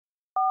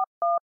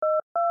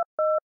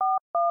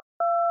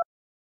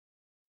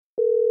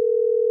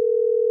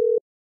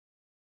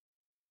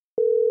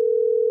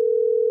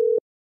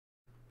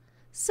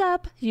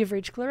Sup, you've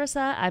reached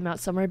Clarissa. I'm out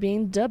somewhere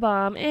being da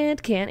bomb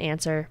and can't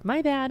answer.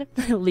 My bad.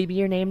 Leave me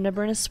your name,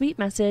 number, and a sweet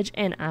message,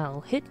 and I'll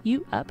hit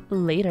you up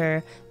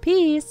later.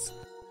 Peace.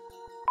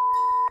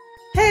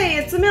 Hey,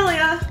 it's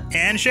Amelia.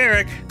 And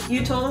Sherrick.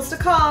 You told us to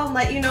call and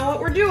let you know what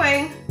we're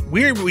doing.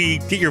 Weird, we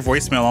get your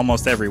voicemail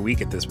almost every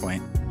week at this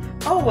point.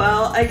 Oh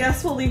well, I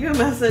guess we'll leave you a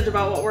message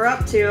about what we're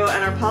up to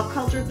and our pop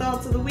culture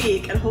thoughts of the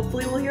week, and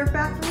hopefully we'll hear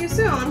back from you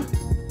soon.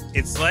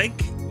 It's like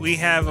we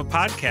have a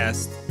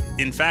podcast,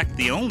 in fact,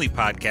 the only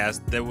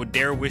podcast that would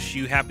dare wish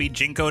you happy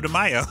Cinco de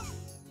Mayo. What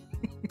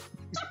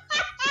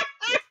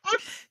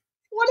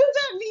does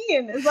that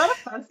mean? Is that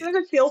offensive?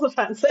 It feels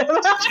offensive.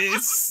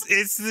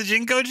 It's the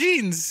Jinko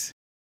jeans.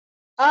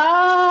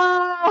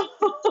 Oh,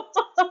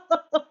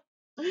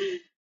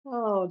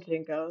 oh,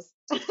 Jinkos.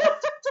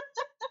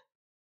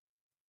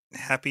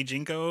 Happy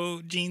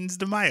Jinko jeans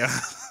de Mayo.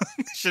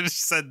 Should have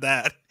said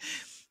that.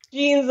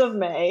 Jeans of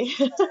May.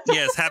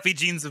 Yes, happy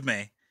jeans of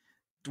May.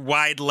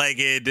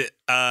 Wide-legged,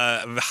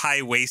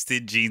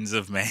 high-waisted jeans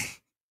of May.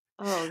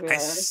 Oh, God. I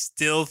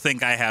still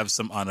think I have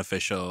some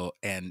unofficial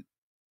Jinko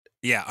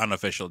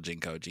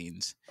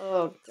jeans.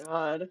 Oh,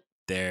 God.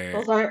 They're...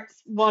 Those aren't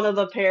one of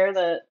the pair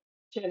that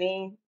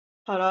Jenny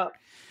put up?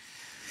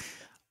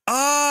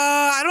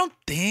 I don't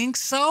think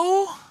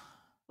so.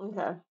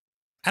 Okay.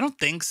 I don't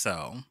think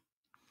so.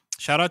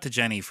 Shout out to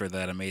Jenny for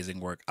that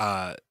amazing work.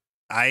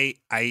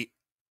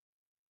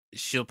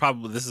 She'll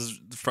probably, this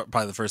is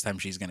probably the first time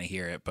she's going to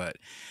hear it, but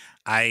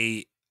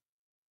and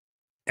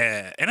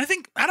I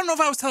think, I don't know if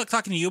I was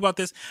talking to you about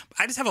this, but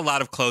I just have a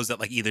lot of clothes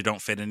that like either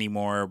don't fit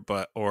anymore,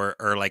 or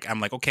like, I'm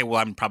like, okay, well,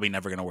 I'm probably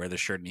never going to wear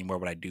this shirt anymore,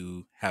 but I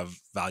do have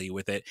value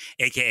with it.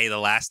 AKA the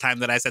last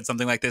time that I said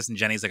something like this, and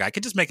Jenny's like, I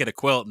could just make it a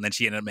quilt. And then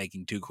she ended up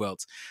making 2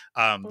 quilts.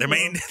 There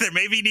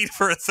may be need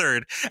for a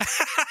third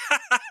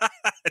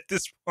at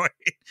this point.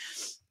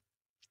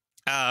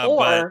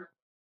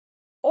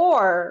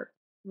 Or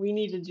we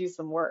need to do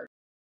some work.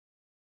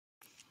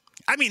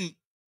 I mean,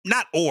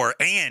 not or,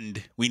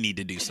 and we need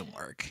to do some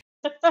work.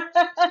 I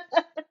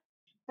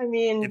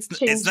mean,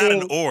 it's not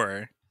an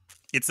or.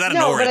 It's not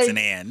an or, it's an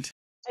and.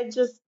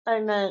 I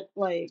meant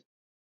like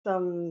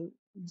some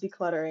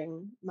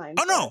decluttering mindset.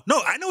 Oh,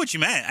 no, I know what you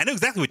meant. I know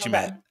exactly what you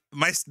meant.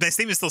 My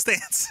statement still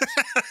stands.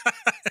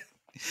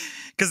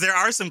 Because there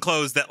are some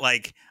clothes that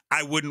like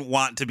I wouldn't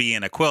want to be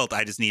in a quilt.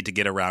 I just need to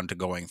get around to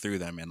going through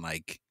them and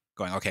like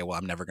going, okay, well,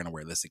 I'm never going to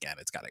wear this again.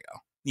 It's got to go.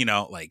 You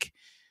know, like,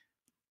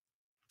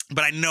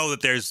 but I know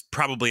that there's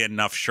probably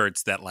enough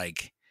shirts that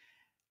like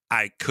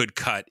I could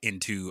cut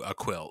into a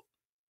quilt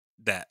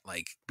that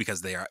like,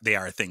 because they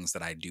are things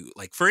that I do.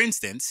 Like, for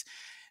instance,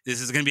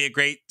 this is going to be a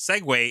great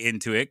segue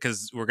into it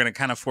because we're going to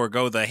kind of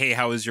forego the, hey,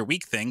 how was your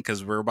week thing?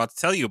 Because we're about to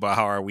tell you about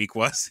how our week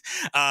was.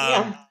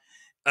 My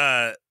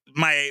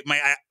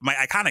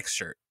Iconics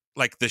shirt,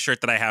 like the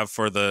shirt that I have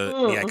for the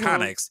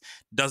Iconics,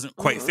 doesn't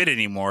quite fit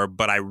anymore,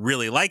 but I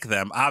really like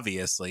them,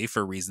 obviously,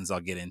 for reasons I'll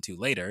get into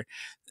later.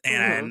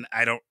 And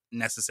I don't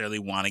necessarily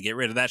want to get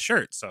rid of that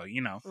shirt. So,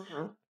 you know.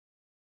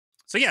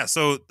 So, yeah.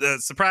 So, the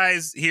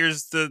surprise,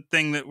 here's the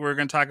thing that we're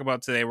going to talk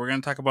about today. We're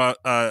going to talk about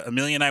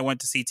Amelia and I went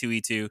to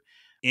C2E2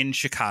 in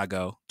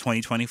Chicago,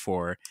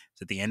 2024.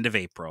 It's at the end of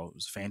April. It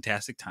was a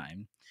fantastic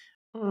time.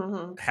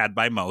 Had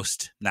by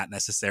most, not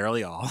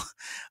necessarily all.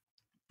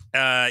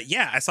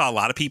 I saw a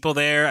lot of people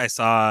there. I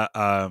saw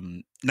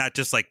not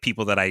just like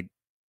people that I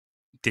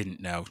didn't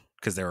know,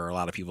 because there were a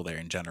lot of people there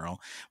in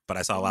general, but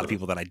I saw a lot of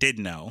people that I did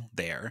know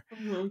there.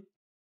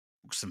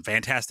 Some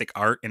fantastic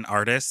art and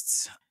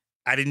artists.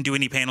 I didn't do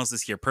any panels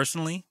this year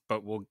personally,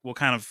 but we'll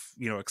kind of,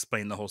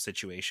 explain the whole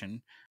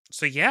situation.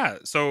 So yeah,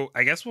 so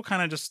I guess we'll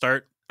kind of just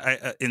start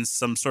in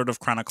some sort of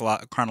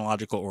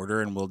chronological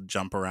order, and we'll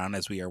jump around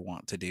as we are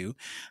wont to do.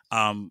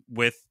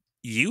 With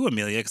you,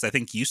 Amelia, because I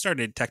think you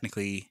started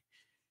technically.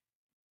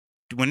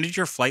 When did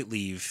your flight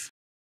leave?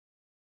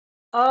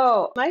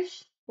 Oh, my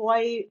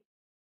flight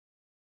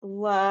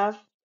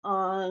left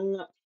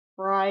on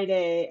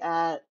Friday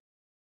at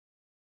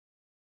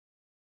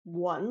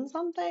 1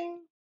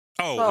 something.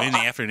 Oh, so in the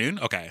afternoon?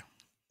 Okay.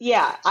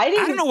 Yeah, I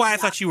don't know why I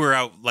thought you were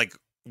out like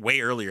way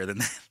earlier than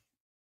that.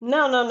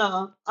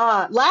 No.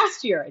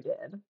 Last year I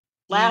did.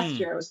 Last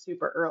year I was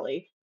super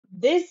early.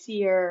 This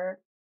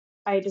year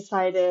I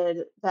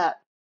decided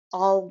that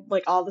all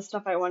the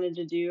stuff I wanted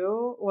to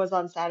do was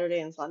on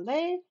Saturday and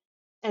Sunday.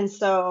 And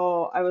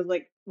so I was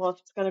like, well, if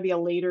it's going to be a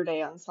later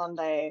day on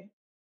Sunday,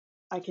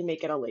 I can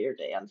make it a later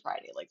day on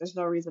Friday. Like, there's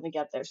no reason to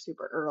get there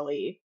super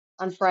early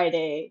on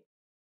Friday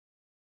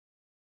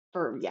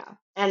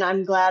and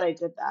I'm glad I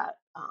did that,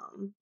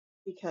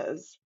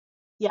 because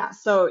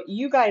so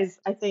you guys,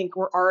 I think,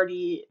 were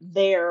already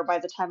there by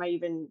the time I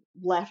even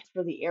left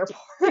for the airport.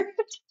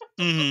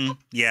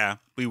 Yeah,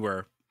 we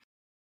were.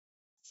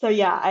 So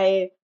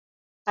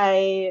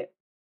I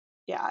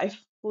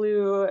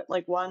flew at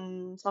like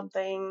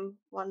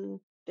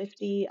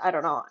 150, I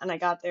don't know, and I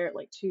got there at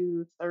like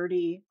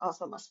 2:30.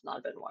 Also, must not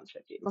have been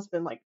 150. It must have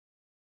been like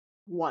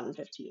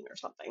 1:15 or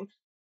something.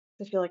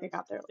 I feel like I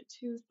got there at like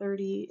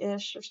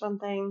 2:30-ish or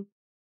something,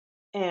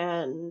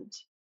 and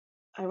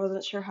I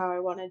wasn't sure how I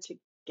wanted to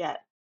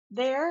get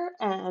there,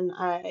 and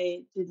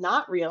I did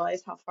not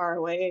realize how far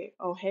away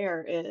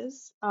O'Hare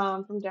is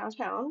from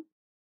downtown.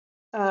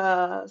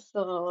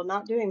 So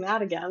not doing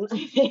that again,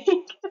 I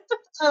think.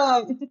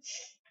 Um,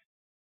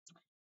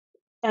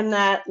 and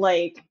that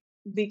like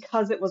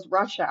because it was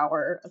rush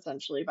hour,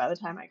 essentially, by the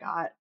time I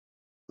got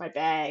my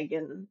bag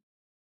and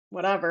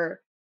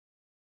whatever,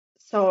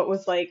 so it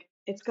was like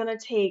it's gonna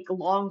take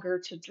longer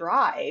to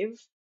drive,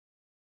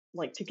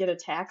 like to get a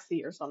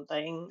taxi or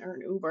something or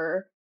an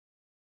Uber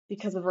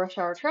because of rush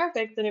hour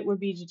traffic than it would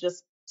be to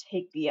just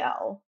take the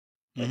L,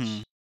 Mm-hmm.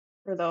 which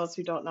for those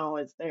who don't know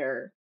is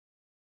their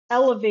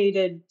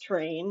elevated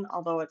train,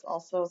 although it's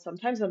also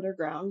sometimes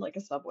underground like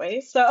a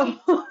subway. So,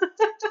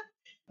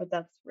 but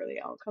that's where the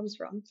L comes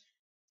from.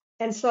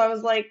 And so I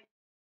was like,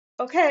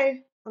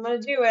 okay, I'm gonna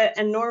do it.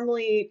 And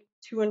normally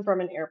to and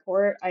from an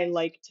airport, I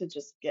like to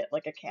just get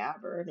like a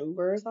cab or an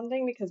Uber or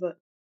something because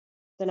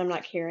then I'm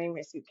not carrying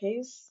my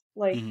suitcase,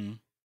 like Mm-hmm.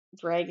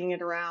 dragging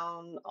it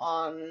around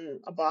on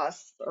a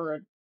bus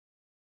or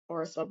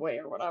a subway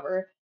or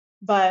whatever.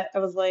 But I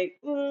was like,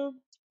 do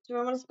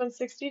I want to spend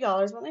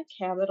 $60 on a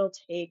cab that'll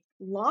take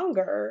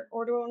longer,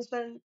 or do I want to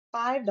spend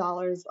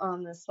 $5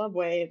 on the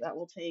subway that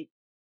will take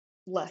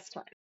less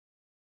time?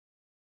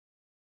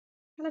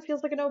 Kind of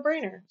feels like a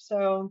no-brainer.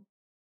 So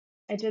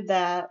I did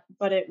that,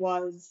 but it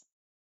was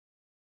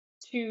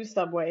 2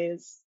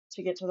 subways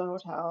to get to the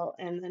hotel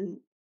and then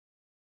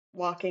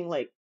walking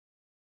like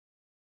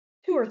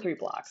 2 or 3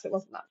 blocks. It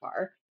wasn't that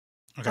far.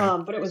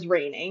 Okay. But it was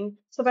raining.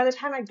 So by the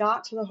time I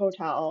got to the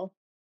hotel,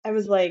 I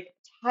was like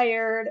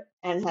tired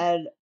and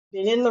had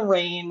been in the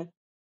rain,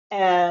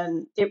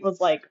 and it was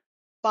like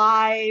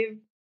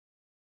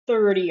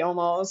 5:30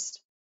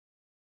 almost,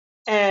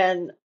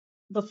 and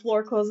the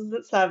floor closes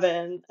at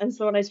 7. And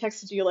so when I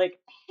texted you like,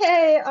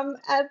 "Hey, I'm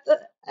at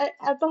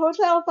the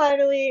hotel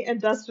finally," and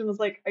Dustin was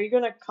like, "Are you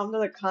gonna come to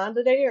the con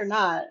today or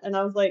not?" And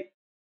I was like,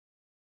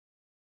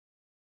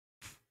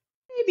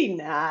 "Maybe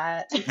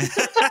not."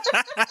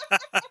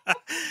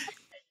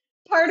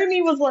 Part of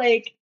me was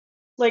like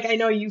I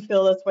know you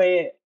feel this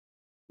way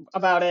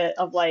about it,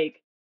 of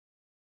like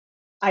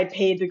I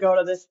paid to go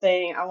to this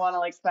thing. I want to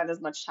like spend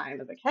as much time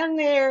as I can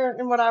there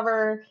and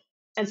whatever.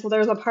 And so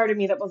there's a part of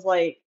me that was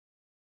like,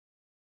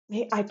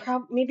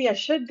 maybe I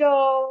should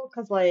go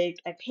because like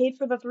I paid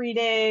for the 3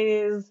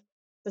 days.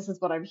 This is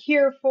what I'm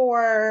here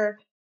for.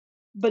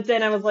 But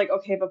then I was like,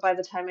 okay, but by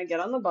the time I get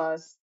on the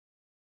bus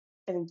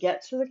and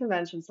get to the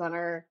convention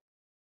center,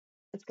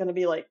 it's gonna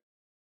be like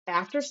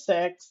after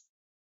 6.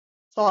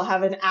 So I'll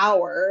have an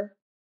hour,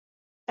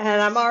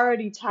 and I'm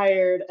already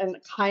tired and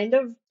kind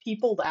of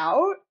peopled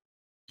out,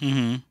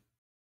 Mm-hmm.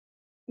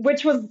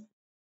 which was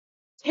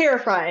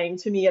terrifying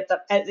to me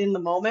in the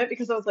moment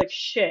because I was like,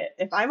 shit,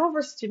 if I'm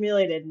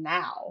overstimulated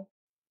now,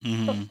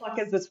 what the Mm-hmm. fuck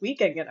is this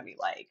weekend gonna be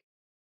like?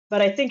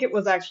 But I think it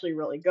was actually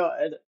really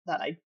good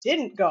that I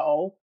didn't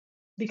go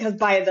because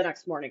by the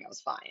next morning I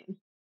was fine.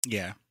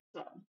 Yeah.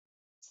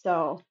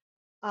 So,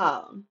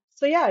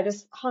 so yeah, I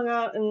just hung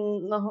out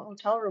in the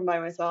hotel room by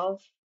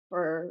myself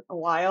for a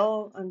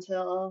while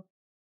until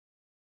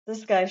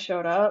this guy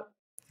showed up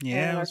Yeah,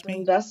 and it our was friend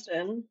me.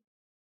 Dustin,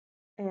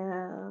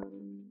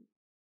 and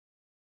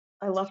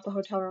I left the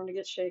hotel room to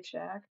get Shake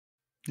Shack.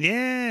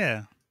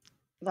 Yeah.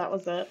 That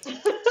was it.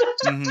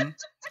 Mm-hmm.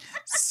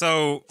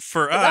 So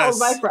for So that was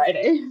my us,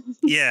 Friday.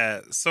 yeah.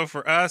 So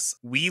for us,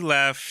 we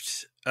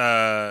left.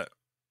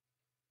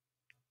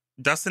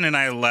 Dustin and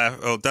I left.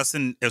 Oh,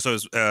 Dustin. So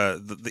it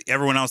was,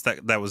 everyone else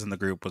that was in the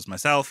group was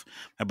myself,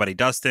 my buddy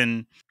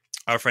Dustin,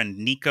 our friend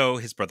Nico,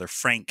 his brother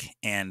Frank,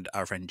 and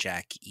our friend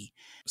Jackie.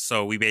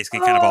 So we basically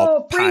kind of all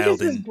Oh, Frank is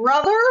piled his in.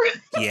 brother?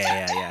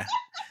 Yeah.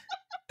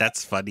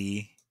 That's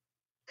funny.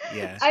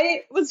 Yeah.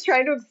 I was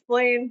trying to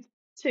explain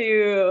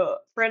to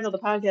friend of the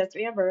podcast,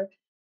 Amber,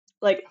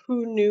 like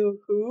who knew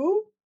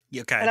who.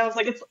 Okay. And I was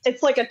like,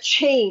 it's like a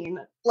chain,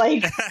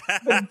 like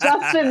with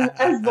Dustin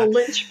as the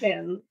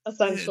linchpin, That's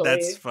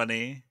essentially.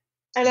 funny.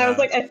 And I was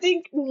No. like, I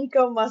think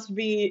Nico must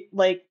be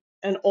like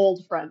an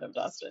old friend of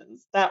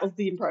Dustin's. That was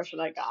the impression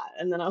I got.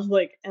 And then I was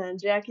like, and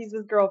Jackie's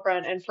his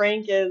girlfriend, and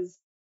Frank is.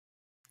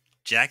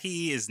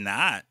 Jackie is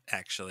not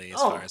actually,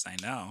 as far Oh, as I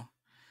know.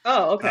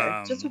 oh,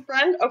 okay. Just a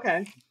friend?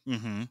 Okay.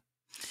 Mm-hmm.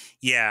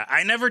 Yeah,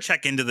 I never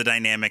check into the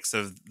dynamics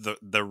of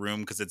the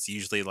room because it's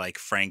usually like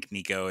Frank,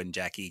 Nico, and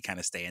Jackie kind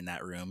of stay in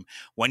that room.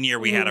 One year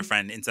we had a Mm-hmm.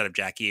 friend, instead of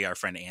Jackie, our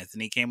friend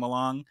Anthony came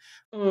along.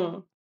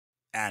 Mm.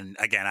 And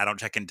again, I don't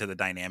check into the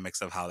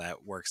dynamics of how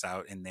that works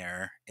out in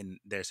their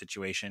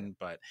situation.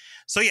 But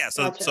so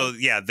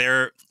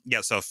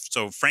Gotcha.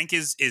 so Frank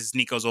is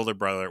Nico's older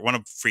brother, one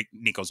of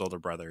Nico's older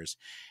brothers,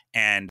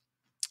 and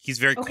he's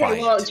very Okay,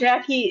 well, quiet.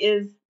 Jackie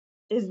is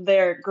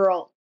their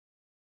girl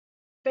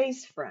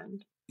base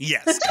friend.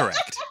 Yes,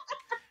 correct.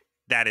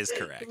 That is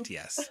correct.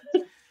 Yes.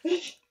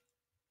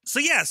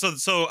 So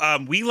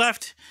we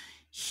left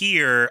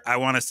here, I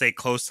want to say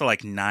close to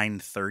like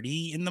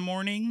 9:30 in the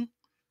morning,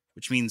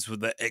 which means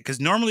because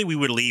normally we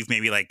would leave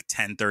maybe like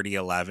 10:30,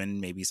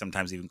 11, maybe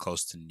sometimes even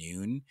close to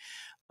noon.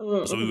 So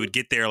we Mm-hmm. would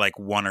get there like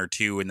 1 or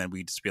 2, and then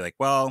we'd just be like,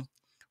 well,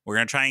 we're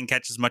going to try and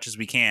catch as much as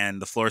we can.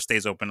 The floor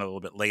stays open a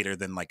little bit later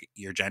than like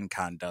your Gen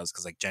Con does.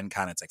 Cause like Gen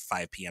Con, it's like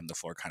 5 p.m. The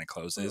floor kind of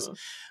closes.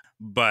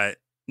 But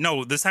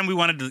no, this time we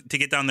wanted to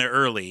get down there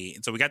early.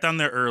 And so we got down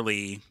there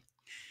early,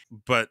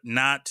 but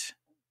not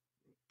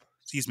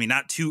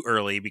too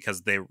early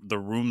because the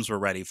rooms were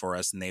ready for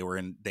us, and they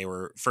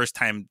were first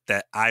time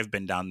that I've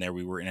been down there,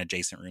 we were in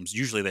adjacent rooms.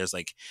 Usually there's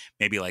like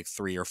maybe like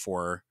 3 or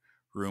 4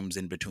 rooms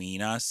in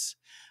between us.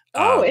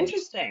 Oh,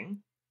 interesting.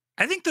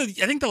 I think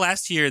the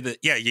last year that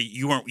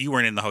you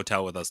weren't in the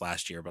hotel with us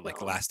last year, but like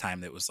the last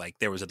time it was like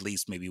there was at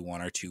least maybe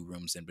 1 or 2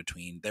 rooms in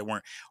between. They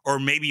weren't, or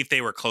maybe if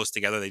they were close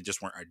together, they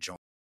just weren't adjoined.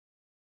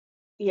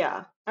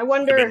 Yeah, I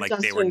wonder if like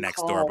Dustin they were next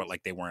called. door, but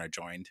like they weren't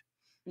adjoined.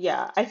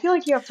 Yeah, I feel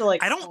like you have to like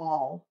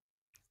call.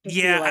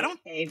 Yeah, like, I don't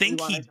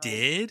think he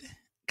did,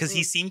 because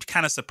he seemed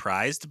kind of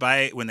surprised by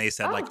it when they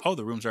said like, "Oh,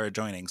 the rooms are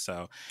adjoining."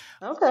 So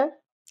okay.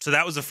 So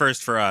that was a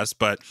first for us.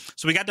 But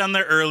so we got down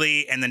there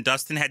early, and then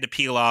Dustin had to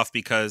peel off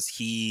because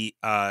he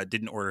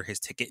didn't order his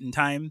ticket in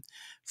time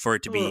for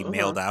it to be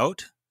mailed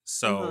out.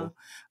 So,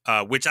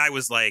 which I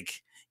was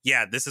like,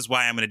 yeah, this is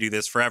why I'm going to do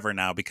this forever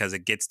now, because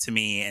it gets to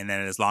me. And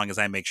then as long as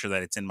I make sure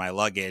that it's in my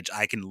luggage,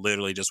 I can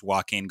literally just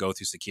walk in, go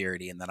through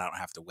security, and then I don't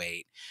have to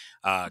wait.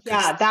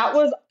 Yeah, that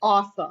was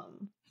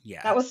awesome.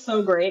 Yeah. That was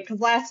so great, because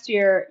last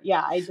year,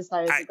 I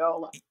decided to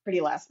go pretty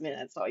last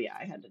minute. So yeah,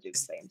 I had to do the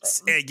same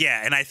thing.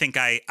 Yeah, and I think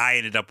I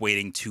ended up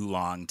waiting too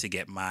long to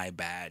get my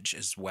badge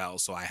as well,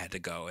 so I had to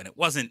go. And it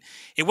wasn't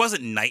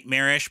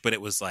nightmarish, but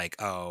it was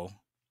like, oh,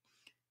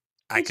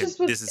 it's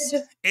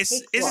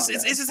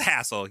just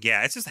hassle.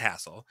 Yeah, it's just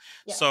hassle.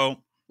 Yeah.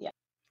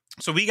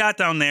 So we got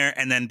down there,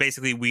 and then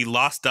basically we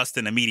lost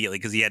Dustin immediately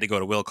because he had to go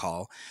to will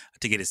call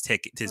to get his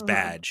ticket, his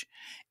badge.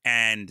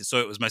 And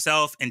so it was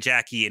myself and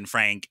Jackie and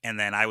Frank. And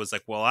then I was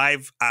like, well, I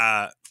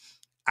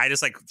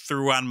just like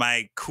threw on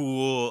my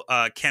cool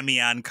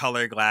Chemion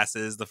color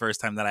glasses the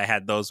first time that I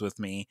had those with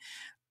me.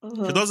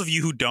 For those of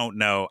you who don't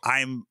know,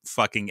 I'm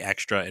fucking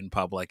extra in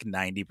public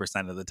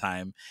 90% of the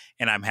time.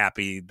 And I'm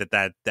happy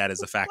that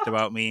is a fact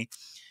about me.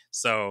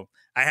 So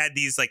I had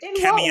these like in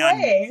Chemion. What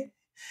way?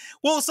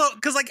 Well, so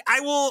because like I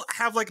will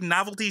have like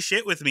novelty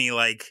shit with me,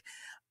 like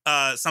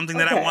something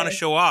that I want to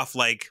show off,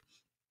 like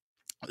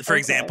for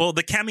example,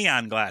 the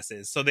Chemion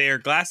glasses. So they are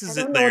glasses.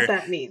 I don't know what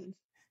that means.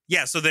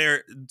 Yeah, so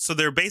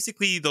they're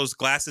basically those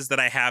glasses that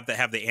I have that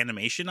have the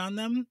animation on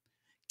them.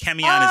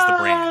 Chemion is the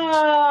brand.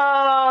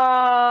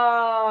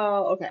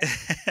 Oh, okay.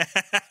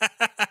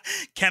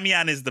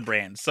 Chemion is the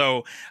brand.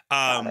 So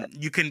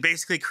you can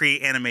basically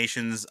create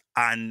animations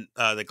on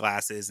the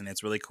glasses, and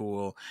it's really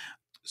cool.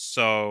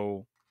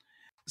 So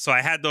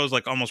I had those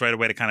like almost right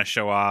away to kind of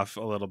show off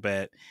a little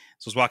bit.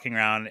 So I was walking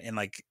around and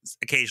like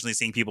occasionally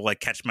seeing people like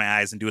catch my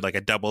eyes and do like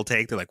a double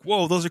take. They're like,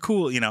 "Whoa, those are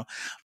cool," you know.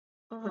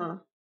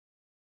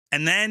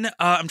 And then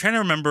I'm trying to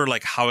remember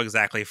like how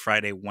exactly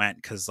Friday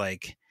went, because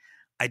like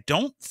I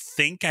don't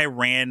think I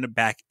ran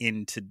back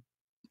into.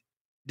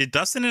 Did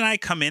Dustin and I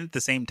come in at the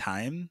same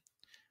time?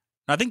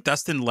 I think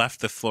Dustin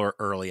left the floor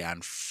early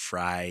on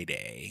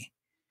Friday.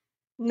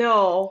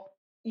 No.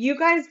 You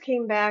guys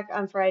came back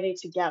on Friday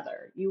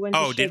together. You went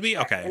to Shake did we?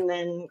 Shack Okay. And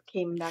then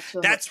came back to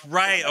the That's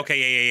right. together.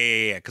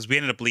 Okay, yeah. Because we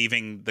ended up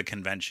leaving the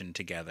convention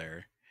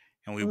together,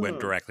 and we went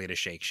directly to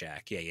Shake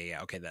Shack.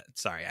 Yeah. Okay,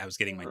 sorry, I was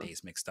getting my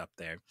days mixed up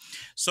there.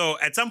 So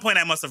at some point,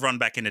 I must have run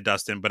back into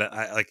Dustin, but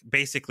I like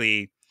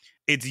basically,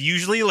 it's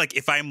usually like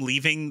if I'm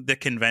leaving the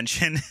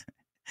convention,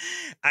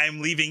 I'm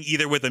leaving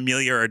either with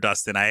Amelia or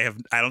Dustin. I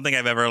don't think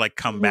I've ever like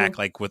come back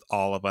like with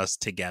all of us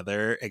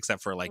together,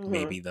 except for like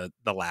maybe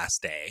the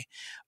last day.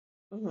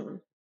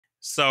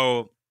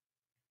 So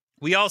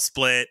we all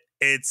split.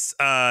 It's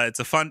a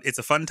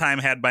fun time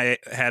had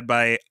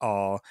by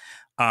all.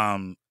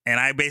 And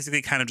I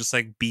basically kind of just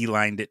like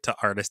beelined it to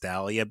Artist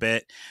Alley a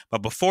bit.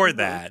 But before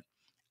that,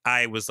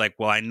 I was like,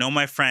 well, I know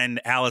my friend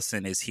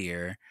Allison is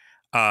here.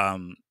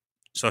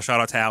 So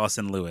shout out to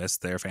Allison Lewis.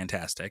 They're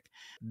fantastic.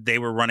 They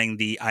were running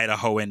the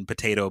Idahoan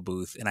potato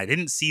booth, and I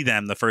didn't see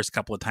them the first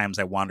couple of times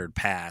I wandered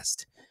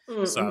past.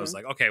 So I was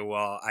like, okay,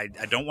 well, I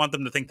don't want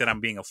them to think that I'm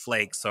being a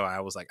flake. So I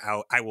was like,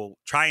 I will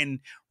try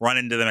and run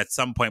into them at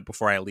some point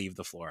before I leave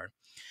the floor.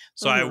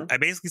 So I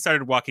basically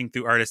started walking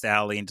through Artist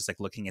Alley and just like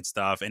looking at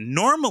stuff. And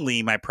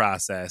normally my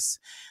process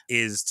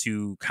is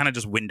to kind of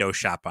just window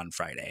shop on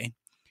Friday.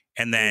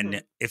 And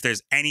then if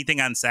there's anything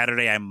on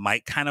Saturday, I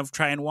might kind of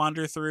try and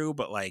wander through.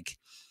 But like,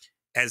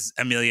 as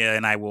Amelia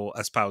and I will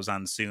espouse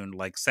on soon,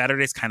 like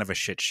Saturday's kind of a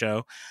shit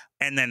show.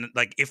 And then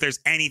like if there's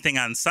anything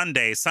on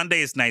Sunday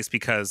is nice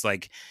because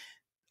like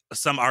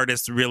some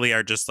artists really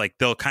are just like,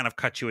 they'll kind of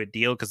cut you a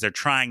deal because they're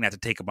trying not to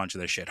take a bunch of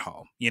their shit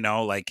home. You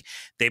know, like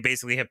they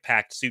basically have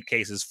packed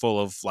suitcases full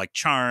of like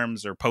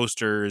charms or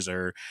posters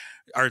or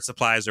art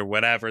supplies or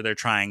whatever they're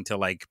trying to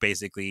like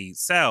basically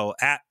sell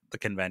at the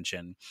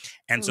convention.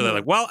 And so they're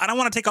like, well, I don't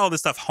want to take all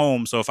this stuff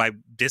home. So if I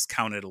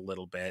discount it a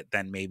little bit,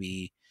 then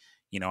maybe,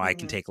 you know, I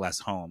can take less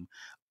home.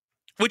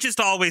 which is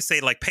to always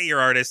say, like, pay your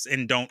artists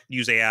and don't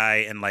use AI,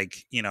 and,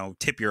 like, you know,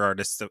 tip your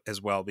artists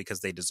as well because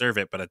they deserve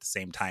it. But at the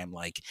same time,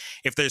 like,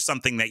 if there's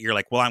something that you're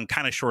like, well, I'm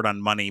kind of short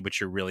on money, but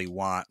you really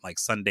want, like,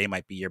 Sunday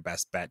might be your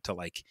best bet to,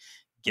 like,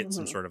 get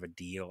some sort of a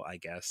deal, I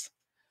guess.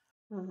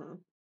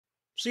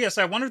 So yes,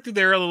 I wandered through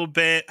there a little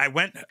bit.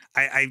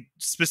 I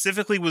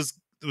specifically was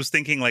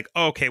thinking, like,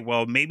 oh, okay,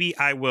 well, maybe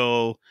I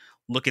will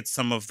look at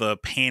some of the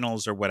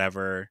panels or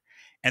whatever.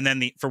 And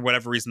then for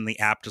whatever reason, the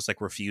app just,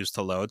 like, refused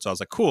to load. So I was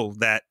like, cool,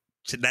 that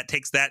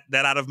takes that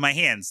out of my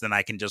hands. Then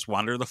I can just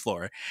wander the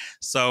floor.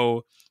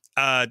 So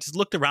just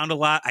looked around a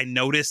lot. I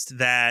noticed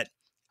that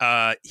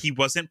he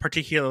wasn't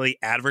particularly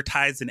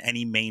advertised in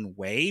any main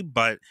way,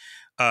 but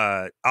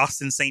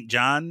Austin St.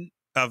 John,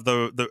 of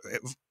the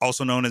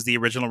also known as the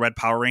original Red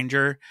Power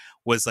Ranger,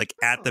 was, like,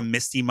 at the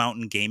Misty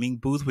Mountain Gaming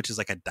booth, which is,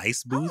 like, a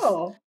dice booth.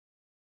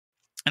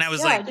 And I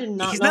was like, I did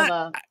not he's know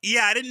not that.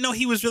 Yeah, I didn't know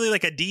he was really,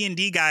 like, a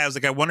D&D guy. I was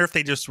like, I wonder if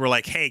they just were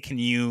like, hey, can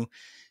you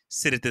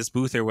sit at this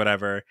booth or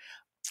whatever.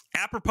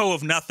 Apropos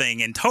of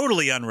nothing and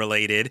totally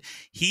unrelated,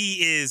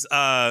 he's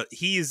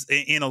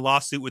in a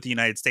lawsuit with the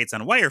United States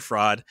on wire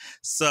fraud.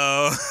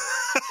 So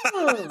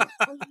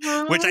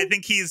which I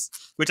think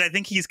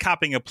he's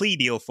copping a plea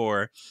deal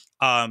for.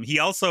 He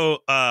also,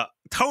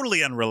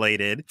 totally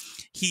unrelated,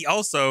 he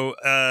also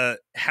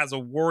has a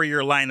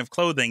warrior line of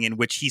clothing in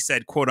which he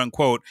said, quote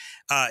unquote,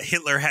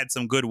 Hitler had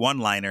some good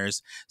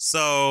one-liners.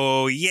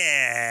 So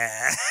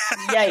yeah.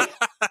 Yikes.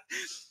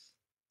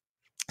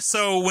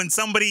 So when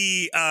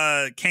somebody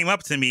came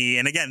up to me,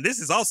 and again, this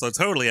is also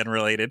totally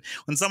unrelated,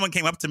 when someone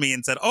came up to me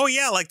and said, oh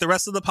yeah, like, the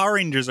rest of the Power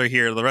Rangers are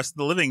here, the rest of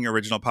the living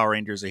original Power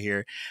Rangers are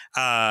here,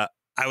 I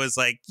was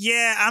like,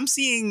 yeah, I'm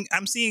seeing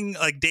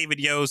like David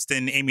Yost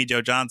and Amy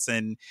Jo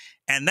Johnson,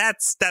 and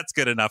that's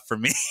good enough for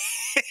me.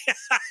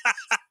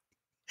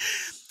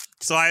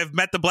 So I've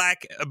met the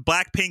black,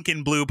 pink,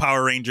 and blue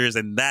Power Rangers,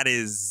 and that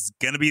is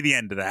gonna be the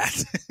end of that.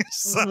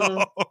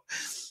 So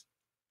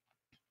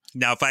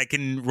now, if I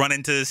can run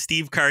into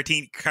Steve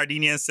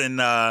Cardenas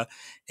and I'm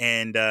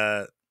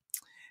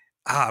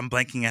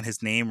blanking on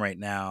his name right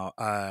now.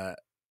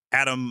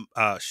 Adam,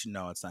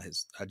 no, it's not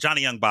his.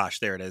 Johnny Young Bosch.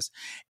 There it is.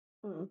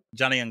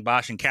 Johnny Young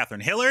Bosch and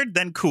Catherine Hillard.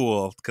 Then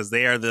cool, because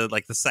they are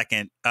the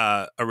second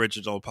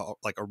original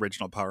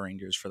Power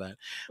Rangers for that.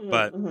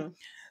 But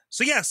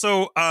so yeah,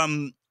 so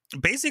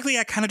basically,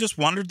 I kind of just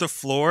wandered the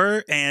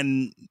floor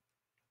and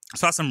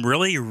saw some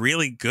really,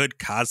 really good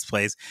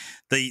cosplays.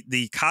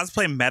 The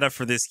cosplay meta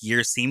for this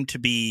year seemed to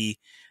be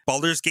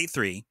Baldur's Gate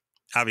 3,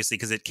 obviously,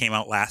 because it came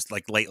out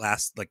late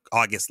last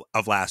August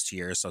of last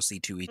year, so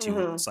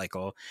C2E2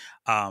 cycle.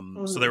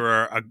 So there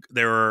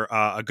were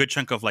a good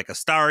chunk of, like,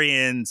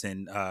 Astarians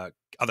and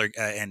other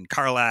and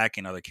Karlak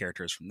and other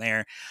characters from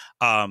there.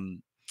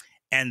 And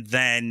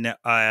then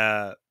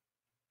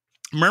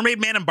Mermaid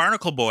Man and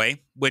Barnacle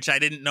Boy, which I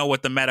didn't know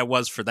what the meta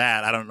was for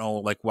that. I don't know,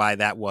 like, why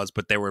that was,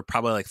 but there were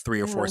probably, like,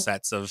 3 or 4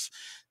 sets of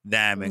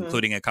them,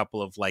 including a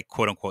couple of, like,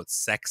 quote unquote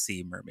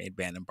sexy Mermaid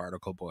Man and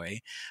Barnacle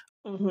Boy.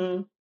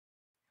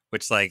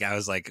 Which, like, I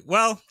was like,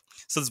 well,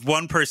 so this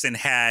one person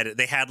had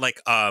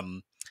like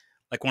one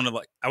of,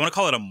 like, I want to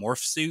call it a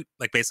morph suit,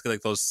 like, basically,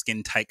 like, those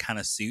skin tight kind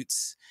of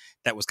suits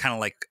that was kind of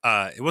like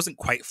it wasn't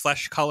quite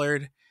flesh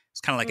colored.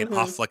 It's kind of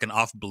like an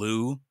off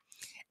blue.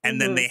 And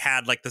then they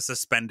had, like, the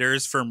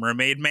suspenders for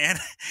Mermaid Man,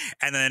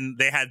 and then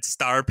they had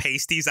star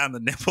pasties on the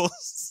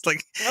nipples.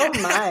 Like, oh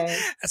my!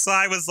 So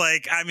I was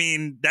like, I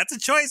mean, that's a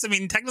choice. I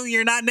mean, technically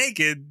you're not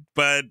naked,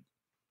 but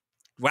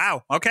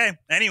wow, okay.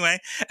 Anyway,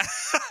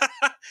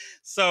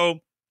 so.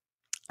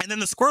 And then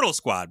the Squirtle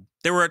Squad.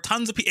 There were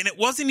tons of people, and it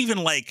wasn't even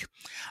like,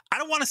 I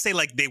don't want to say,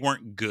 like, they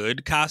weren't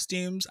good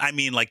costumes. I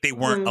mean, like, they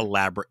weren't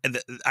elaborate.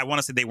 I want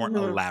to say they weren't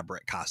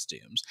elaborate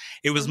costumes.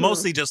 It was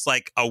mostly just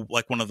like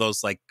one of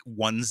those, like,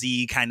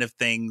 onesie kind of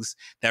things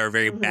that were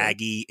very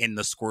baggy in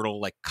the Squirtle,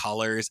 like,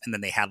 colors, and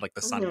then they had, like,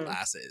 the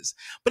sunglasses.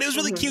 But it was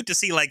really cute to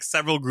see, like,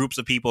 several groups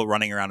of people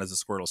running around as a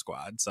Squirtle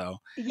Squad. So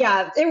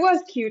yeah, it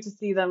was cute to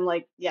see them,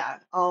 like,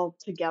 all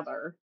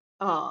together.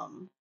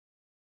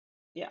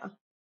 Yeah.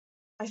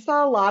 I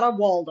saw a lot of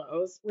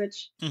Waldos,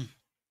 which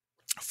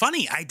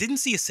funny, I didn't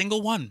see a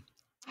single one.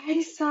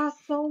 I saw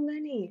so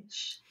many.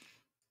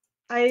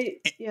 That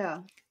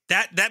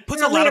puts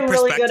apparently a lot of perspective. I'm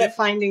really good at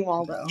finding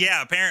Waldo.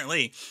 Yeah,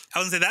 apparently. I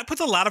was gonna say that puts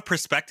a lot of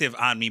perspective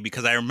on me,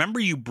 because I remember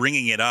you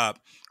bringing it up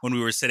when we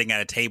were sitting at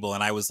a table,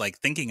 and I was like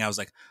thinking, I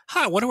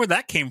wonder where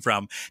that came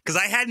from, because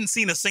I hadn't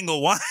seen a single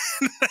one.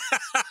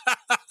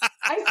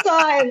 I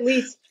saw at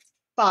least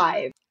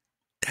 5.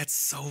 That's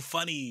so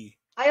funny.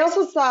 I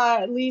also saw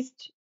at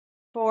least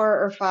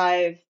 4 or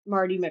 5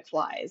 Marty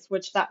McFlys,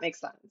 which that makes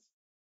sense.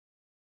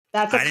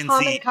 That's a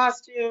common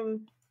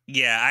costume.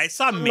 Yeah, I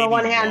saw maybe on the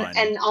one hand,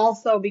 and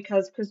also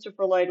because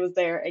Christopher Lloyd was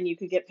there, and you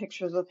could get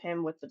pictures of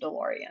him with the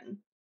DeLorean.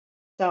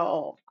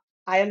 So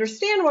I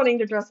understand wanting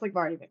to dress like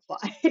Marty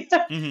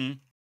McFly.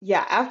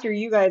 Yeah, after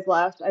you guys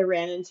left, I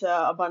ran into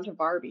a bunch of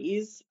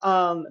Barbies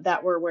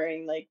that were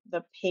wearing, like,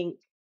 the pink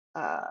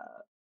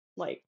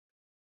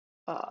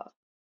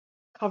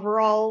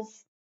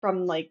coveralls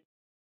from, like,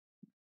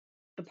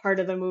 the part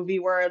of the movie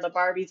where the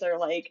Barbies are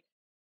like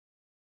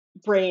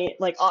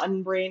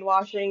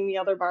brainwashing the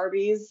other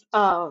Barbies.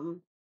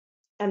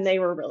 And they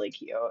were really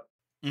cute.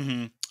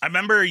 Mm-hmm. I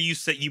remember you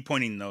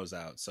pointing those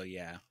out. So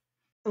yeah.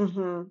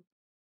 Mm-hmm.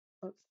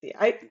 Let's see.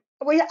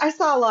 I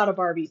saw a lot of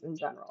Barbies in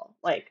general.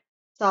 Like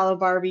saw the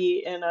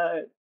Barbie in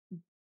the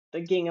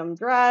gingham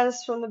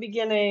dress from the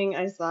beginning.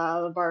 I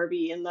saw the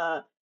Barbie in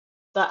the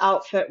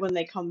outfit when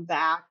they come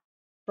back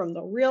from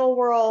the real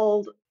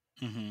world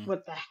Mm-hmm.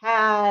 with the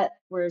hat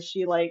where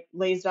she like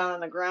lays down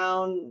on the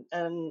ground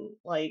and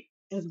like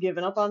has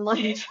given up on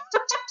life.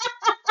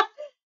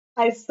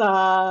 I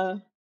saw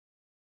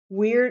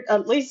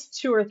at least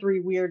 2 or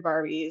 3 weird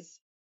Barbies.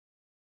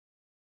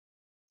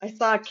 I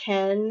saw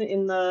Ken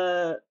in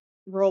the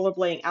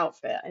rollerblading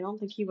outfit. I don't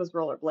think he was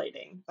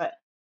rollerblading, but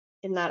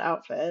in that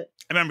outfit.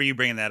 I remember you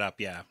bringing that up.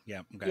 Yeah.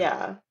 Yeah. Okay.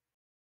 Yeah.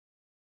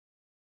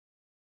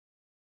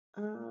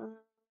 A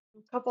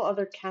couple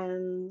other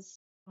Kens.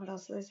 What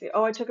else did I see?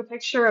 Oh, I took a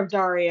picture of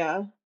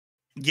Daria.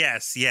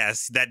 Yes.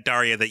 That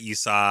Daria that you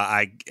saw.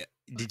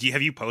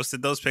 Have you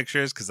posted those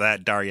pictures? Because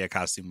that Daria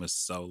costume was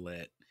so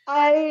lit.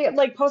 I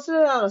like posted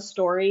it on a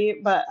story,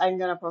 but I'm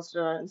gonna post it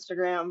on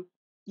Instagram.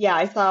 Yeah,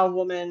 I saw a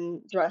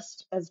woman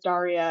dressed as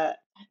Daria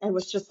and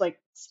was just like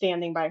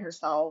standing by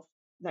herself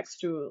next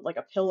to like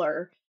a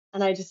pillar.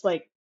 And I just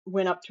like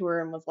went up to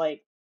her and was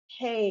like,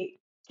 "Hey,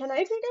 can I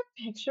take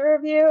a picture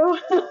of you?"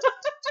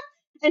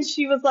 And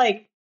she was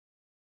like,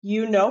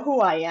 "You know who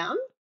I am?"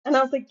 And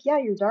I was like, "Yeah,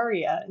 you're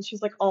Daria." And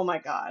she's like, "Oh my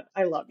God,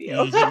 I love you."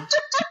 Mm-hmm.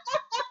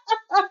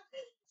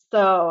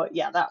 So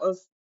yeah, that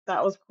was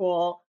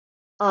cool.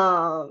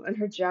 And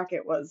her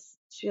jacket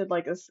she had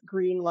like this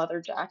green leather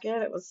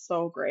jacket. It was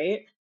so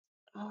great.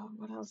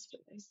 What else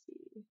did I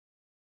see?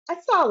 I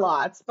saw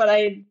lots, but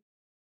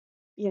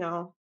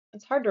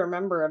it's hard to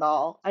remember it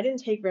all. I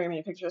didn't take very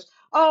many pictures.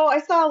 Oh, I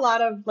saw a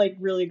lot of like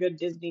really good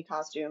Disney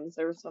costumes.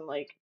 There were some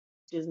like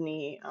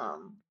Disney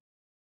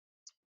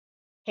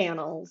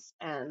panels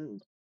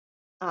and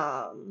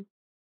um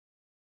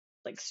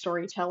like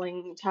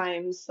storytelling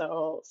times,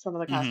 so some of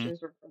the Mm-hmm.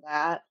 costumes were for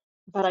that.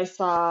 But I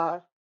saw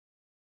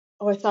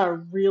a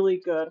really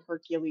good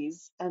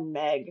Hercules and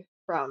Meg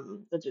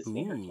from the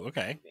Disney Ooh. Hercules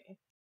Okay. movie,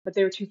 but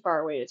they were too far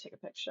away to take a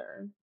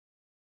picture.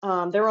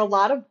 There were a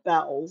lot of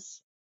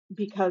bells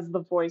because the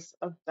voice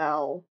of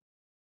Belle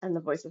and the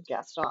voice of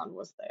Gaston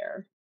was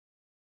there,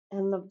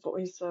 and the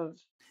voice of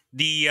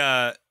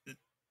The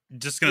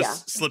just gonna yeah,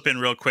 slip in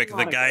real a quick. The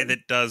lot of guy good.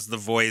 that does the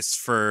voice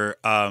for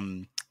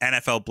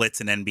NFL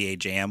Blitz and NBA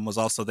Jam was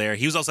also there.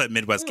 He was also at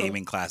Midwest Mm.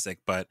 Gaming Classic,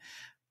 but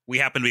we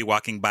happened to be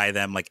walking by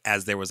them like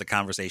as there was a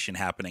conversation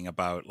happening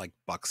about like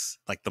Bucks,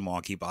 like the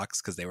Milwaukee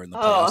Bucks, because they were in the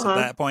Oh, playoffs at uh-huh,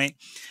 that point.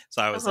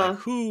 So I was like,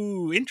 uh-huh.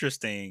 "Whoo,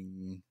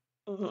 interesting."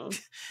 Hmm.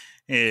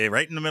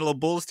 Right in the middle of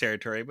Bulls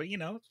territory, but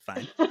it's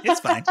fine. It's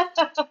fine.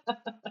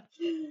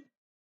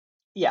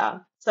 Yeah,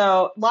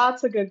 so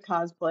lots of good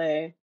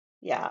cosplay.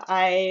 Yeah,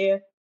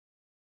 I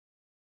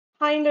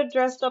kind of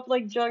dressed up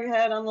like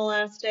Jughead on the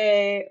last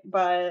day,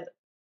 but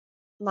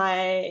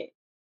my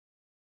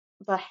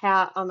the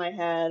hat on my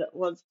head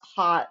was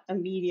hot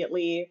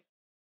immediately.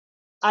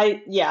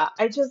 I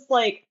just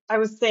like I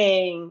was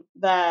saying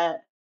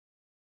that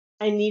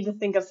I need to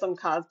think of some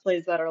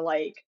cosplays that are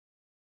like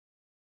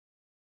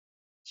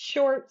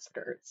short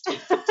skirts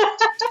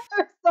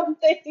or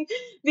something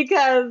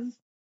because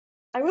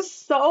I was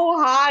so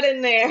hot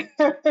in there.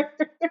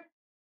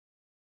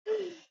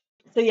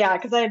 So yeah,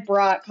 because I had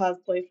brought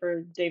cosplay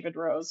for David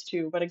Rose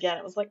too, but again,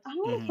 it was like I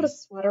don't want to put Mm-hmm. a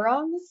sweater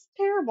on. This is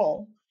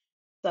terrible.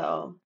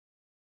 So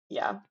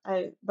yeah,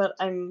 I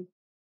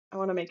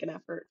want to make an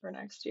effort for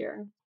next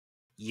year.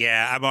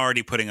 Yeah, I'm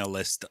already putting a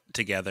list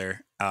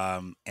together,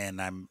 and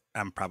I'm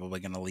probably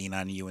going to lean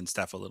on you and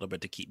Steph a little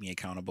bit to keep me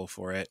accountable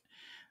for it.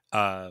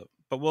 But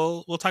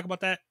we'll talk about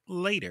that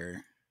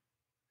later.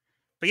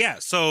 But yeah,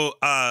 so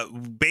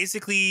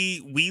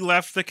basically we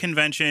left the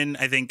convention.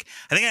 I think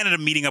I ended up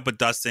meeting up with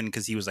Dustin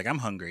because he was like, "I'm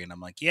hungry," and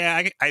I'm like,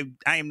 "Yeah, I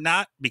am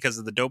not because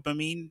of the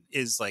dopamine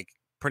is like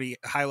pretty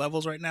high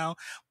levels right now,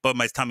 but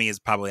my tummy is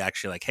probably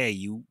actually like, hey,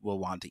 you will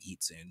want to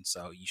eat soon,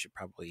 so you should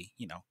probably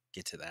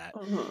get to that."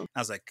 Hmm. I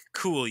was like,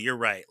 "Cool, you're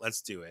right.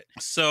 Let's do it."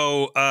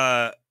 So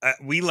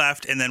we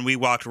left, and then we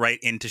walked right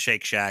into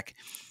Shake Shack,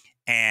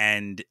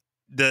 and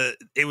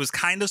it was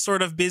kind of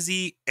sort of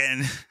busy,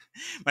 and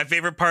my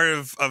favorite part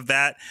of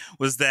that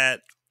was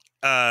that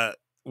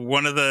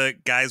one of the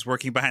guys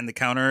working behind the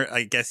counter,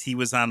 I guess he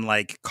was on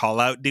like call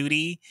out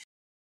duty,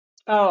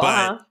 Oh,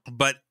 but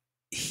uh-huh.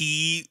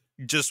 he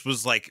just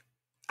was like,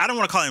 I don't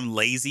want to call him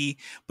lazy,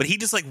 but he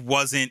just like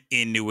wasn't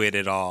into it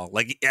at all.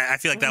 Like I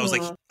feel like that was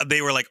like Hmm.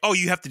 they were like, "Oh,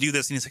 you have to do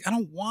this," and he's like, "I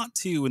don't want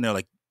to," and they're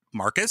like,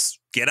 "Marcus,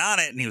 get on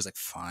it," and he was like,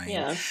 "Fine."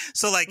 Yeah.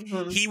 So like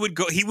Hmm. he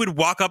would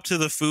walk up to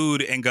the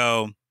food and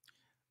go,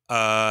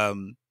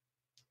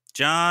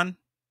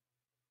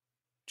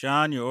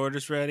 John, your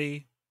order's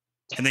ready.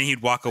 And then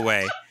he'd walk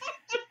away.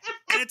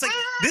 And it's like,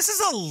 this is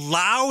a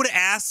loud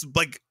ass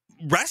like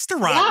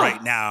restaurant right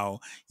Yeah. now.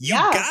 You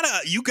Yeah.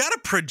 gotta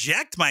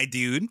project, my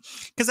dude.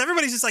 Because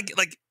everybody's just like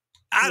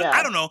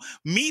I don't know.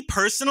 Me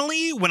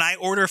personally, when I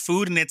order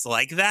food and it's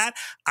like that,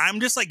 I'm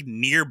just like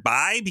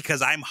nearby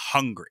because I'm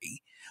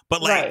hungry.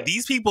 But like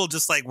these people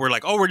just like were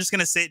like, oh, we're just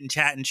gonna sit and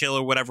chat and chill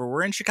or whatever.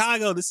 We're in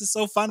Chicago. This is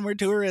so fun. We're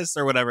tourists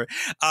or whatever.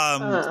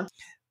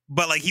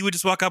 But like he would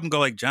just walk up and go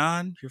like,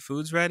 John, your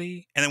food's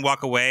ready, and then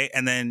walk away,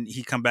 and then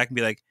he'd come back and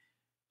be like,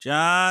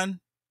 John,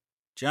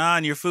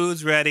 your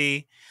food's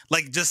ready,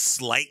 like just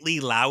slightly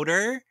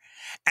louder.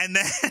 And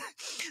then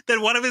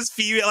then one of his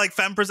female like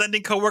femme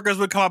presenting coworkers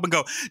would come up and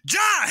go,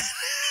 John,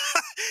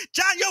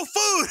 John, your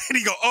food, and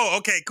he'd go, oh,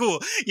 okay, cool,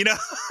 you know.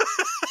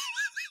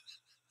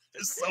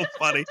 It's so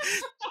funny.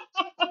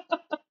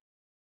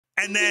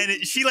 And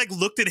then she like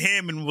looked at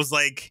him and was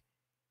like,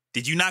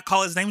 did you not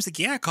call his name? He's like,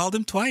 yeah, I called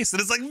him twice.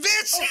 And it's like,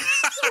 bitch.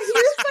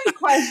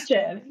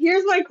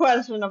 Here's my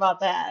question about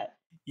that.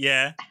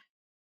 Yeah.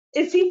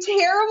 Is he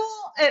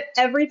terrible at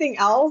everything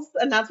else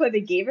and that's why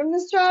they gave him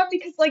this job?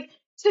 Because like,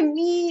 to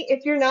me,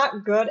 if you're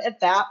not good at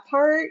that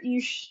part,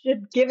 you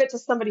should give it to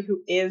somebody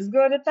who is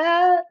good at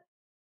that.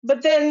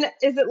 But then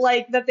is it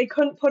like that they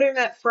couldn't put him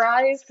at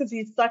fries because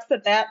he sucks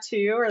at that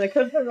too? Or they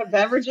couldn't put him at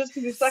beverages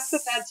because he sucks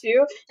at that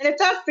too? And if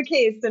that's the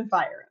case, then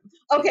fire him.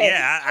 Okay.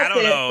 Yeah, I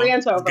don't know.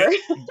 Rant over.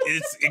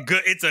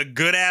 It's a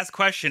good ass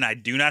question. I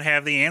do not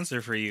have the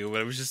answer for you,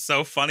 but it was just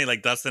so funny.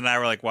 Like Dustin and I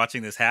were like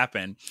watching this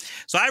happen.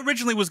 So I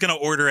originally was going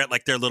to order at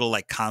like their little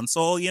like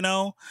console, you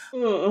know?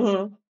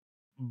 Mm-hmm.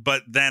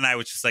 But then I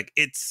was just like,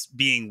 it's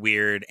being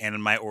weird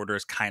and my order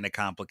is kind of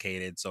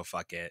complicated, so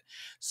fuck it.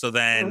 So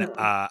then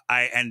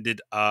I ended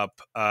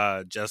up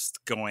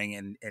just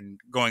going and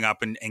going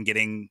up and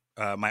getting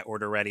my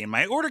order ready. And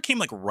my order came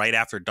like right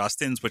after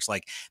Dustin's, which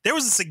like there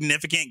was a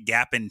significant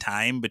gap in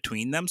time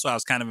between them. So I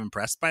was kind of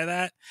impressed by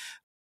that.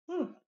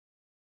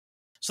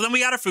 So then we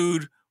got our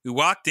food. We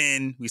walked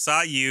in, we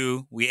saw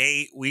you, we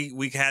ate,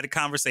 we had a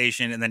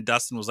conversation. And then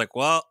Dustin was like,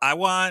 well, I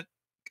want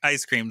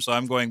ice cream, so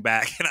I'm going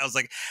back. And I was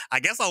like, I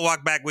guess I'll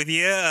walk back with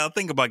you. I'll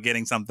think about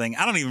getting something.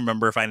 I don't even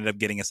remember if I ended up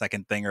getting a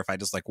second thing or if I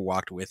just like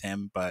walked with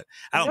him, but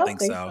I don't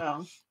think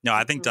so. No,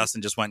 I think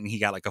Dustin just went and he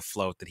got like a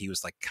float that he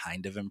was like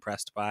kind of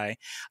impressed by.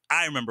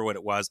 I remember what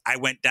it was. I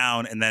went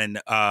down and then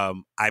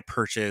I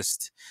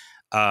purchased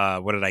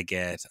what did I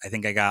get? I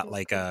think I got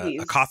like a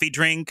coffee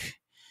drink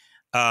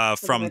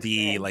from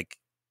the like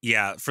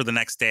for the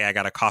next day. I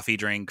got a coffee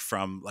drink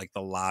from like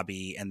the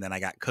lobby, and then I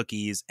got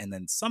cookies and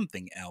then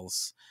something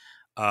else.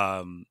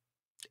 And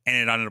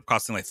it ended up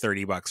costing like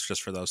 $30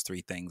 just for those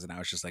three things, and I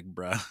was just like,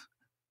 bruh.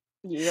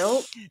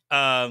 Yep.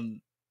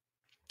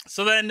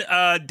 So then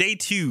day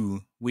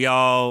 2, we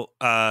all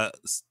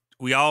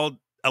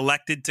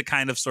elected to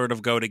kind of sort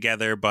of go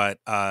together, but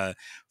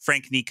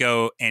Frank,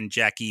 Nico, and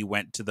Jackie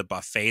went to the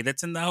buffet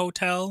that's in the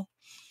hotel,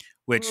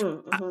 which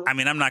I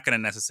mean, I'm not going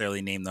to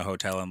necessarily name the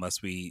hotel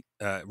unless we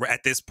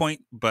at this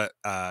point, but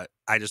I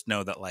just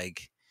know that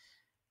like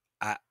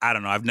I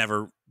don't know, I've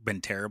never been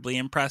terribly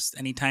impressed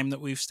any time that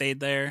we've stayed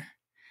there.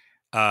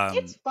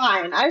 It's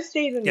fine. I've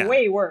stayed in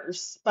way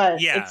worse, but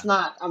it's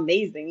not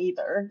amazing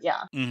either.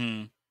 Yeah.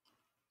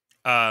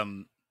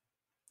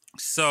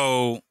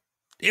 So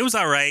it was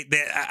all right.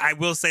 I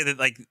will say that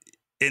like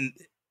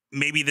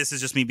maybe this is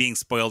just me being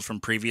spoiled from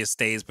previous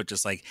days, but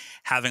just like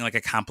having like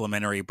a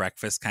complimentary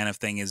breakfast kind of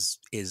thing is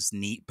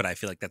neat, but I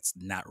feel like that's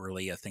not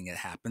really a thing that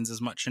happens as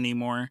much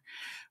anymore.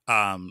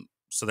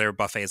 So their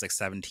buffet is like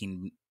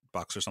 $17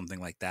 or something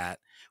like that,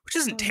 which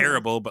isn't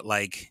terrible, but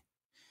like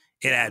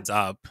it adds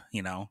up,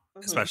 you know,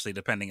 especially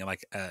depending on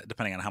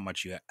how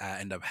much you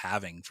end up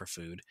having for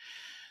food.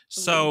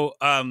 So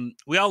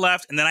we all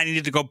left, and then I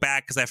needed to go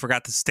back because I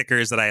forgot the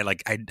stickers that I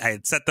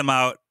had set them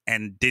out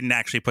and didn't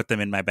actually put them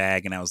in my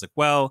bag. And I was like,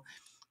 well,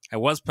 I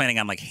was planning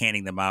on like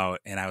handing them out,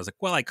 and I was like,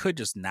 well, I could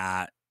just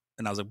not.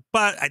 And I was like,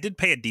 but I did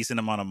pay a decent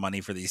amount of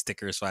money for these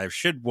stickers, so I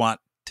should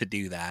want to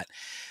do that.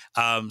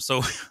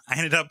 So I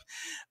ended up,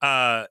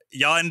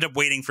 y'all ended up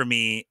waiting for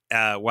me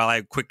while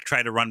I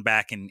tried to run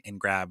back and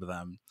grab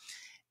them.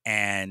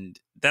 And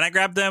then I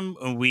grabbed them,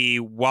 and we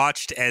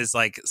watched as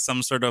like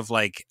some sort of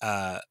like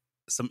an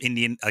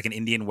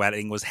Indian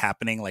wedding was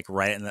happening, like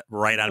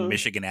right on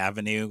Michigan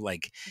Avenue,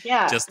 like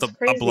just a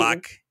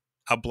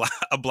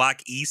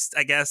block east,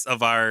 I guess,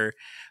 of our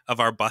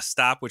bus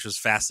stop, which was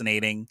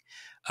fascinating.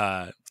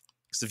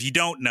 So if you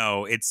don't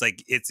know, it's a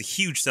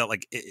huge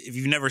if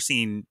you've never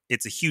seen,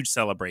 it's a huge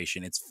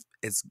celebration.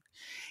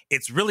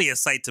 It's really a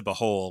sight to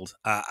behold.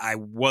 I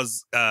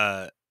was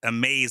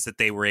amazed that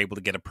they were able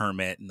to get a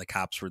permit and the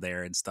cops were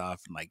there and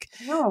stuff. And like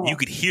you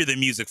could hear the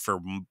music for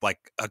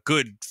like a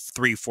good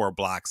 3-4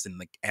 blocks in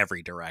like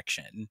every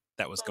direction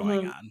that was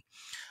going on.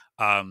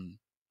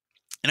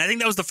 And I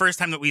think that was the first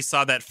time that we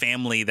saw that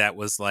family that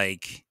was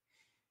like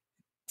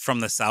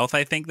from the South.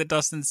 I think that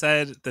Dustin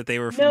said that they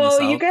were from the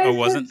South. No, you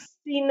guys had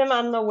seen them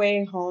on the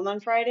way home on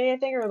Friday, I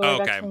think, or the way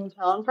back to the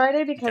hotel on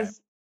Friday, because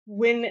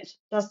when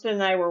Dustin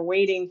and I were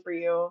waiting for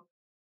you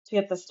to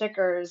get the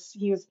stickers,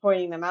 he was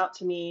pointing them out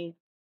to me.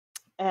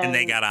 And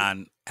they got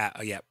on,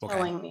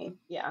 telling me,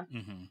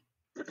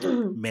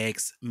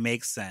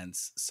 makes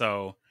sense.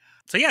 So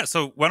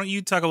why don't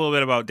you talk a little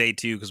bit about day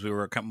 2, because we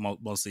were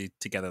mostly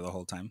together the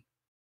whole time.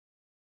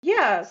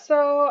 Yeah,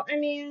 so I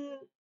mean,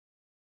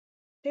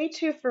 day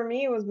two for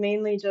me was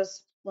mainly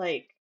just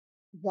like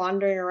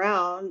wandering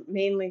around,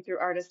 mainly through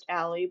Artist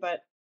Alley,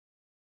 but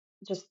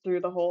just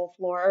through the whole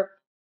floor.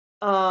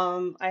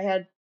 I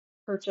had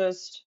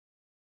purchased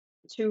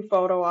two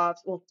photo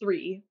ops, well,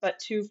 three, but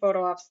two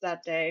photo ops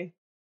that day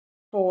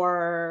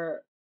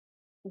for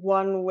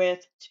one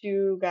with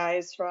two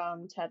guys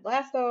from Ted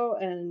Lasso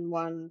and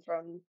one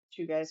from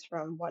two guys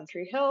from One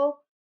Tree Hill,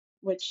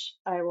 which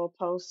I will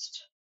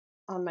post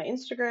on my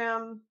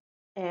Instagram.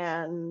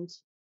 And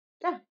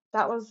yeah,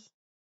 that was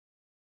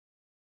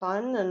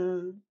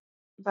fun.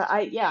 But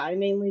I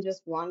mainly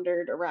just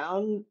wandered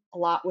around a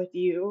lot with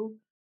you,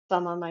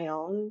 some on my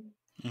own.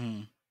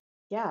 Mm-hmm.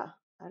 Yeah,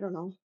 I don't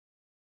know.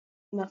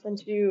 Nothing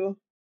too,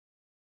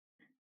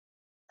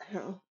 I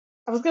don't know.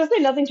 I was gonna say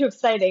nothing too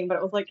exciting, but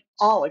it was like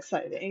all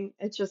exciting.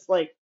 It's just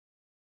like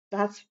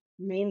that's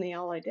mainly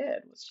all I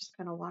did was just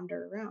kind of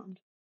wander around.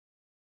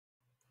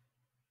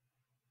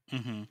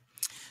 Mm-hmm.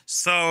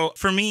 So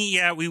for me,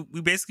 yeah, we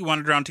basically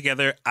wandered around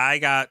together.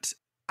 When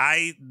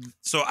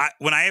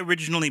I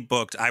originally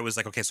booked, I was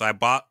like, okay, so I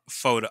bought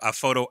a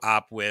photo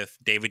op with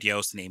David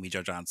Yost and Amy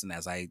Jo Johnson,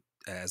 as I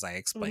Mhm.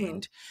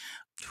 explained,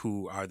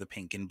 who are the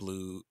pink and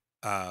blue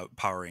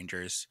Power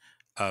Rangers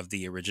of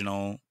the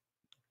original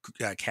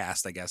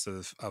cast, I guess,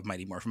 of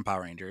Mighty Morphin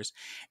Power Rangers.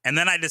 And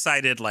then I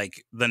decided,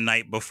 like, the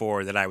night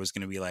before that I was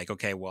going to be like,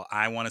 okay, well,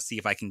 I want to see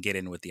if I can get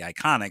in with the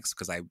Iconics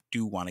because I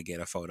do want to get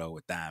a photo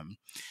with them.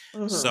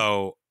 Mhm.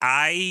 So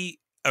I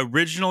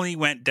originally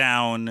went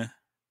down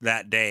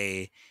that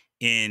day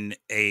in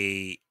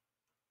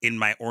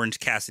my Orange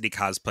Cassidy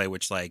cosplay,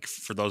 which, like,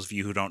 for those of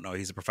you who don't know,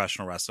 he's a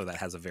professional wrestler that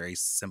has a very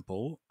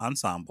simple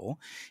ensemble.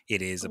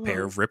 It is a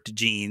pair Mhm. of ripped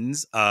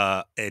jeans,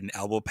 an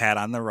elbow pad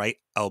on the right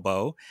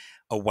elbow,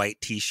 a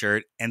white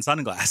t-shirt and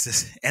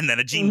sunglasses, and then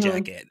a jean Mhm.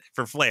 jacket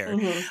for flair.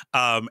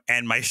 Mhm.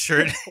 And my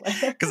shirt,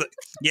 Flair. because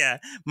yeah,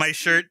 my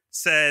shirt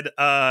said,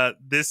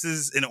 "This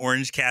is an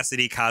Orange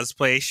Cassidy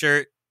cosplay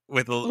shirt."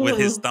 With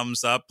his Mhm.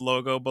 thumbs up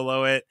logo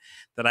below it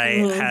that I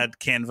Mhm. had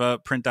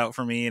Canva print out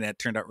for me, and it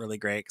turned out really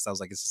great because I was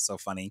like, "This is so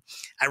funny."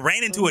 I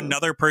ran into Mhm.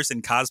 another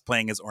person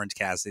cosplaying as Orange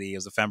Cassidy. It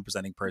was a femme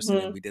presenting person,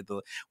 and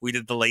Mhm. we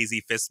did the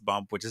lazy fist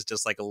bump, which is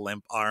just like a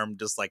limp arm,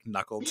 just like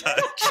knuckle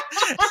touch.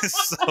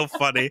 It's so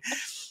funny.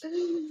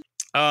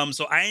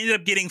 So I ended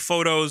up getting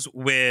photos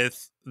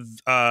with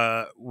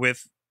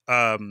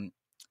um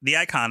the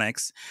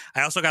Iconics.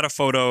 I also got a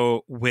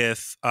photo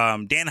with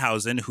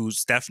Danhausen, who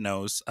Steph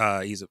knows.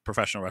 He's a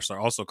professional wrestler,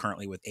 also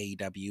currently with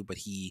AEW, but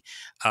he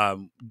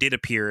did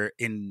appear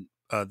in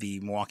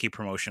the Milwaukee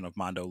promotion of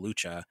Mondo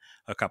Lucha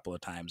a couple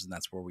of times, and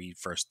that's where we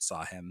first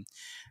saw him.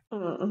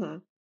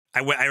 Mhm.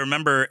 I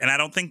remember, and I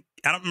don't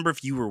remember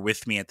if you were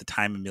with me at the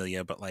time,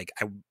 Amelia, but like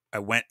I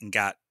went and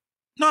got.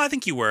 No, I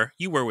think you were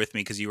with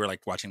me because you were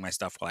like watching my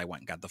stuff while I went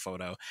and got the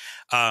photo.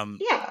 Um,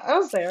 Yeah, I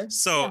was there.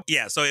 so Yeah.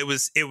 yeah, so it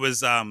was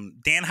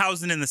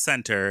Danhausen in the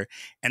center,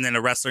 and then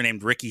a wrestler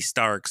named Ricky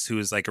Starks, who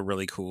is like a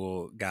really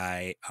cool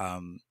guy.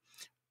 Mhm.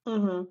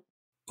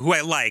 Who I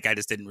like. I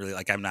just didn't really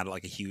like. I'm not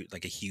like a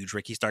huge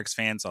Ricky Starks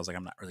fan, so I was like,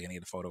 I'm not really gonna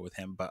get a photo with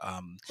him. But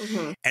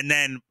Mhm. and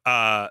then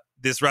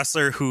this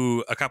wrestler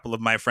who a couple of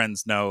my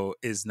friends know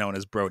is known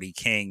as Brody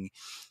King.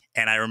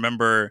 And I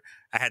remember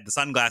I had the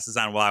sunglasses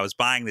on while I was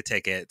buying the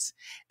tickets,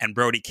 and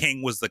Brody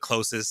King was the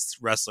closest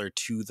wrestler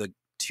to the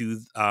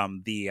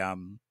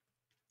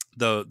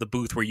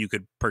booth where you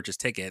could purchase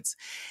tickets,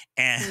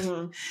 and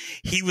Mhm.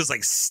 he was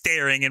like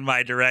staring in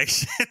my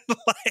direction,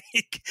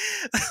 like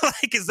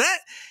is that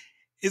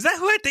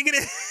who I think it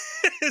is?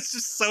 It's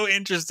just so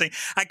interesting.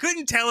 I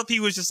couldn't tell if he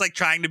was just like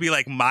trying to be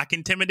like mock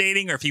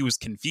intimidating or if he was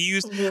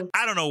confused. Mhm.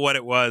 I don't know what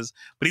it was,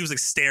 but he was like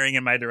staring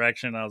in my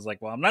direction. I was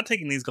like, well, I'm not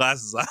taking these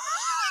glasses off.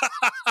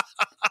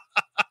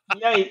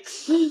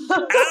 Yikes. I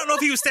don't know if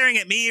he was staring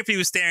at me, if he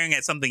was staring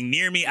at something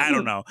near me. I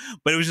don't know,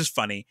 but it was just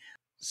funny.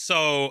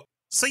 So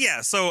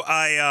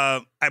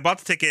I bought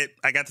the ticket.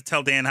 I got to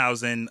tell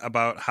Danhausen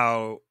about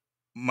how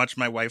much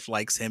my wife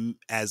likes him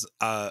as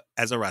a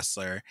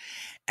wrestler,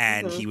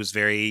 and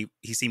Mhm.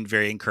 he seemed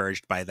very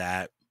encouraged by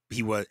that.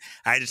 I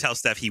had to tell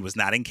Steph he was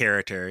not in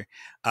character.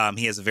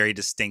 He has a very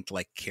distinct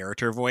like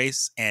character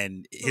voice,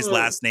 and his Mhm.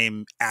 last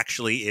name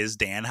actually is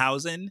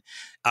Danhausen.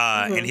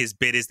 And Mhm. his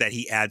bit is that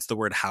he adds the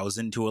word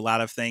Hausen to a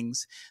lot of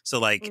things. So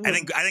like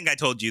Mhm. I think I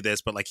told you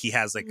this, but like he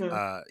has like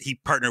Mhm.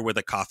 he partnered with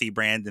a coffee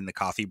brand, and the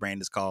coffee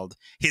brand is called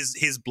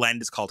his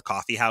blend is called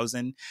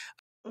Coffeehausen.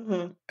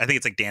 Mhm. I think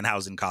it's like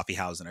Danhausen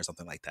Coffeehausen or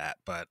something like that.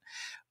 But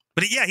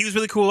yeah, he was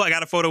really cool. I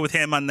got a photo with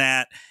him on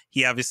that.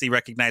 He obviously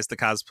recognized the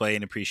cosplay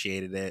and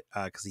appreciated it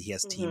because he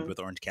has teamed Mhm. with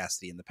Orange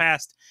Cassidy in the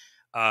past.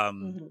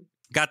 Um, Mhm.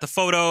 got the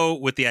photo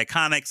with the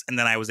Iconics, and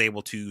then I was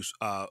able to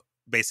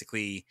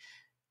basically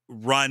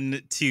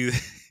run to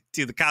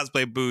to the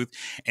cosplay booth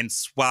and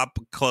swap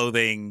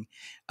clothing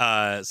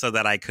so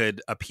that I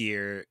could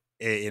appear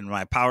in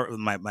my Power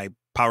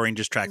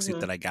Rangers tracksuit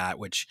Mhm. that I got,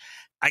 which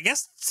I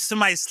guess to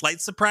my slight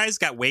surprise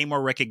got way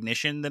more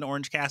recognition than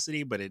Orange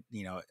Cassidy, but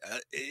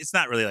it's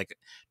not really like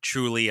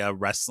truly a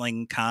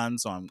wrestling con,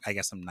 so I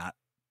guess I'm not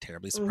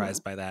terribly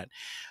surprised by that.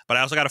 But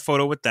I also got a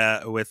photo with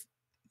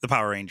the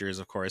Power Rangers,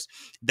 of course.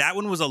 That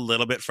one was a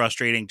little bit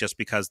frustrating just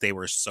because they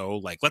were so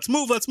like, let's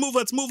move, let's move,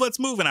 let's move, let's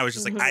move. And I was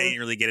just like, I didn't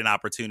really get an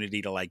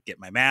opportunity to like get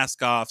my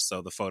mask off.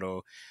 So the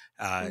photo,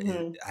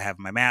 I have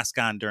my mask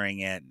on during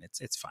it, and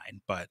it's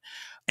fine. But,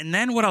 and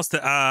then what else?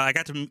 I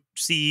got to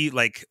see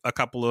like a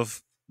couple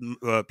of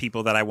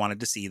people that I wanted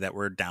to see that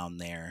were down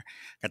there.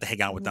 Got to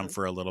hang out with them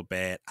for a little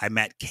bit. I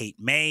met Kate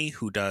May,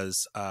 who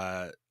does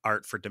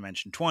art for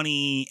Dimension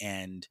 20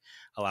 and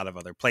a lot of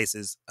other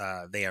places.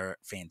 They are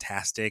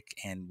fantastic,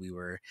 and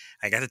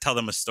I got to tell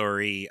them a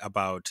story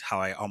about how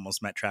I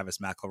almost met Travis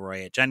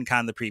McElroy at Gen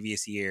Con the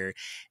previous year,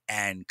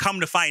 and come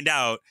to find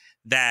out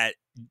that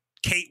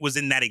Kate was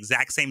in that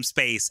exact same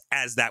space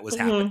as that was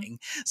happening.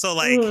 So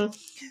like funny.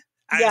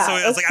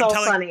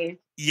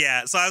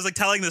 Yeah, so I was like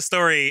telling the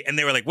story, and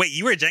they were like, "Wait,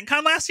 you were at Gen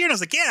Con last year?" And I was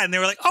like, "Yeah." And they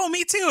were like, "Oh,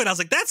 me too." And I was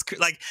like, "That's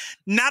like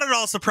not at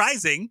all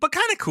surprising, but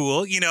kind of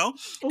cool, you know?"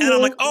 And then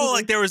I'm like, "Oh,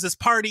 like there was this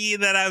party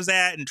that I was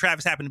at, and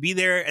Travis happened to be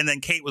there." And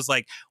then Kate was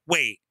like,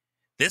 "Wait,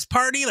 this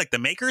party, like the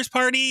Makers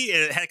Party,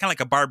 it had kind of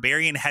like a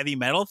barbarian heavy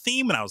metal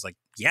theme?" And I was like,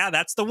 "Yeah,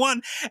 that's the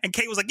one." And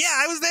Kate was like, "Yeah,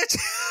 I was there too."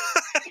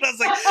 And I was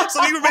like,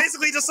 so we were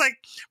basically just like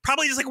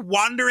probably just like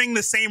wandering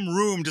the same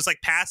room, just like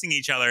passing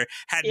each other,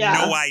 had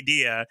no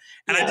idea.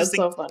 And I just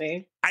think so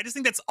funny. I just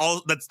think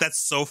that's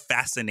so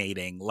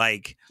fascinating.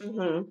 Like,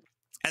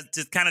 as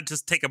to kind of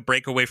just take a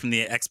break away from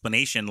the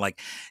explanation.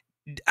 Like,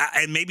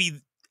 I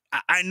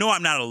know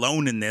I'm not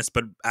alone in this,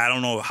 but I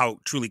don't know how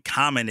truly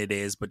common it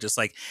is. But just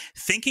like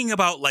thinking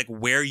about like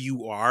where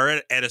you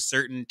are at a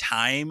certain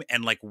time,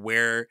 and like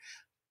where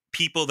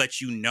people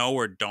that you know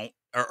or don't,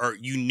 or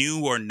you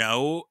knew or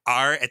know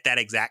are at that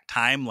exact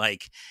time,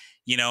 like.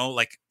 You know,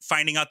 like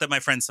finding out that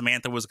my friend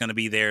Samantha was going to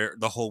be there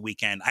the whole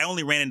weekend. I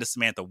only ran into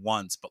Samantha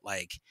once, but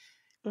like,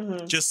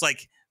 just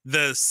like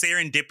the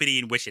serendipity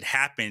in which it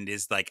happened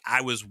is like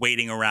I was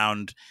waiting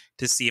around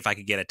to see if I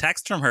could get a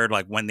text from her,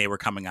 like when they were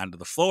coming onto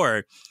the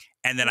floor.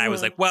 And then I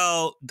was like,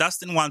 well,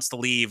 Dustin wants to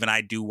leave and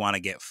I do want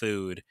to get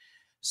food.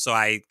 So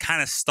I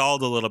kind of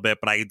stalled a little bit,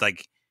 but I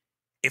like,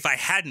 if I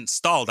hadn't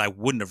stalled, I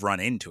wouldn't have run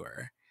into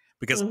her.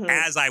 Because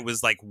as I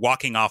was like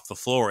walking off the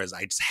floors,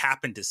 I just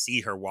happened to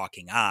see her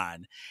walking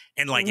on.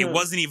 And like, it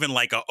wasn't even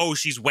like, oh,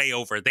 she's way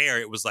over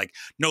there. It was like,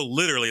 no,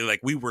 literally,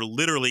 like we were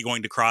literally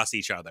going to cross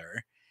each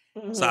other.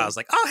 So I was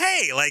like, oh,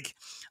 hey, like,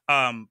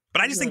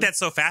 but I just think that's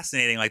so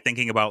fascinating. Like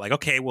thinking about like,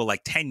 okay, well,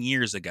 like 10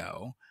 years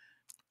ago,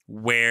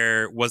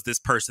 where was this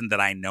person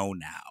that I know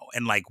now?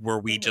 And like,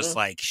 were we just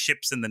like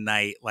ships in the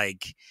night,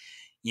 like,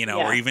 you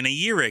know, or even a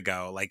year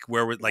ago, like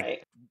where we're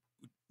like,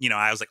 you know,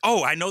 I was like,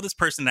 oh, I know this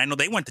person. I know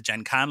they went to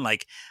Gen Con.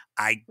 Like,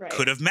 I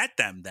could have met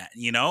them then,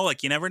 you know?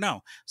 Like, you never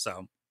know.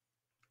 So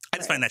I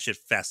just find that shit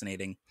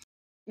fascinating.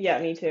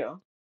 Yeah, me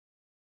too.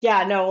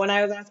 Yeah, no, when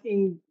I was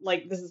asking,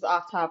 like, this is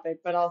off topic,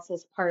 but also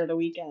it's part of the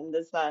weekend,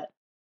 is that,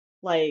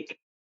 like,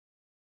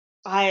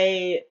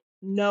 I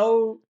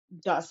know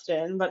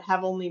Dustin, but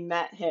have only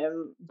met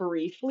him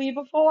briefly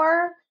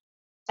before.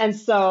 And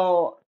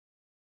so,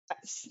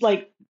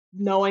 like,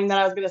 knowing that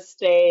I was going to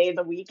stay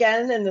the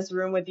weekend in this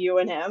room with you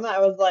and him, I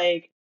was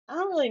like, I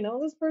don't really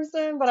know this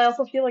person, but I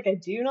also feel like I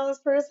do know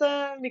this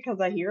person because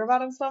I hear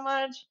about him so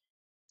much.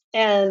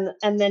 And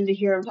then to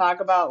hear him talk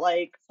about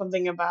like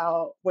something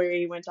about where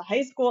he went to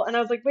high school, and I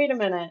was like, wait a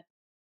minute.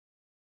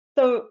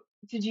 So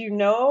did you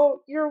know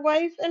your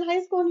wife in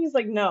high school? And he's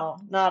like, no,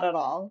 not at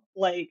all.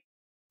 Like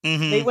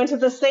they went to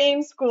the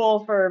same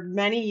school for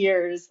many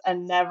years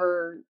and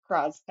never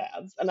crossed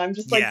paths. And I'm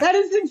just like, that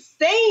is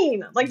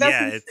insane. Like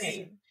that's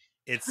insane.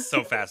 It's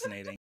so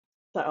fascinating.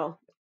 So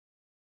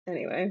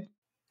anyway.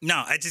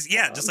 No, I just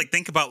just like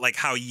think about like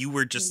how you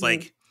were just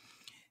like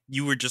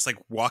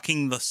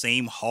walking the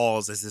same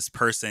halls as this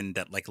person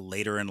that like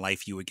later in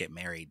life you would get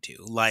married to.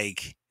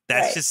 Like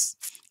that's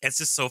it's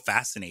just so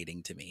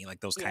fascinating to me, like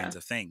those kinds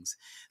of things.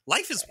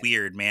 Life is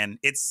weird, man.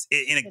 It's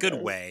in a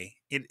good way.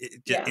 It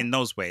in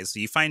those ways. So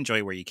you find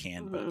joy where you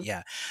can, but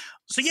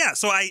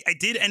so I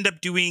did end up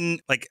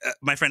doing like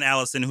my friend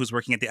Allison, who's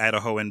working at the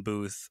Idahoan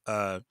booth.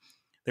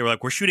 They were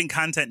like, we're shooting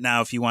content now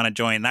if you want to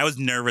join. And I was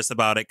nervous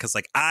about it because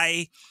like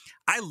I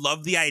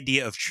love the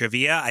idea of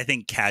trivia. I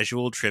think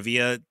casual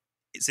trivia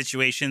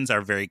situations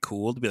are very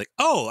cool to be like,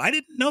 oh, I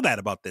didn't know that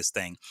about this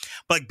thing.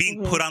 But like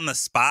being put on the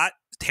spot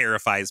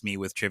terrifies me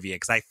with trivia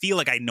because I feel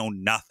like I know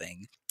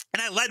nothing.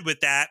 And I led with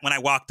that. When I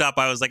walked up,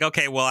 I was like,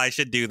 okay, well, I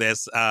should do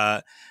this.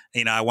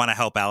 You know, I want to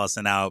help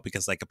Allison out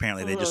because like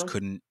apparently they just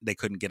couldn't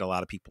get a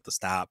lot of people to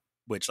stop,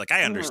 which like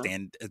I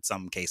understand in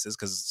some cases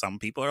because some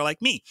people are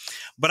like me.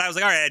 But I was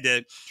like, all right, I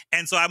did.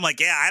 And so I'm like,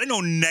 yeah, I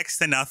know next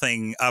to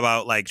nothing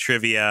about like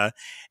trivia.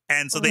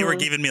 And so they were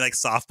giving me like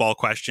softball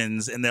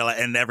questions, and they're like,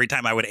 and every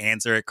time I would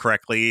answer it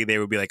correctly, they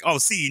would be like, "Oh,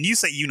 see, and you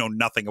say you know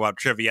nothing about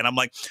trivia," and I'm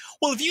like,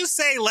 "Well, if you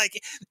say like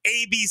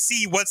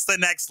ABC, what's the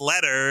next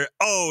letter?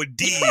 Oh,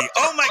 D.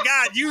 Oh my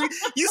God, you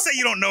say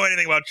you don't know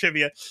anything about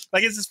trivia."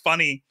 Like it's just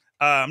funny.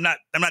 I'm not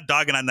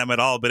dogging on them at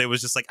all, but it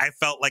was just like I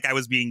felt like I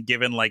was being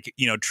given like,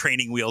 you know,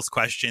 training wheels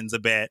questions a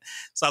bit.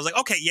 So I was like,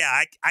 okay,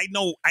 yeah, I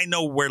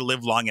know where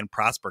live long and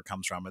prosper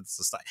comes from. It's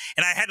just like,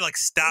 and I had to like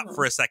stop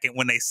for a second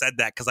when they said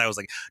that, because I was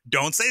like,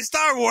 don't say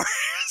Star Wars,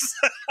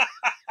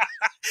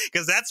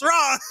 because that's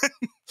wrong.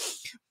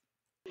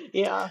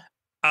 Yeah.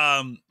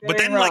 But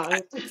then wrong.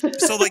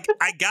 like,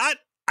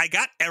 I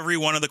got every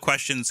one of the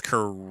questions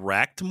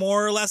correct,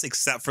 more or less,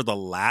 except for the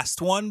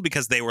last one,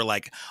 because they were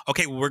like,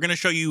 okay, we're going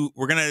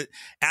to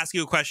ask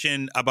you a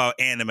question about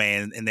anime.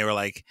 And they were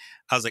like,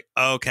 I was like,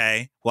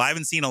 okay, well, I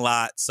haven't seen a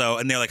lot. So,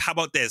 and they're like, how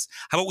about this?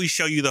 How about we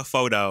show you the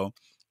photo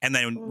and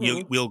then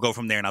we'll go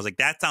from there. And I was like,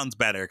 that sounds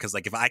better. Cause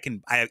like, if I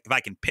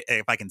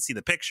can see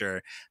the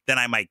picture, then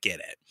I might get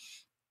it.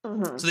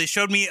 So they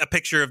showed me a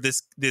picture of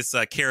this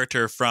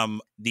character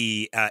from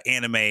the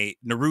anime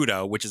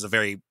Naruto, which is a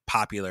very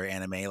popular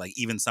anime. Like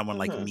even someone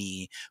like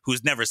me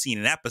who's never seen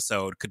an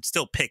episode could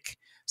still pick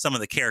some of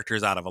the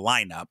characters out of a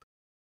lineup.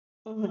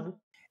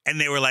 And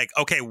they were like,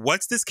 okay,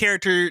 what's this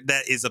character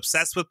that is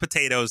obsessed with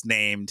potatoes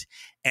named?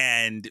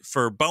 And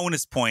for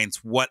bonus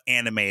points, what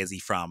anime is he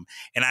from?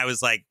 And I was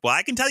like, well,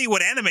 I can tell you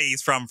what anime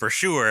he's from for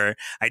sure.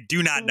 I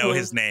do not know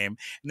his name.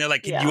 And they're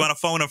like, do you want to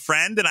phone a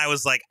friend? And I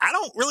was like, I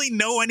don't really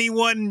know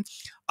anyone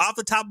off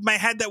the top of my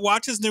head that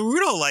watches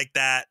Naruto like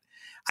that.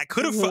 I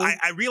could have,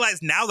 I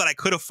realized now that I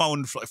could have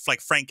phoned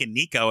like Frank and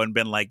Nico and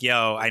been like,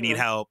 yo, I need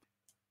help.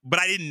 But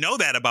I didn't know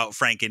that about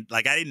Frank. And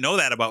like, I didn't know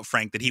that about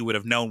Frank, that he would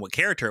have known what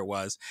character it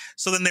was.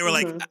 So then they were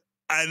like,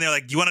 and they're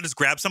like, do you want to just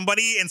grab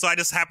somebody? And so I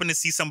just happened to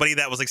see somebody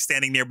that was like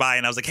standing nearby.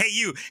 And I was like, hey,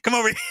 you, come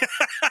over here.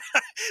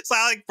 So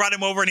I like brought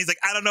him over and he's like,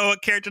 I don't know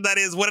what character that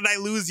is. What did I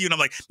lose you? And I'm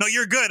like, no,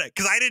 you're good.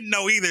 Cause I didn't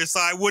know either. So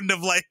I wouldn't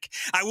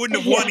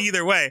have won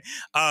either way.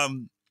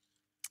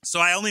 So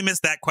I only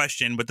missed that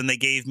question, but then they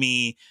gave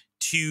me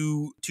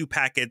two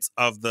packets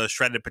of the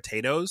shredded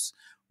potatoes,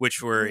 which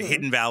were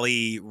Hidden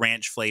Valley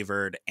ranch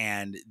flavored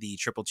and the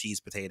triple cheese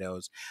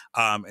potatoes.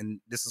 And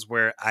this is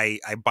where I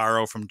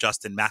borrow from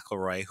Justin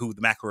McElroy, who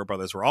the McElroy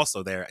brothers were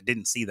also there. I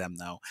didn't see them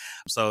though.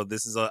 So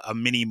this is a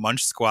mini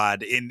munch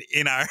squad in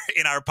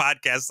our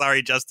podcast.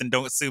 Sorry, Justin,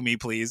 don't sue me,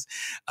 please.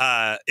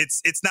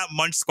 It's not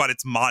munch squad,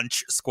 it's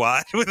munch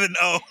squad with an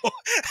O.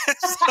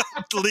 It's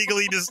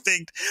legally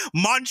distinct.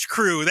 Munch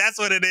crew, that's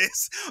what it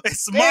is.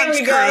 It's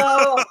munch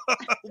crew.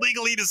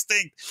 Legally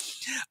distinct.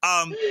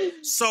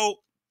 So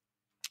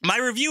my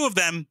review of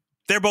them,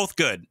 they're both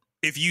good.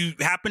 If you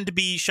happen to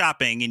be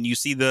shopping and you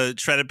see the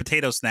shredded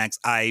potato snacks,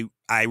 I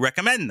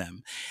recommend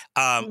them.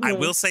 I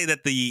will say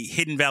that the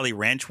Hidden Valley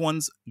Ranch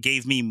ones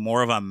gave me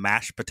more of a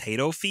mashed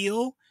potato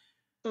feel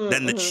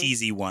than the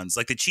cheesy ones.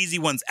 Like the cheesy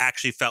ones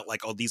actually felt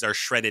like, oh, these are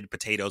shredded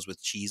potatoes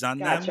with cheese on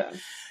them.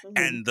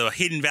 And the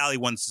Hidden Valley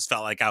ones just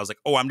felt like I was like,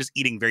 oh, I'm just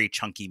eating very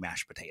chunky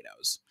mashed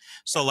potatoes.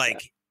 So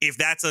like, if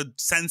that's a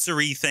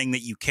sensory thing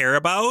that you care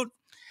about,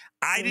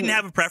 I didn't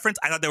have a preference.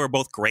 I thought they were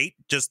both great.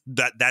 Just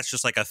that's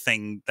just like a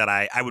thing that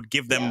I would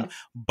give them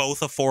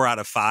both a 4 out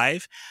of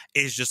 5.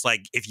 Is just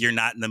like, if you're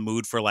not in the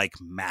mood for like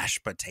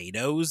mashed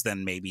potatoes,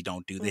 then maybe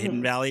don't do the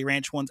Hidden Valley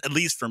Ranch ones, at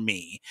least for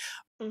me.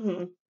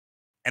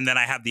 And then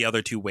I have the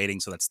other two waiting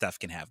so that Steph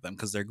can have them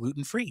because they're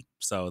gluten free.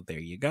 So there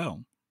you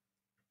go.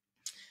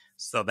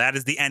 So that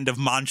is the end of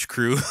Munch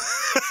Crew.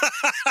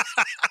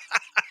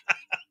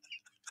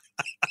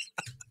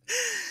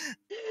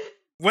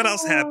 What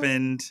else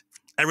happened?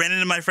 I ran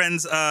into my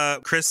friends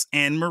Chris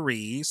and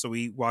Marie, so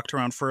we walked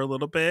around for a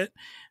little bit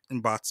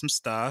and bought some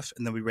stuff,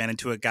 and then we ran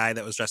into a guy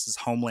that was dressed as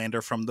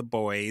Homelander from The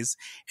Boys,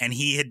 and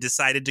he had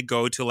decided to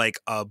go to like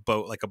a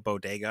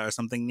bodega or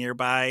something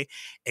nearby,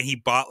 and he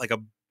bought like a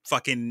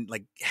fucking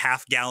like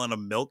half gallon of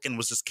milk and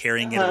was just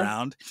carrying it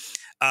around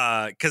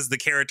because the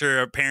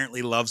character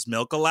apparently loves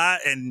milk a lot,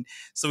 and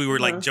so we were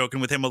like joking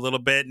with him a little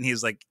bit, and he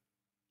was like,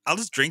 I'll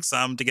just drink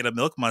some to get a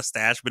milk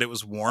mustache, but it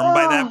was warm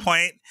by that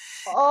point.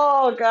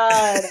 Oh,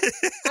 God.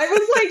 I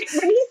was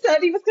like, when he said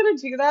he was going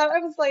to do that, I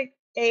was like,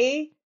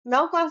 A,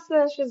 milk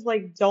mustaches,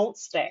 like, don't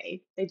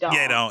stay. They don't.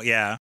 Yeah, don't,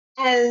 yeah.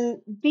 And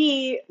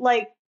B,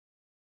 like,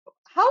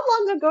 how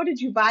long ago did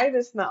you buy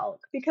this milk?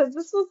 Because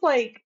this was,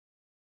 like,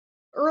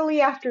 early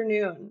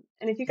afternoon.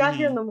 And if you got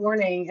here in the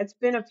morning, it's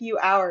been a few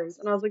hours.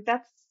 And I was like,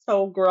 that's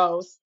so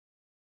gross.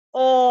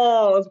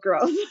 Oh, it's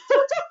gross.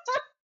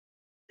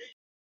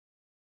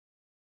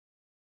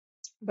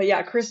 But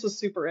yeah, Chris was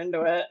super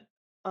into it.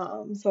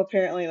 So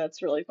apparently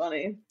that's really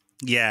funny.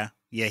 Yeah,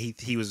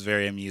 he was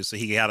very amused. So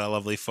he had a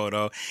lovely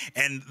photo.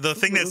 And the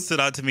thing that stood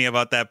out to me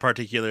about that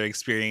particular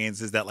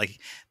experience is that like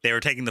they were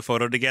taking the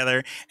photo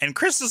together, and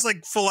Chris just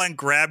like full on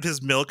grabbed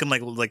his milk and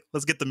like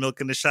let's get the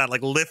milk in the shot,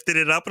 like lifted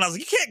it up, and I was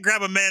like, you can't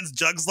grab a man's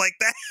jugs like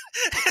that.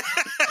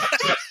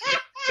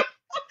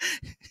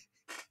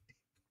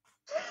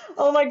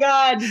 Oh my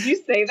God, did you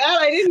say that?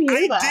 I didn't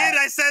hear that. I did.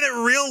 I said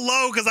it real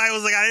low because I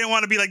was like, I didn't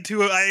want to be like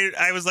too,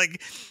 I was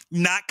like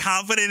not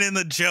confident in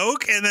the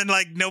joke, and then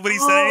like nobody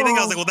said anything.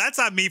 I was like, well, that's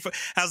on me.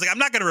 I was like, I'm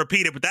not going to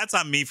repeat it, but that's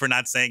on me for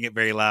not saying it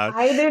very loud.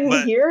 I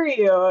didn't hear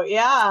you.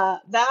 Yeah,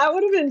 that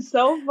would have been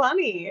so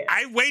funny.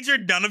 I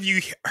wagered none of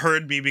you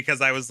heard me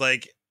because I was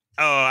like,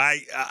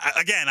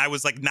 I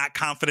was like not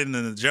confident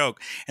in the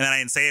joke, and then I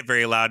didn't say it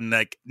very loud, and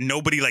like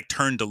nobody like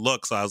turned to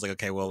look, so I was like,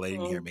 okay, well, they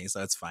didn't hear me, so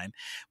that's fine.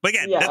 But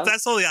again,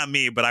 that's totally on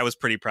me. But I was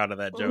pretty proud of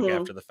that joke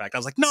after the fact. I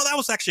was like, no, that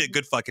was actually a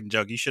good fucking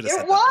joke. You should have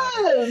said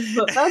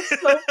that. That's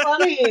so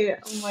funny.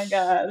 Oh my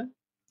god.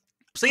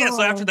 So yeah,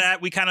 so after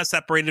that, we kind of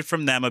separated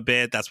from them a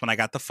bit. That's when I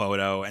got the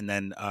photo, and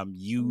then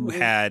you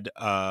had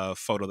a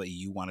photo that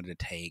you wanted to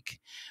take.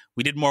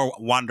 We did more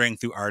wandering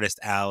through Artist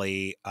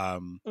Alley. I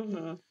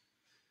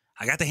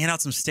got to hand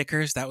out some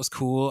stickers. That was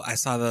cool. I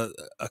saw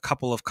a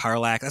couple of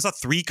Carlacs. I saw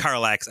 3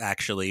 Carlacs,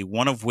 actually,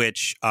 one of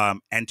which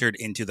entered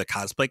into the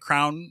Cosplay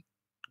Crown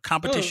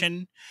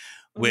competition,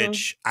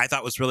 which I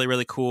thought was really,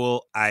 really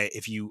cool.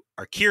 If you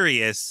are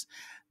curious,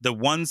 the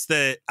ones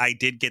that I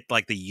did get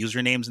like the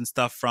usernames and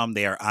stuff from,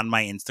 they are on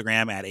my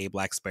Instagram at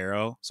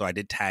Ablacksparrow. So I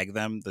did tag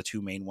them, the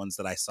 2 main ones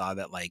that I saw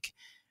that like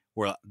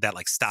were that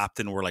like stopped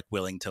and were like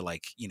willing to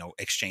like, you know,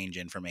 exchange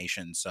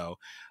information. So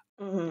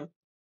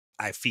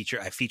I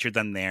featured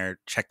them there.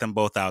 Check them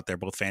both out. They're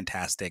both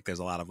fantastic. There's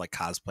a lot of like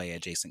cosplay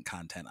adjacent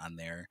content on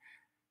there,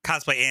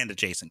 cosplay and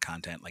adjacent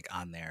content like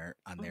on their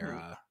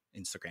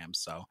Instagram.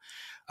 So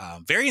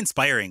very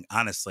inspiring,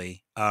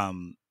 honestly.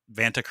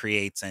 Vanta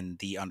Creates and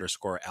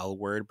 _L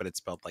word, but it's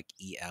spelled like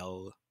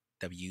ELWURD.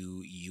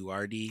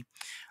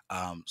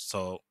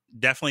 So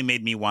definitely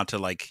made me want to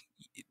like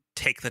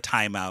take the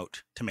time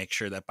out to make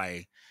sure that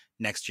by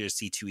next year's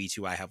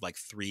C2E2 I have like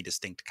 3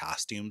 distinct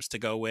costumes to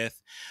go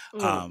with.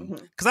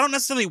 Because I don't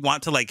necessarily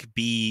want to like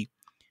be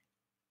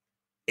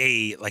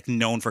a like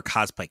known for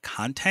cosplay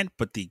content,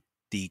 but the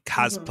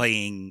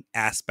cosplaying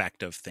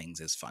aspect of things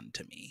is fun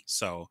to me.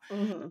 So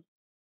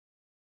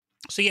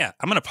so yeah,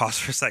 I'm gonna pause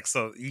for a sec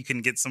so you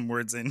can get some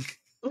words in.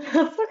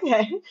 That's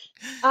okay.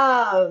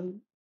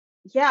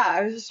 Yeah,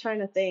 I was just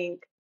trying to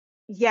think.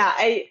 Yeah,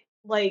 I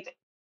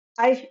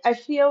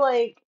feel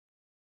like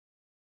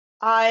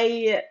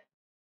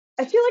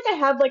I feel like I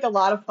had like a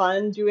lot of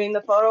fun doing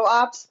the photo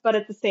ops, but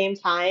at the same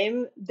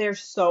time, they're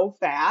so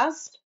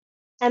fast.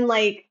 And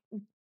like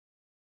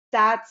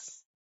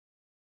that's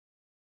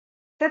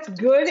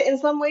good in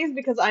some ways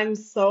because I'm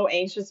so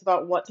anxious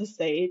about what to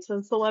say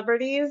to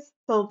celebrities.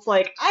 So it's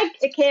like I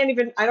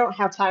don't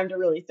have time to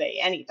really say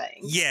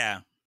anything. Yeah.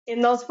 In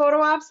those photo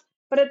ops,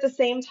 but at the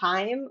same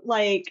time,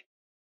 like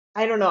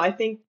I don't know, I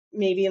think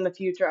maybe in the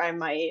future I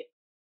might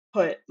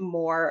put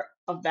more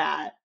of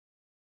that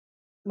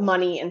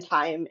money and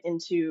time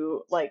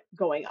into like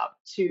going up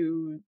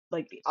to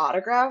like the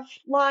autograph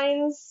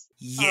lines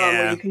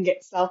where you can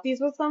get selfies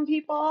with some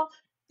people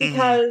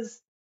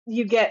because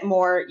you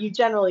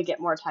generally get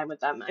more time with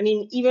them. I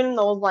mean, even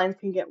those lines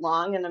can get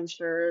long and I'm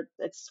sure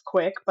it's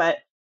quick, but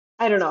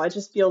I don't know, it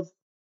just feels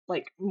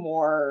like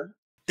more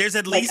there's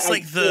at like least I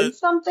like did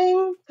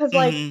something because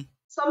like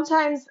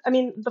sometimes I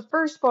mean the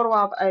first photo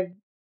op I've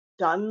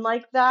done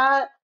like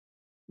that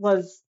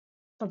was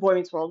the Boy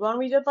Meets World one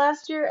we did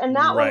last year, and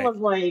that one was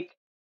like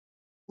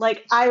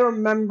I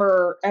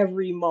remember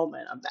every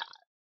moment of that.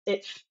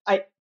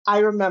 I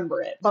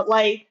remember it, but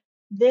like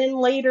then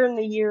later in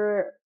the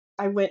year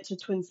I went to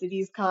Twin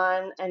Cities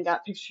Con and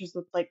got pictures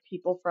with like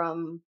people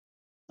from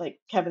like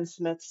Kevin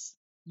Smith's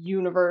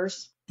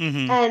universe,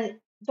 and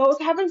those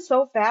happened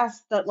so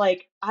fast that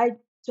like I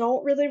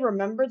don't really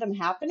remember them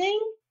happening.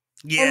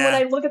 Yeah. And when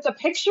I look at the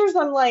pictures,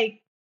 I'm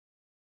like,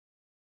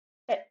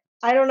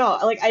 I don't know.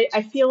 Like,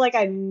 I feel like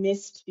I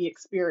missed the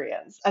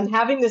experience. And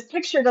having this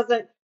picture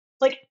doesn't,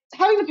 like,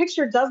 having the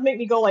picture does make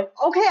me go, like,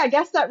 okay, I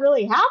guess that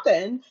really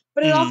happened.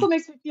 But it also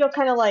makes me feel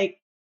kind of like,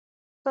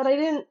 but I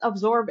didn't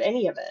absorb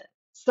any of it.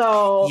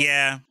 So,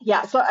 yeah.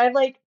 So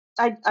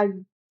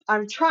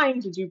I'm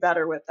trying to do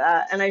better with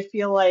that. And I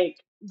feel like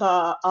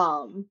the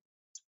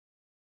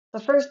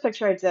first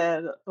picture I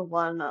did, the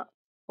one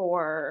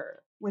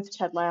with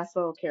Ted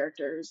Lasso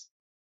characters.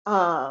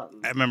 I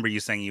remember you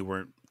saying you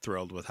weren't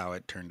thrilled with how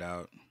it turned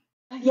out.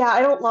 Yeah,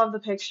 I don't love the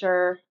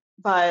picture,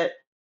 but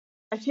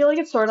I feel like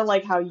it's sort of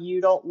like how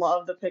you don't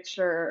love the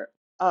picture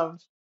of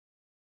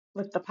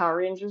with the Power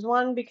Rangers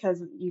one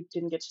because you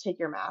didn't get to take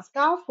your mask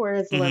off.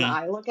 Whereas when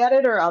I look at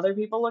it or other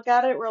people look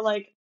at it, we're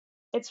like,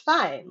 it's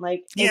fine.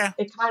 Like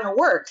it kind of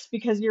works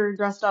because you're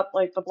dressed up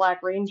like the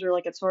Black Ranger,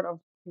 like it sort of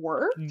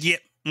works. Yeah.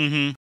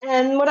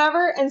 And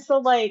whatever. And so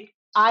like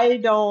I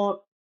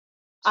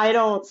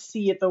don't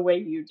see it the way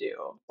you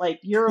do.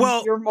 Like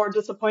you're more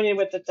disappointed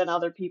with it than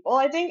other people,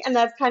 I think. And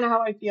that's kind of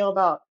how I feel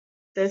about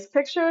this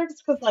picture.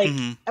 Because like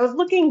I was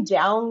looking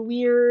down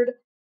weird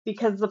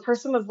because the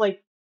person was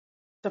like,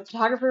 the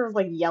photographer was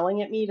like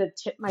yelling at me to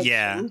tip my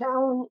chin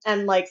down.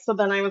 And like, so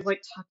then I was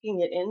like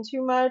tucking it in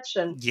too much.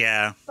 And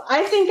yeah,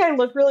 I think I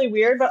look really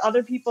weird, but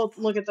other people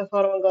look at the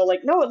photo and go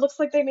like, no, it looks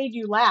like they made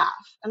you laugh.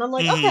 And I'm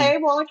like, okay,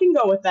 well, I can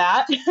go with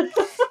that.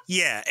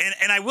 Yeah.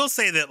 And I will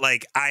say that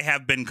like I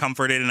have been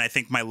comforted and I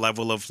think my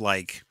level of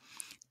like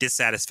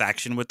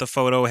dissatisfaction with the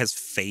photo has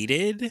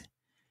faded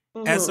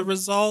as a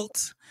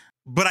result.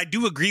 But I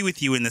do agree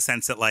with you in the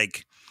sense that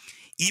like,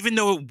 even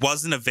though it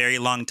wasn't a very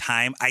long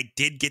time, I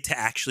did get to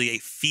actually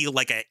feel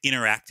like I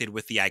interacted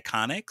with the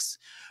Iconics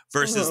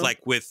versus like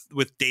with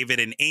David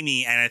and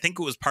Amy. And I think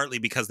it was partly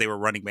because they were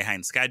running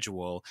behind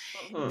schedule.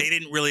 They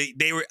didn't really,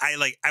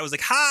 I was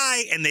like,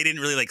 hi. And they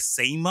didn't really like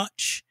say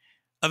much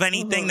of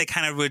anything. They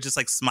kind of would just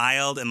like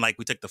smiled and like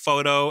we took the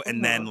photo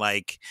and then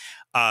like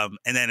and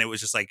then it was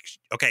just like,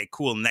 okay,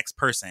 cool, next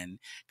person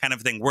kind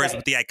of thing. Whereas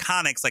with the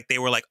Iconics, like they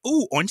were like,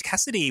 ooh, Orange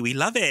Cassidy, we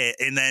love it.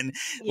 And then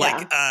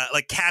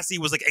like Cassie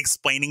was like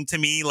explaining to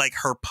me like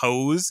her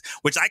pose,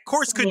 which I of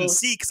course couldn't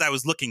see because I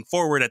was looking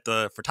forward at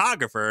the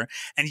photographer.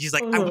 And she's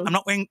like, I'm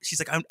not wearing, she's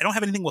like, I don't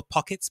have anything with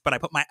pockets, but I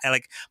put my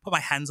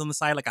hands on the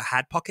side like I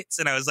had pockets.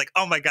 And I was like,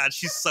 oh my God,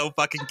 she's so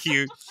fucking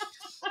cute.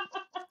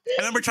 I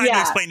remember trying to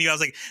explain to you, I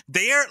was like,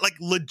 they are like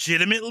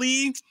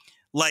legitimately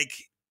like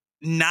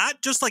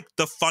not just like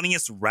the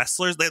funniest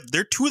wrestlers.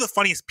 They're two of the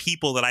funniest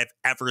people that I've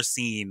ever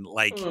seen,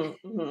 like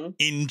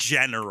in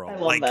general. I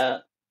love like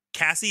that.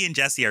 Cassie and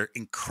Jesse are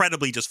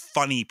incredibly just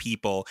funny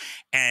people.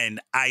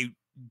 And I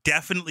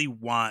definitely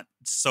want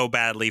so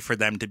badly for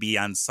them to be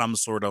on some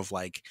sort of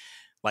like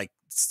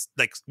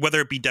whether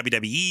it be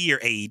WWE or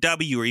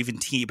AEW or even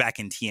back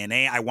in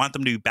TNA, I want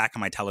them to be back on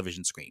my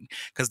television screen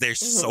because they're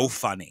so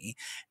funny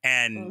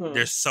and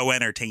they're so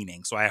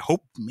entertaining. So I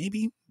hope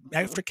maybe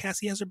after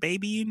Cassie has her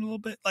baby in a little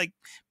bit, like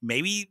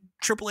maybe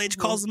Triple H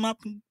calls them up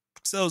and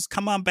says,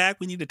 come on back,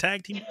 we need a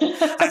tag team.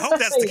 I hope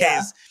that's the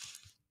case.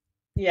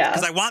 Yeah.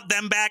 Because I want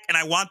them back and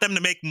I want them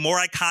to make more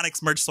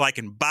Iconics merch so I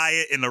can buy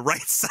it in the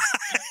right size.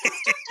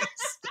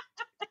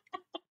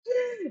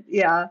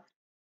 Yeah.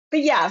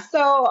 But yeah,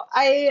 so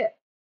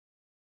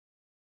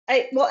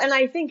well, and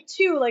I think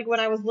too, like when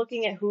I was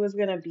looking at who was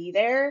going to be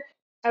there,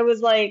 I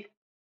was like,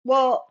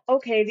 well,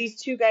 okay,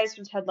 these two guys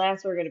from Ted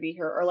Lasso are going to be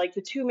here, or like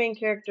the two main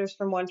characters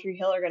from One Tree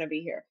Hill are going to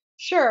be here.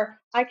 Sure,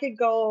 I could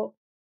go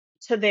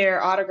to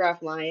their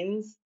autograph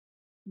lines,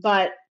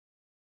 but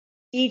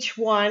each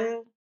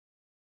one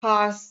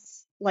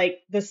costs like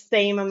the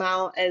same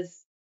amount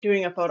as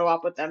doing a photo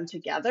op with them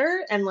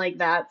together. And like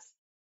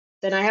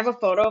then I have a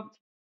photo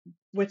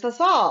with us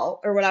all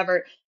or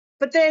whatever.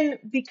 But then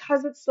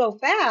because it's so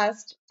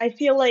fast, I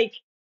feel like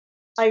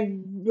I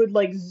would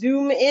like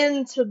zoom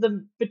into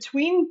the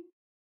between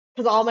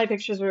because all my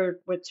pictures were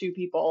with two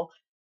people.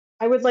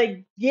 I would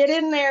like get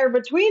in there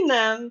between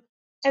them.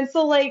 And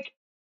so like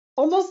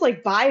almost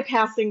like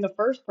bypassing the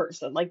first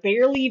person, like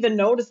barely even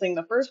noticing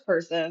the first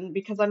person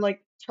because I'm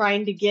like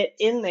trying to get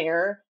in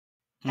there.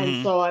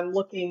 And so I'm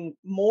looking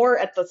more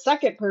at the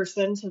second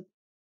person to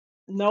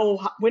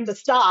know when to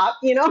stop,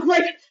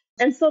 like,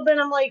 and so then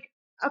I'm like,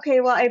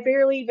 okay, well, I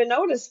barely even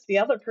noticed the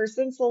other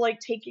person. So like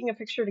taking a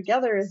picture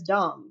together is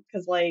dumb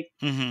because like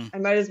I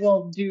might as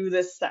well do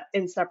this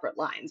in separate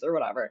lines or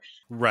whatever.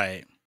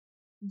 Right.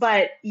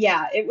 But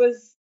yeah, it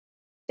was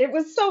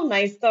so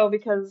nice though,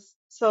 because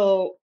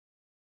so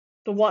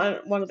the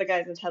one of the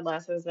guys in Ted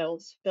Lasso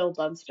is Phil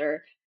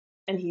Dunster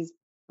and he's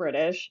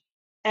British.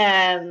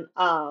 And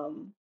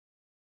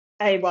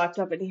I walked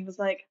up and he was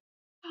like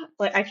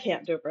I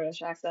can't do a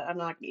British accent. I'm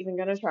not even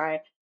gonna try.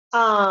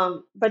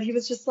 But he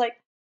was just like,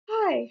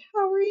 "Hi,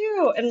 how are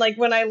you?" And like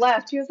when I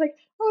left, he was like,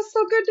 "Oh,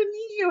 so good to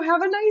meet you.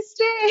 Have a nice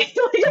day."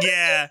 Like,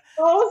 yeah.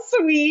 so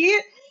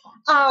sweet.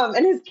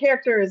 And his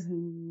character is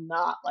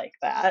not like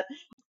that.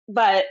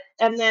 But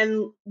and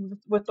then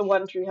with the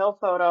One Tree Hill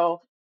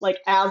photo, like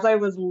as I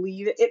was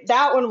leaving,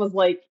 that one was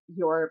like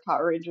your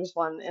Power Rangers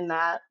one in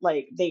that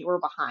like they were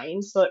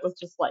behind, so it was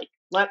just like,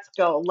 let's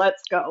go,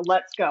 let's go,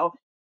 let's go.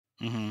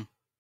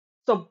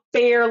 So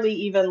barely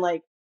even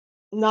like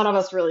none of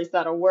us really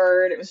said a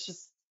word. It was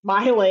just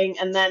smiling.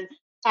 And then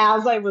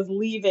as I was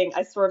leaving,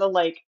 I sort of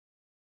like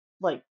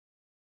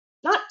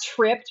not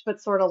tripped,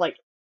 but sort of like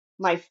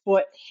my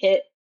foot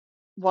hit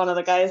one of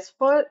the guy's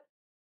foot,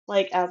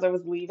 like as I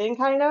was leaving,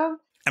 kind of.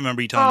 I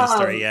remember you telling the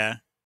story, yeah.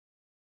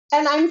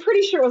 And I'm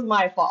pretty sure it was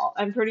my fault.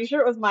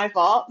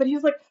 But he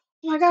was like,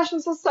 "Oh my gosh, I'm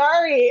so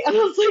sorry." And I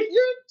was like,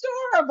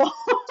 "You're adorable."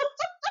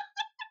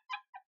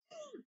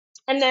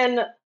 And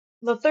then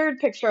the third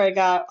picture I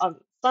got on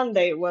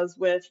Sunday was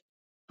with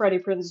Freddie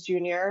Prinze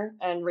Jr.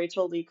 and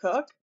Rachel Lee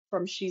Cook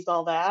from She's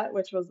All That,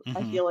 which was,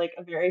 I feel like,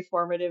 a very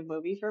formative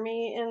movie for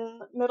me in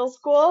middle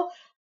school.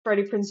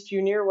 Freddie Prinze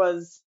Jr.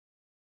 was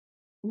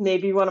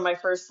maybe one of my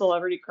first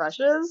celebrity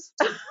crushes.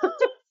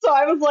 So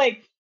I was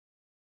like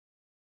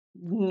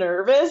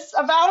nervous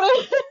about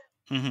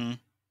it.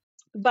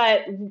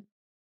 But,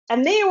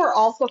 and they were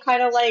also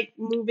kind of like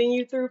moving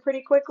you through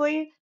pretty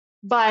quickly.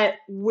 But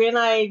when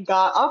I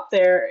got up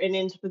there and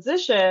into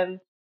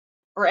position,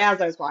 or as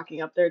I was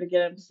walking up there to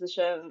get in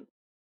position,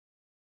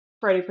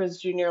 Freddie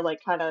Prinze Jr.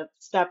 like kind of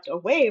stepped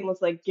away and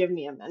was like, "Give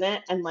me a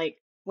minute," and like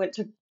went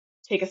to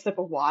take a sip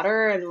of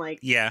water and like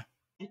I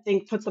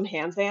think put some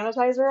hand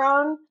sanitizer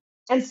on.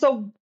 And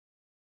so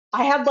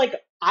I had like,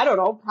 I don't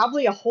know,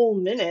 probably a whole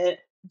minute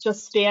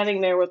just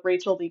standing there with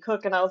Rachel Lee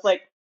Cook, and I was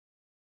like,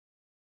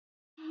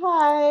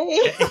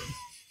 "Hi."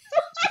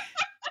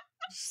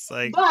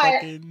 Like, but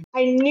fucking...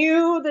 I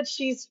knew that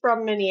she's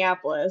from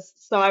Minneapolis,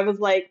 so I was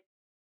like,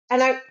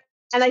 and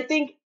I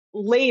think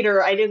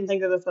later, I didn't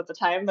think of this at the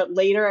time, but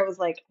later I was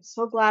like, I'm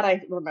so glad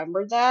I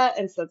remembered that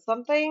and said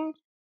something,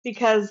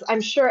 because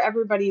I'm sure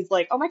everybody's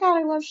like, oh my God,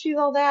 I love She's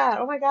All That.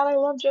 Oh my God, I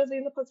love Josie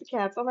and the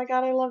Pussycats. Oh my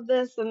God, I love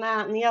this and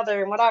that and the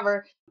other and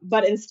whatever.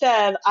 But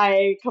instead,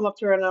 I come up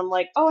to her and I'm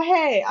like, oh,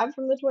 hey, I'm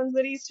from the Twin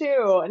Cities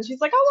too. And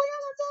she's like, oh my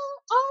God,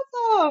 that's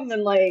so awesome.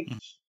 And like,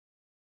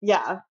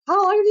 yeah,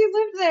 how long have you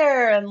lived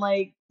there? And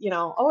like,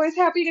 always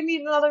happy to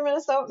meet another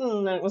Minnesotan.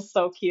 And it was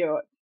so cute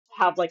to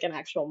have like an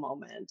actual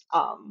moment.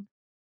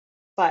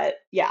 But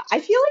yeah, I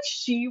feel like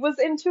she was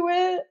into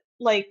it,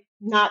 like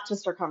not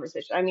just our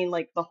conversation. I mean,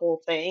 like the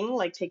whole thing,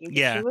 like taking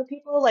Yeah. pictures with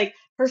people. Like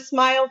her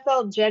smile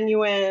felt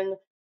genuine,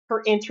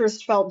 her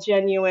interest felt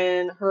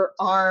genuine, her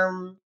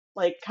arm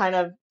like kind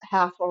of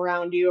half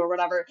around you or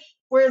whatever.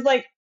 Whereas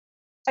like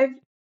I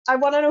I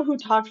want to know who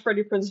talked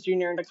Freddie Prinze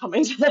Jr. into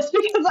coming to this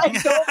because I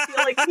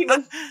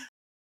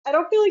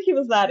don't feel like he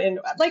was that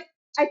into it. Like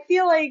I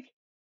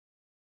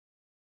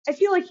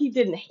feel like he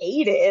didn't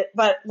hate it,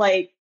 but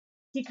like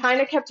he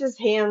kind of kept his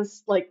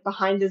hands like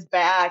behind his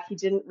back. He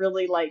didn't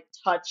really like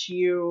touch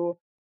you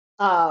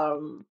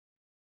um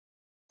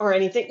or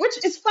anything,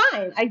 which is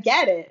fine. I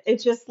get it.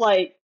 It's just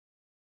like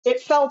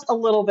it felt a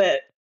little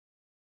bit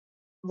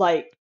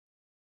like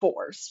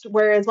forced.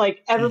 Whereas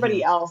like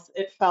everybody else,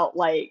 it felt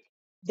like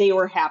they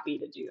were happy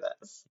to do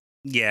this.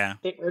 Yeah.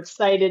 They were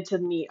excited to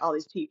meet all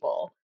these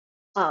people.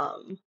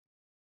 Um,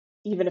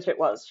 Even if it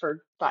was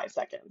for 5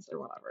 seconds or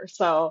whatever.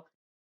 So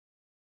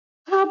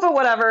but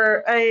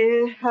whatever.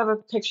 I have a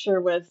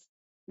picture with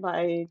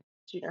my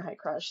junior high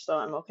crush, so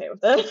I'm okay with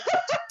it.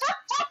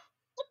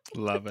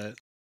 Love it.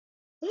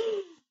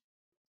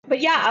 But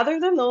yeah, other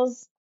than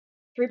those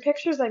 3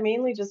 pictures, I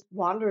mainly just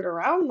wandered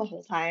around the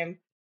whole time.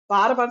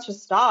 Bought a bunch of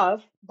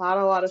stuff, bought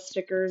a lot of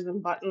stickers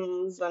and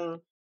buttons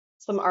and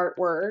some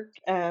artwork,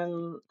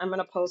 and I'm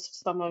gonna post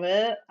some of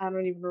it. I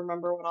don't even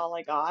remember what all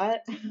I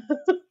got.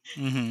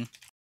 Mm-hmm.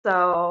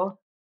 So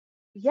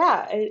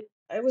yeah, it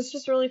was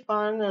just really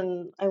fun,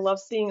 and I love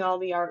seeing all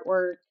the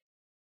artwork.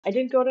 I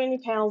didn't go to any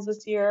panels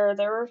this year.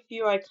 There were a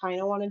few I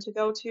kind of wanted to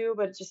go to,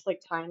 but just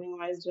like timing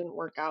wise didn't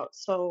work out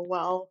so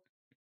well.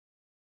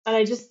 And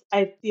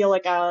I feel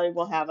like I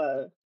will have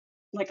a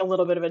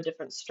little bit of a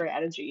different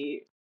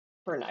strategy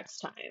for next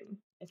time,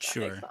 if that makes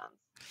Sure. sense.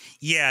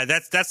 Yeah,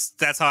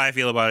 that's how I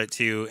feel about it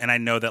too. And I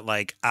know that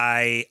like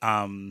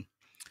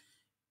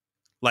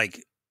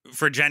like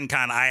for Gen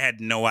Con I had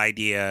no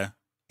idea,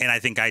 and I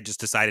think I just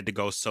decided to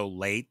go so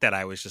late that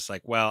I was just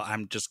like, well,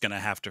 I'm just gonna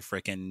have to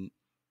frickin'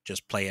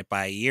 just play it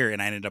by ear.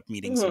 And I ended up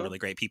meeting some Mhm. really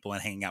great people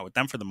and hanging out with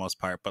them for the most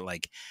part. But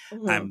like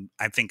Mhm.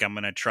 I think I'm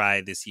gonna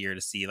try this year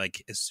to see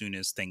like as soon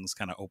as things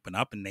kind of open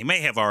up, and they may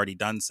have already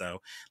done so,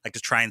 like to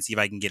try and see if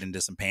I can get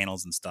into some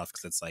panels and stuff,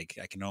 because it's like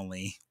I can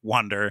only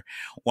wander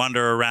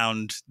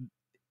around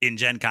in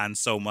Gen Con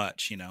so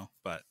much,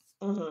 but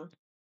Mhm.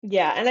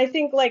 Yeah, and I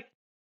think like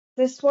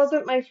this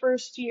wasn't my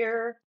first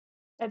year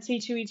at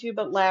C2E2,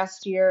 but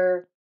last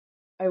year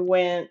I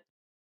went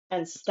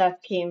and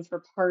Steph came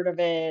for part of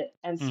it,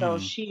 and so mm-hmm.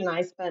 she and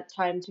I spent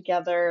time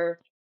together.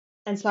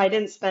 And so I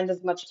didn't spend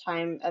as much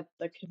time at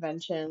the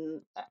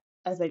convention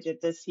as I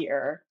did this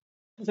year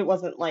because it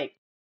wasn't like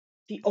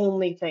the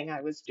only thing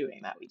I was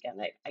doing that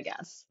weekend, I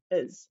guess,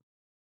 is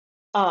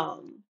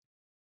um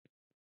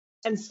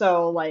and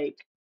so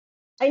like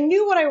I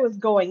knew what I was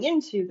going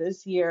into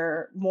this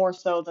year more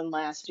so than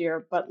last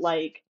year, but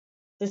like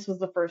this was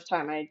the first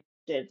time I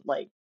did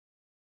like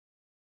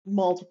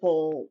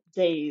multiple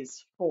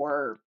days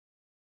for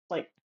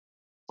like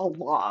a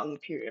long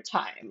period of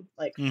time,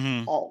 like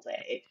Mm-hmm. all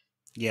day.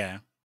 Yeah.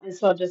 And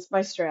so just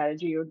my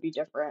strategy would be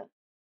different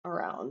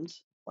around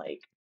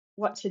like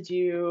what to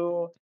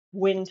do,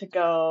 when to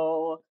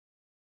go,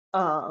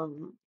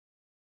 um,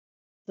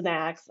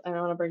 snacks. I don't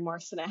want to bring more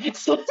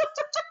snacks.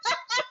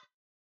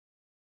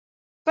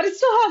 But it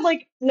still had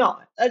like no,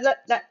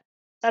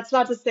 that's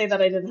not to say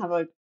that I didn't have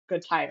a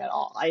good time at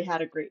all. I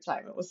had a great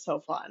time. It was so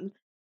fun.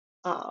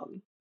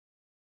 Um,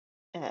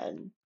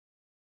 and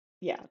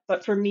yeah,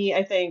 but for me,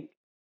 I think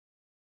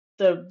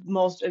the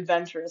most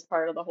adventurous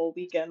part of the whole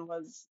weekend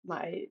was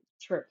my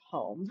trip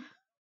home.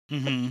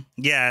 Mm-hmm.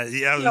 Yeah,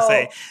 I was gonna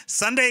say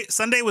So,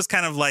 Sunday was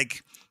kind of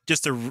like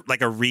just a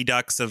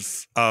redux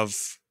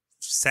of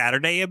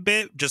Saturday a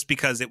bit, just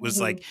because it was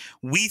mhm, like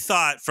we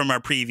thought from our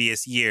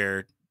previous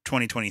year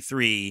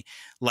 2023,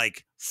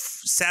 like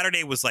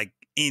Saturday was like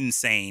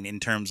insane in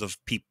terms of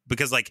people,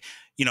 because like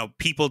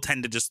people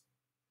tend to just,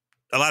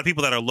 a lot of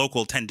people that are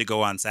local tend to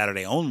go on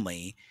Saturday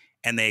only,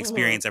 and they mhm.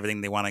 experience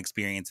everything they want to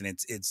experience, and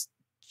it's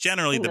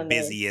generally And the then yeah.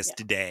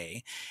 busiest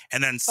day.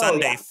 And then Oh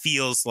Sunday yeah.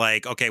 feels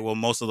like, okay, well,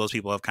 most of those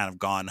people have kind of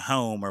gone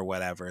home or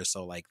whatever,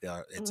 so like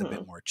it's a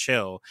bit Mhm. more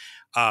chill.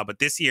 But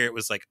this year it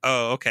was like,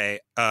 oh, okay,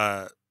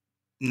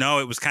 no,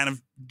 it was kind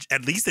of,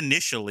 at least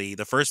initially,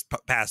 the first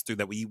pass through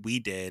that we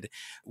did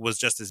was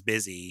just as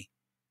busy,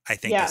 I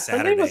think, Yeah, as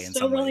Sunday Saturday was in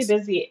still some really ways.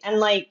 busy. And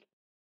like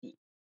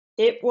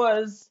it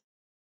was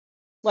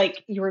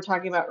like you were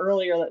talking about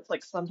earlier, that's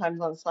like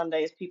sometimes on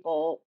Sundays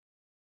people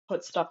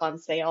put stuff on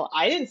sale.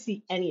 I didn't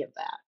see any of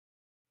that.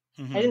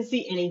 I Mm-hmm. didn't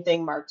see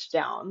anything marked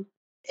down.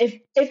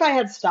 If I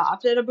had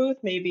stopped at a booth,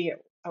 maybe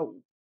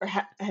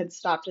had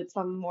stopped at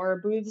some more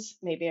booths,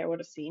 maybe I would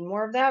have seen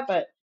more of that,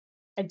 but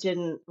I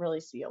didn't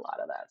really see a lot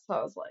of that. So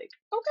I was like,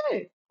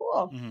 okay,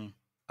 cool.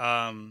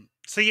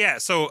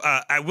 So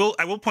I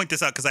will point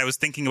this out because I was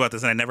thinking about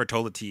this and I never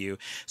told it to you.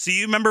 So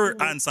you remember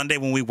on Sunday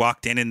when we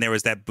walked in and there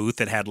was that booth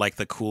that had like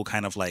the cool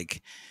kind of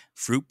like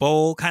fruit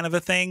bowl kind of a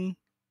thing?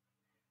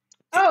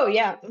 Oh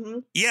yeah.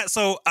 Yeah,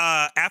 so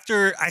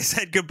after I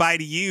said goodbye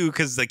to you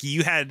because like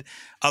you had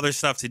other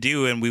stuff to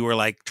do and we were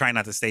like trying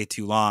not to stay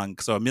too long.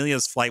 So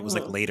Amelia's flight was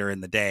like later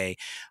in the day,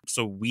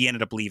 so we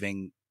ended up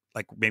leaving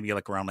like maybe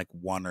like around like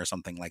 1 or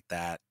something like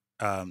that.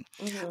 I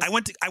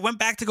went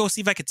back to go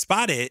see if I could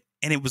spot it,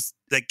 and it was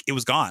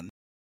gone.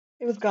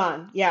 It was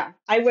gone. Yeah,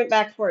 I went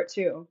back for it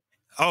too.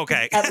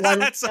 Okay, at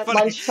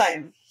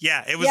lunchtime.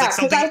 Yeah, it was like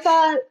something.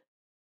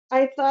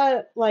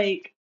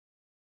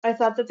 I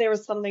thought that there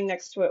was something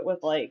next to it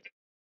with like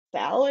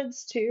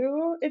salads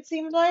too, it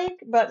seemed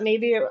like, but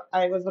maybe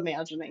I was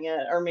imagining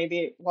it, or maybe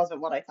it wasn't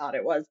what I thought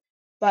it was.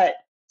 But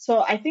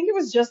so I think it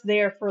was just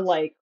there for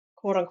like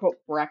quote unquote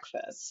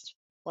breakfast.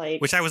 Like,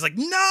 which I was like,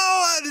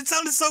 no, it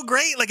sounded so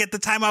great. Like at the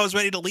time I was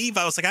ready to leave,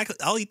 I was like,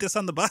 I'll eat this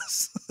on the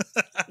bus.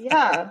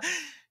 Yeah.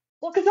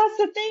 Well, because that's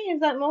the thing,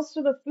 is that most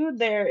of the food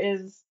there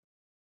is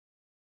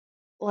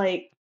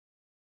like,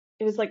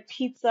 it was like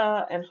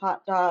pizza and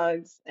hot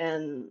dogs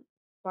and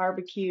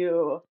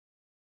barbecue,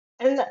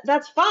 and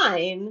that's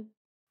fine.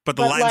 But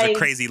the lines are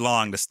crazy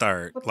long to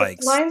start. But the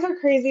lines are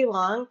crazy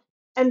long,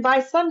 and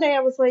by Sunday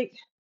I was like,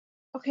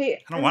 okay,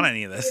 I don't want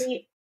any of this.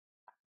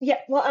 Yeah,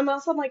 well, I'm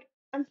like,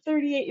 I'm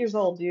 38 years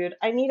old, dude.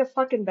 I need a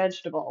fucking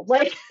vegetable.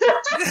 Like,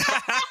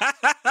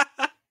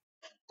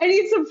 I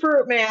need some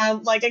fruit,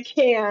 man. Like, I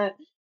can't,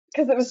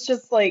 because it was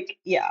just like,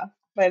 yeah.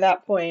 By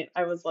that point,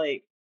 I was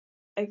like,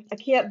 I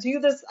can't do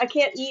this. I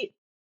can't eat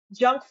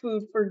junk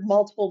food for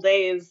multiple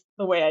days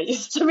the way I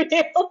used to be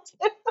able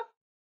to.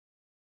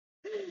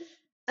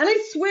 And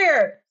I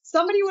swear,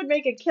 somebody would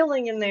make a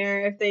killing in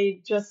there if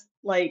they just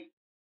like,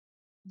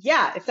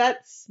 yeah, if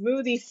that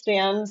smoothie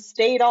stand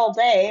stayed all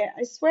day,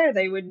 I swear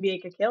they would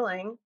make a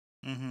killing.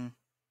 As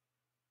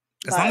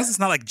long as it's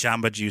not like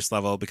Jamba Juice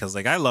level, because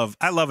like I love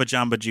a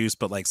Jamba Juice,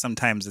 but like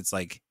sometimes it's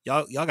like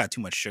y'all got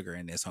too much sugar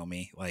in this,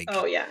 homie. Like,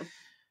 oh yeah.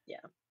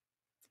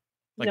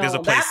 Like there's a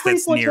place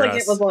that's near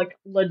us. It was like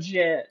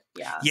legit.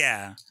 Yeah.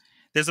 Yeah.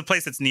 There's a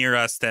place that's near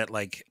us that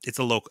like it's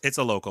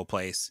a local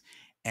place,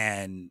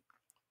 and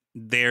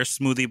their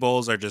smoothie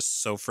bowls are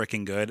just so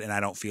freaking good, and I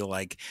don't feel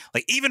like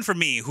even for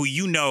me, who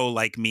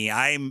like me,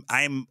 I'm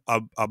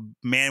a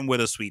man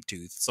with a sweet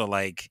tooth, so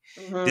like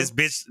this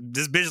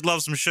bitch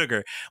loves some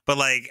sugar, but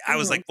like I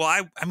was like, well,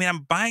 I mean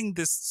I'm buying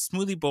this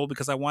smoothie bowl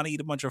because I want to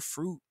eat a bunch of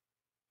fruit,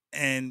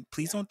 and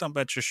please don't dump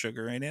extra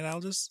sugar in it. I'll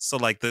just so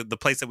like the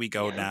place that we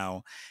go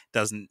now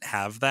doesn't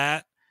have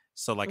that,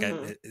 so like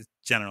it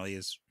generally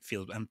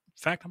feels. In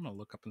fact, I'm gonna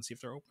look up and see if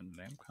they're open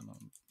today. I'm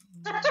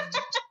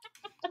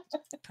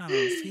kind of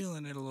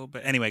feeling it a little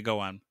bit. Anyway, go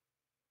on.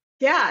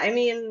 Yeah, I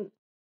mean,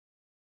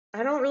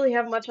 I don't really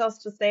have much else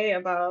to say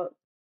about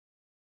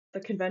the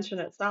convention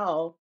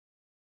itself,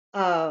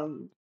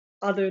 other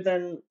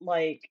than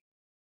like,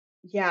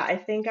 yeah, I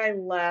think I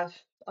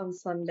left on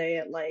Sunday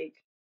at like,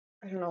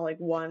 I don't know, like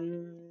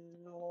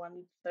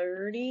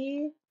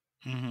 1:30.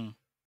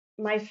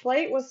 My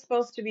flight was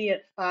supposed to be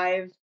at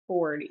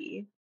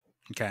 5:40.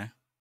 Okay.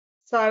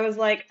 So I was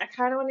like, I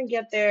kind of want to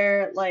get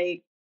there at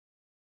like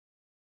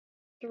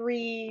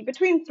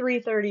between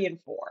 3:30 and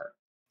 4.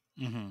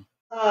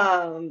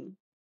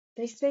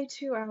 They say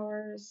 2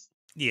 hours.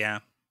 Yeah.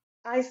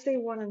 I say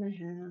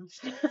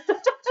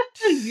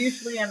 1.5.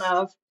 Usually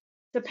enough,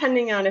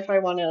 depending on if I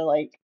want to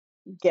like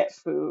get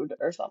food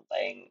or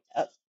something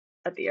at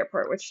the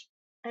airport, which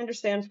I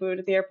understand food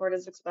at the airport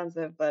is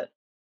expensive, but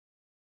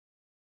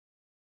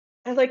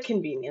I like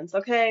convenience,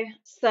 okay?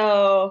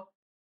 So,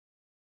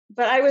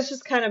 but I was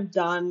just kind of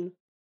done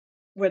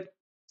with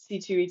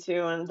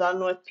C2E2 and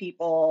done with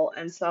people,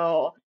 and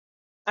so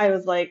I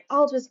was like,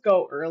 I'll just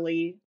go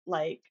early,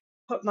 like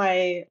put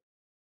my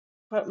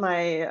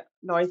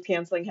noise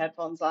canceling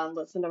headphones on,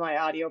 listen to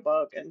my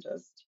audiobook, and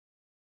just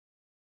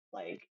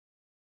like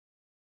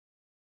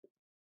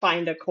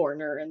find a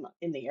corner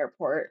in the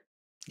airport.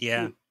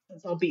 Yeah.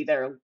 Since I'll be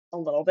there a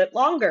little bit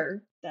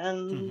longer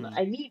than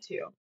I need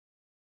to.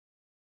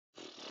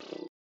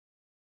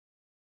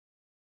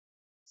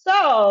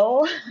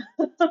 So,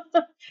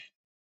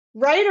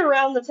 right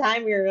around the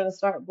time we were going to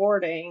start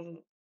boarding,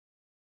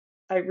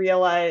 I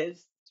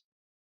realized,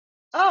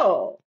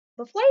 oh,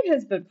 the flight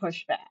has been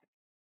pushed back.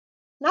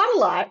 Not a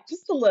lot,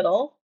 just a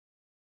little,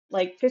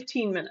 like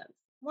 15 minutes.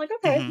 I'm like,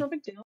 okay, no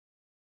big deal.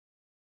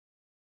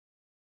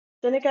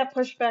 Then it got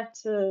pushed back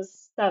to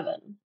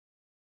 7.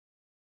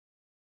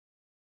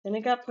 Then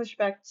it got pushed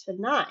back to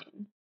 9.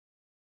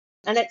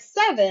 And at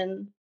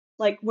 7,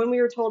 like when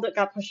we were told it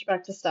got pushed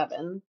back to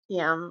 7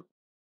 p.m.,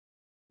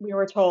 we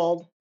were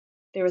told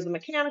there was a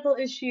mechanical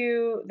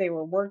issue, they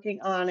were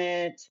working on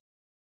it,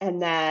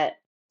 and that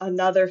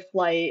another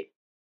flight,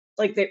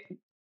 like there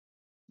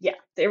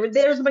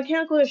was a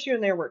mechanical issue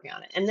and they were working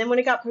on it. And then when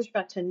it got pushed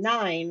back to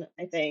 9,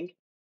 I think,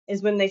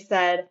 is when they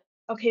said,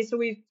 okay, so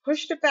we've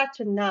pushed it back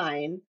to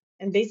 9.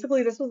 And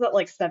basically this was at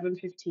like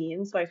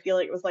 7:15. So I feel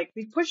like it was like,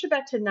 we've pushed it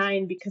back to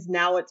 9 because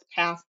now it's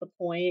past the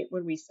point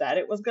when we said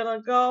it was going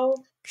to go.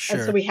 And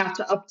so Sure. we have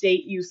to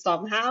update you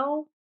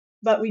somehow,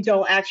 but we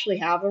don't actually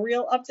have a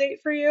real update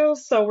for you.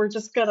 So we're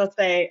just going to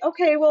say,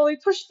 okay, well, we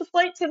pushed the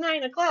flight to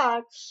 9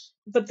 o'clock.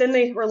 But then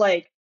they were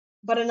like,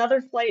 but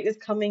another flight is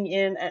coming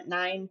in at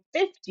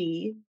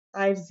 9:50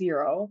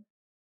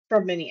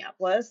 from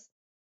Minneapolis.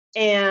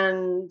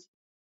 And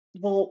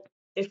well,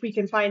 if we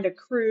can find a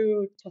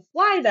crew to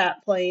fly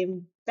that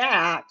plane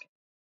back,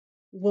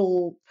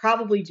 we'll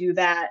probably do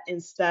that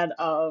instead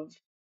of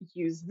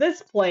use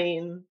this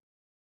plane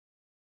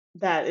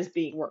that is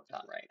being worked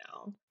on right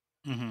now.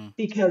 Mm-hmm.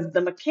 Because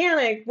the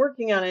mechanic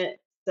working on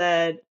it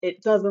said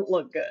it doesn't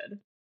look good.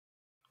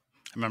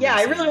 Yeah,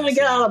 I really want to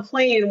get on a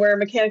plane where a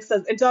mechanic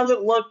says it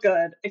doesn't look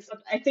good.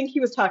 Except I think he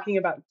was talking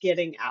about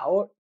getting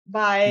out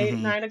by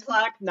 9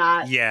 o'clock,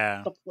 not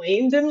the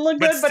plane didn't look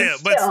good, but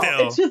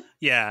still, it's just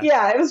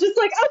it was just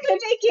like, okay,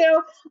 thank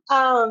you.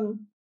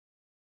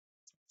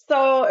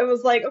 So it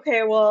was like,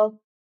 okay, well,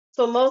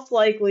 so most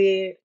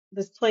likely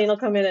this plane will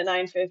come in at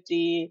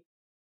 9:50.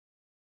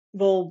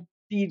 We'll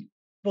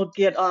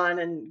get on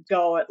and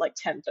go at like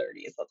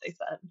 10:30 is what they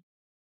said.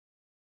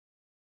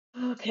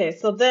 Okay,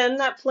 so then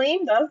that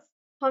plane does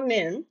come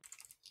in.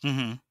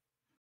 Mm-hmm.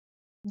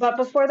 But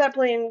before that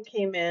plane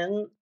came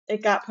in,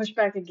 it got pushed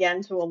back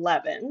again to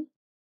 11.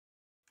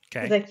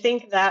 Because I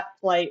think that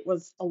flight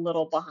was a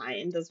little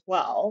behind as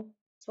well.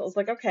 So it was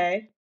like,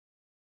 okay.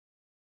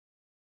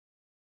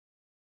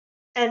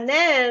 And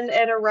then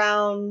at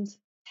around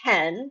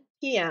 10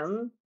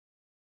 p.m.,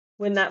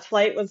 when that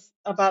flight was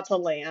about to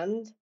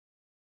land,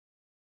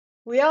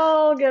 we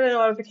all get a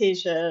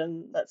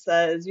notification that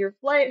says your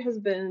flight has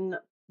been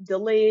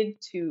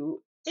delayed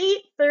to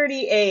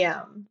 8:30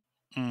 a.m.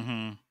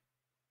 Mm-hmm.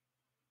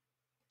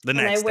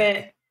 And I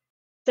went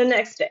the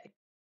next day.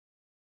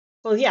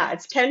 Well, yeah,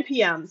 it's 10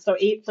 p.m., so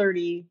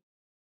 8:30,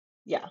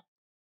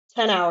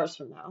 10 hours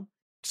from now.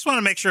 Just want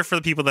to make sure for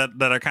the people that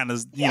are kind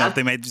of, if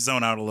they might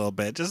zone out a little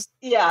bit, just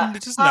know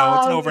it's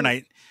an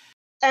overnight.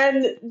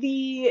 And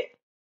the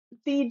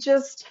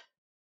just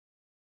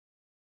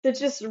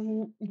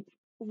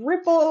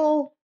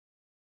ripple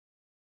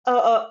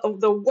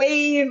the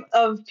wave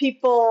of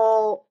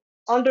people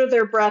under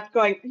their breath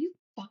going, are you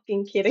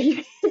fucking kidding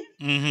me?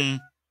 Mm-hmm.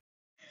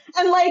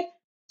 And like,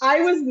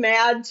 I was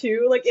mad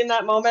too. Like in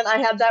that moment, I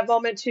had that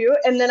moment too.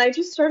 And then I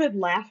just started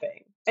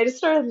laughing.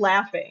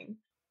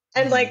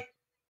 And like,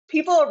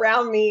 people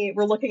around me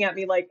were looking at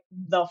me like,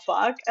 the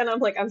fuck? And I'm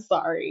like, I'm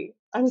sorry.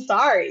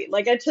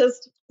 Like,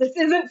 this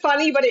isn't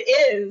funny, but it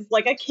is.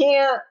 Like, I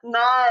can't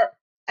not,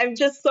 I'm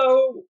just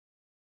so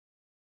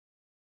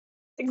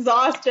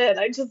exhausted.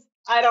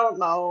 I don't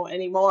know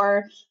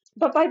anymore.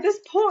 But by this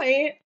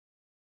point,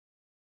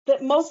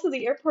 that most of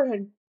the airport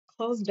had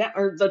closed down,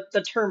 or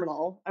the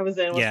terminal I was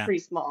in was pretty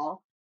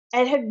small,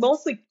 and had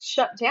mostly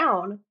shut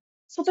down.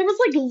 So there was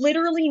like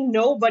literally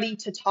nobody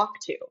to talk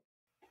to.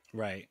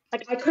 Right.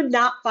 Like I could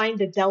not find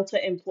a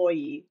Delta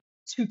employee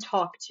to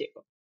talk to,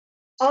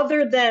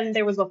 other than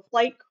there was a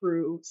flight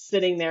crew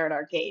sitting there at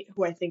our gate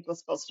who I think was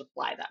supposed to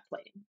fly that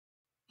plane.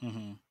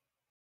 Mm-hmm.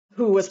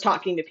 Who was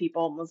talking to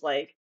people and was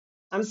like,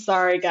 I'm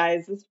sorry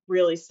guys, this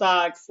really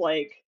sucks.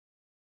 Like,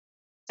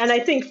 and I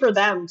think for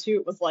them too,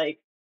 it was like,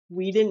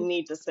 we didn't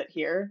need to sit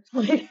here.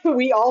 Like,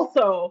 we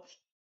also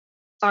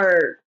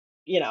are,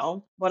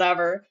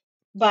 whatever.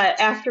 But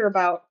after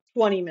about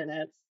 20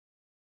 minutes,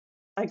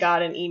 I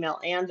got an email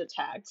and a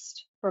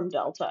text from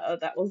Delta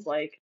that was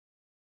like,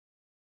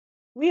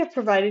 we have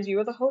provided you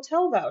with a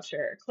hotel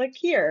voucher. Click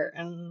here.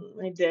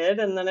 And I did.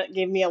 And then it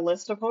gave me a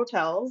list of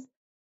hotels.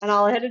 And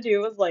all I had to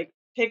do was like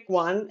pick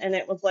one. And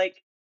it was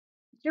like,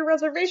 your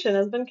reservation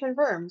has been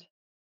confirmed.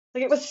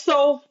 Like, it was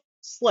so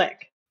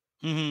slick.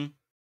 Mm-hmm.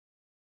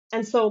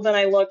 And so then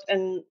I looked,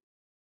 and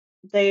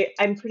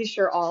I'm pretty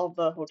sure all of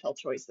the hotel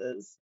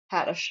choices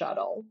had a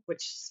shuttle,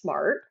 which is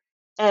smart.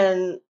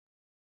 And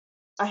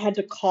I had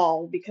to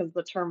call because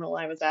the terminal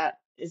I was at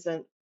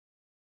isn't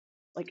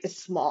like, is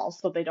small,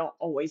 so they don't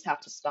always have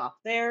to stop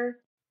there.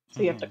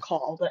 So you have to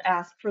call to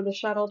ask for the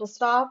shuttle to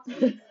stop.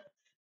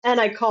 And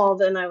I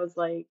called and I was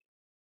like,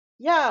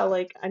 yeah,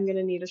 like I'm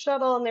gonna need a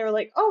shuttle. And they were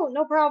like, oh,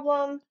 no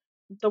problem.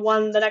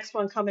 The next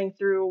one coming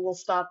through will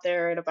stop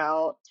there at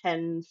about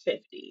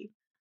 10:50.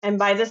 And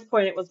by this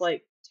point it was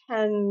like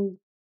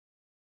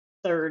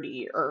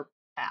 10:30 or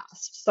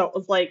past. So it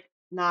was like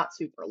not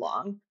super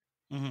long.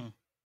 Mm-hmm.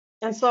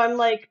 And so I'm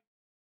like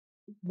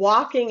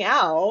walking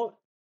out,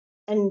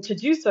 and to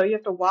do so you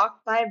have to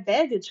walk by a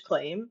baggage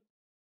claim.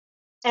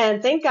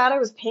 And thank God I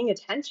was paying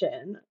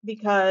attention,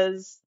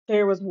 because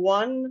there was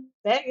one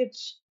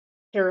baggage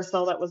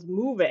carousel that was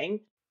moving.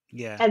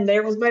 Yeah. And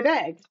there was my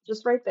bag,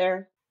 just right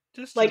there.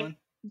 Just like, chilling.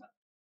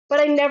 But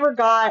I never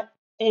got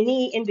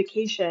any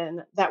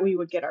indication that we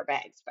would get our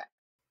bags back.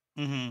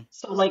 Mm-hmm.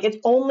 So like, it's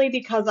only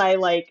because I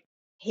like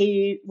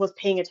was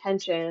paying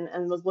attention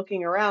and was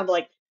looking around,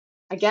 like,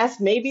 I guess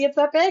maybe it's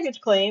that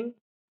baggage claim,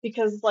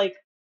 because like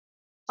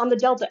on the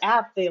Delta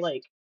app, they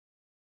like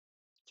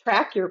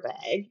track your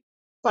bag.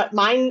 But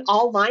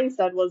all mine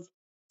said was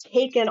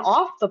taken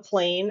off the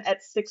plane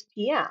at 6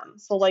 p.m.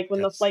 So like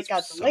when the That's flight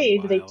got so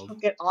delayed, they wild.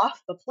 took it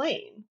off the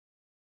plane.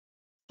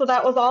 So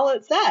that was all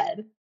it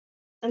said.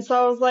 And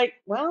so I was like,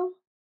 well,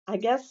 I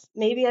guess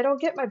maybe I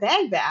don't get my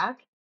bag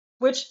back,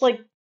 which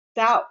like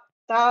that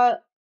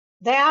that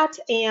that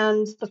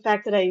and the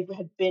fact that I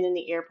had been in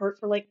the airport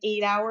for like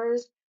 8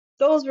 hours,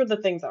 those were the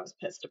things I was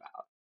pissed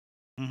about.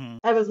 Mm-hmm.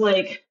 I was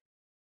like,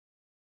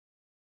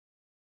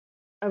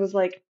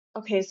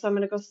 okay, so I'm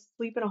gonna go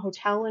sleep in a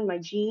hotel in my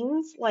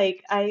jeans.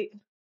 Like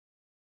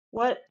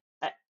what?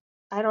 I,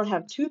 I don't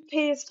have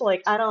toothpaste.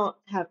 Like I don't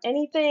have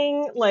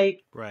anything.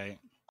 Like, Right.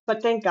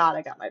 but thank God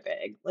I got my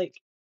bag. Like,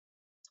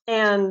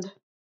 and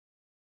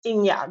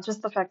and yeah,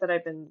 just the fact that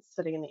I've been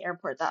sitting in the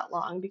airport that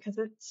long because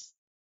it's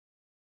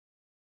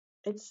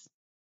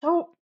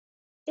so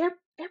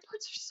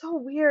airports are so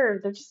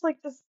weird. They're just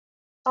like this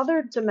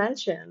other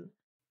dimension.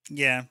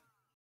 Yeah.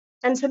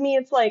 And to me,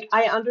 it's like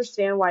I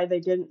understand why they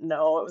didn't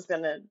know it was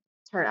gonna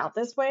turn out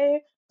this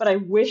way, but I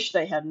wish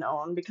they had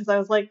known because I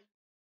was like,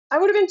 I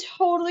would have been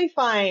totally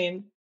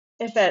fine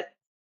if at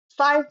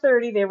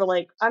 5:30 they were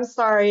like, "I'm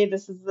sorry,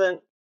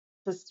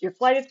 your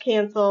flight is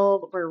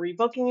canceled. We're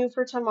rebooking you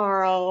for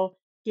tomorrow.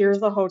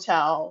 Here's a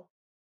hotel."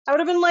 I would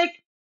have been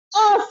like,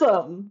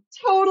 "Awesome.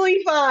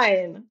 Totally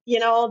fine." You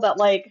know, that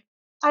like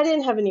I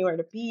didn't have anywhere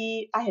to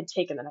be. I had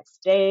taken the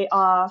next day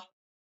off.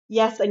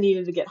 Yes, I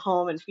needed to get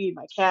home and feed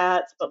my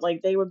cats, but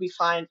like they would be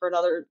fine for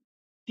another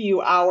few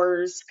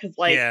hours because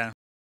like Yeah.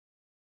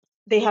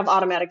 they have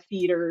automatic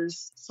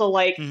feeders. So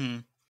like Mm-hmm.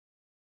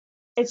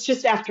 it's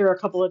just after a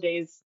couple of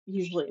days,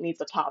 usually it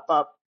needs a top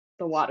up.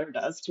 The water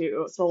does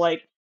too. So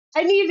like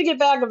I needed to get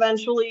back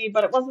eventually,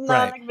 but it wasn't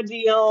that Right. big of a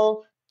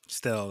deal.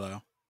 Still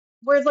though.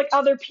 Whereas like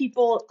other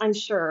people, I'm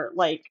sure,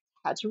 like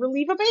had to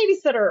relieve a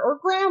babysitter or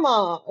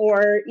grandma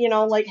or,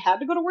 like had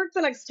to go to work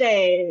the next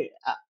day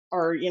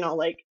or,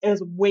 like it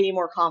was way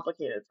more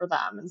complicated for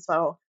them. And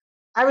so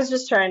I was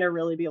just trying to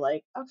really be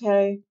like,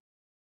 okay,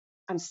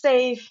 I'm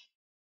safe.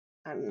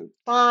 I'm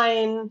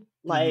fine.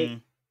 Mm-hmm. Like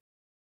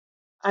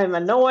I'm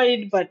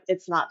annoyed, but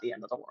it's not the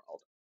end of the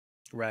world.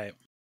 Right.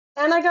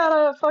 And I got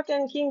a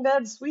fucking king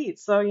bed suite,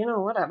 so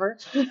whatever.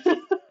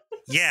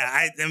 Yeah,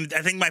 I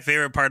think my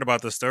favorite part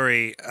about the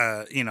story,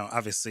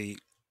 obviously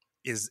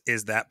is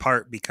that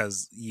part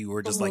because you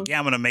were just hmm like, yeah,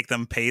 I'm gonna make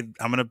them pay.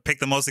 I'm gonna pick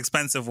the most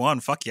expensive one.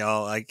 Fuck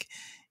y'all, like,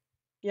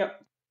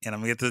 Yep. and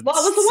I'm gonna get to Well,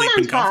 it was the one sleep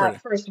on in comfort.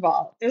 top, first of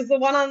all. It was the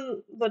one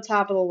on the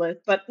top of the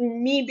list. But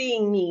me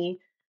being me,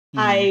 Mm-hmm.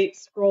 I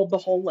scrolled the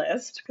whole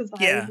list because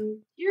Yeah.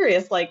 I'm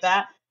curious like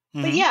that.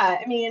 But Mm-hmm. yeah,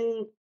 I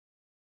mean,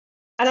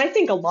 and I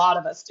think a lot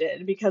of us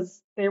did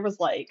because there was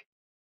a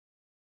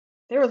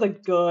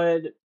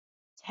good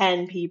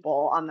 10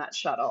 people on that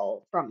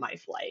shuttle from my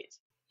flight.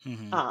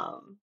 Mm-hmm.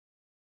 Um,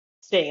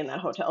 Staying in that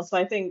hotel. So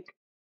I think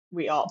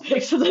we all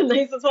picked the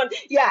nicest one.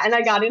 Yeah, and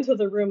I got into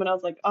the room and I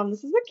was like,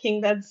 this is a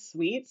king bed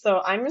suite,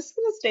 so I'm just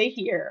gonna stay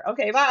here.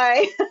 Okay,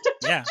 bye.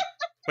 Yeah,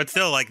 but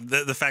still, like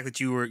the fact that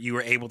you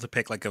were able to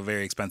pick like a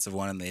very expensive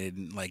one and they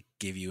didn't like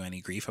give you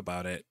any grief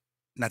about it.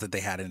 Not that they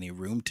had any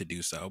room to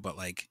do so, but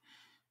like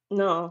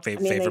No, I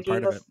mean they favorite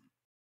part gave of it. us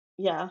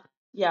yeah,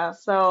 yeah.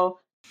 So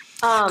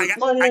well,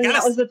 and I then that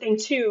gotta. was the thing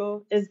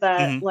too, is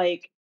that Mm-hmm.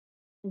 like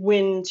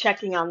when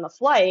checking on the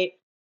flight,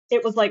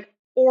 it was like,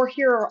 or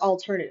here are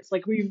alternatives.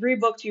 Like we've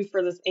rebooked you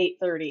for this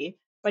 8:30,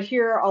 but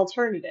here are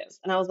alternatives.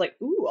 And I was like,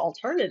 ooh,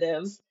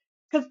 alternatives.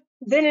 Because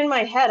then in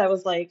my head I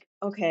was like,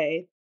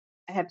 okay,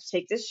 I have to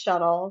take this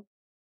shuttle,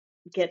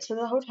 get to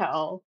the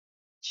hotel,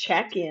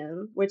 check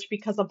in, which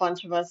because a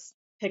bunch of us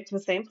picked the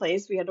same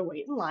place, we had to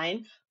wait in line,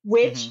 Mm-hmm.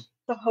 which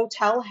the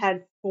hotel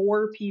had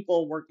 4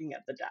 people working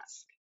at the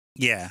desk.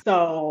 Yeah.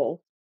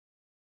 So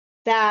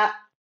that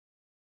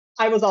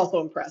I was also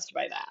impressed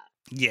by that.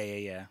 Yeah. Yeah.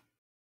 Yeah.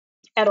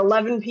 At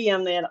 11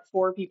 p.m., they had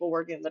 4 people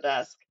working at the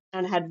desk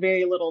and had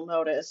very little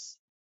notice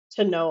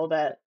to know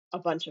that a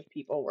bunch of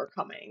people were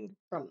coming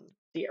from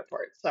the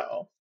airport.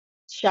 So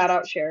shout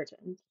out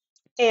Sheraton.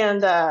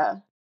 And uh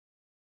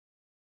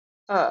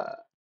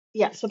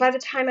yeah, so by the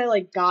time I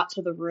like got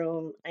to the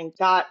room and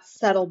got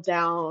settled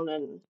down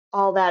and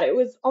all that, it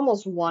was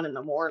almost 1 in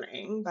the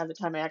morning by the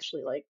time I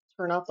actually like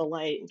turned off the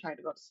light and tried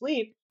to go to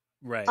sleep.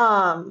 Right.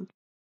 Um,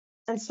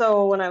 and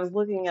so when I was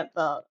looking at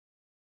the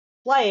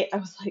flight, I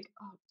was like,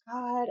 oh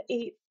God,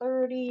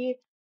 8:30.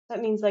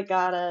 That means I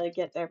gotta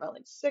get there by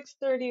like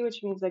 6:30,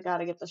 which means I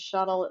gotta get the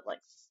shuttle at like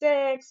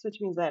 6, which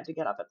means I have to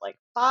get up at like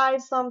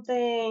 5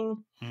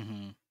 something.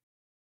 Mm-hmm.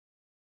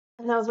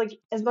 And I was like,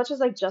 as much as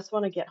I just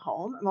want to get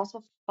home, I'm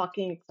also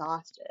fucking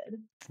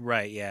exhausted.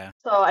 Right. Yeah.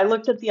 So I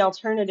looked at the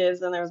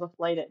alternatives and there was a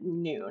flight at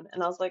noon.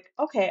 And I was like,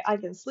 okay, I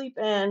can sleep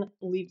in,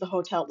 leave the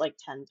hotel at like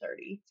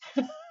 10:30.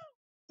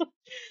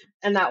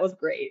 And that was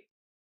great.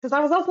 Because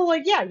I was also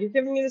like, yeah, you're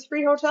giving me this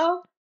free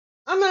hotel?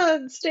 I'm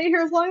gonna stay here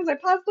as long as I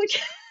possibly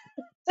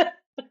can.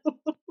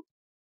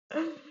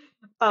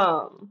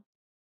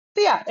 But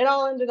yeah, it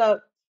all ended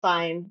up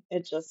fine.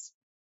 It just,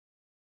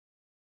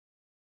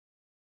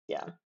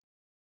 yeah,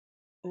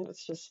 it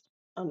was just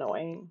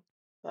annoying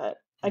that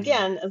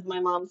again, as my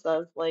mom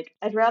says, like,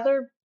 I'd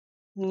rather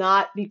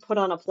not be put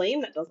on a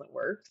plane that doesn't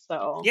work.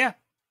 So yeah,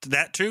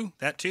 that too,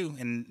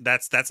 and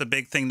that's a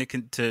big thing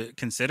to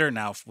consider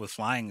now with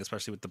flying,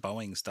 especially with the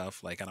Boeing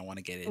stuff. Like, I don't want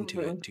to get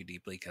into it too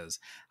deeply because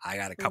I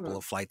got a couple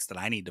of flights that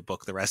I need to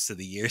book the rest of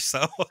the year,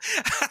 so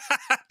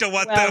don't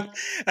want them.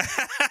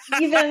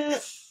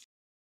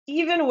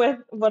 even with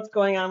what's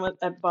going on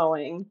at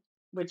Boeing,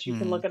 which you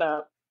can look it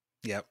up.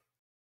 Yep.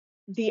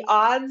 The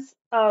odds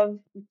of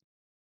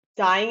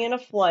dying in a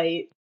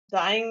flight,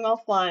 dying while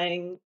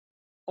flying,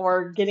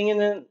 or getting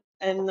in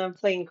a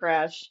plane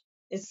crash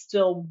is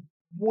still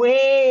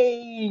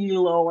way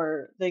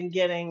lower than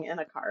getting in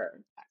a car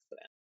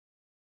accident.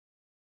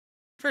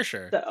 For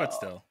sure, So, but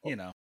still, you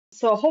know.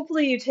 So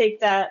hopefully you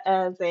take that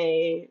as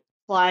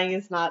flying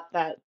is not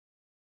that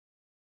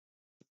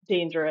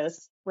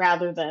dangerous,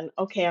 rather than,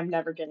 okay, I'm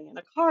never getting in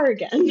a car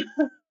again.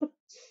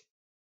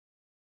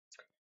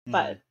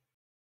 But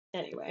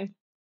anyway,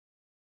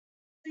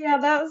 yeah,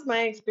 that was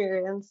my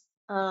experience.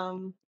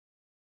 And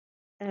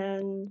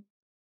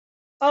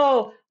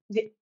oh,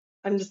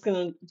 I'm just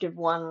gonna give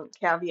one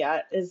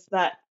caveat is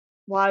that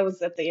while I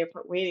was at the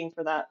airport waiting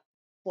for that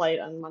flight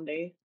on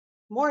Monday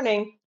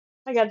morning,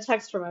 I got a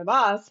text from my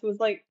boss who was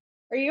like,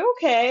 "Are you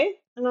okay?"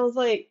 And I was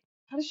like,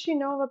 "How does she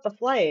know about the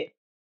flight?"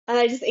 And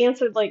I just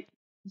answered like,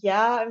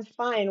 "Yeah, I'm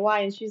fine. Why?"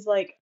 And she's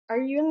like, "Are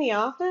you in the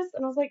office?"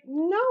 And I was like,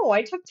 "No,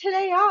 I took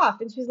today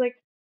off." And she's like,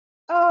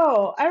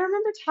 "Oh, I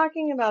remember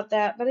talking about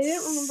that, but I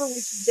didn't remember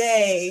which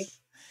day."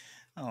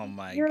 Oh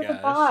my You're the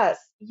gosh. boss.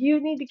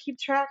 You need to keep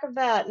track of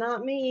that,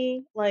 not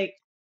me. Like,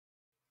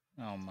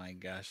 oh my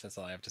gosh, that's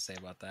all I have to say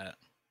about that.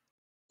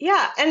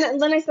 yeah. And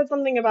then I said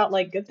something about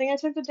like, good thing I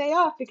took the day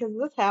off because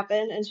this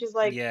happened. And she's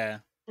like, Yeah.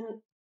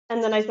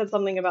 and then I said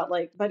something about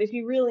like, but if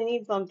you really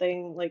need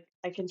something, like,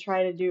 I can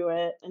try to do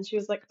it. And she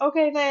was like,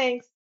 okay,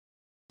 thanks.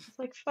 It's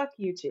like, fuck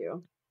you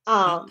too.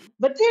 But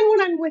then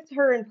when I'm with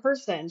her in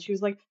person, she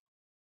was like,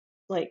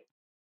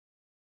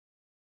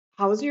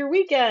 how was your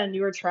weekend?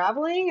 You were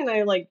traveling? And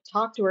I like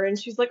talked to her and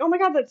she's like, oh my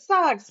God, that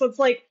sucks. So it's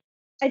like,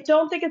 I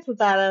don't think it's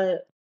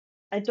that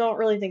I don't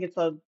really think it's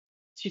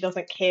she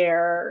doesn't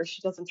care or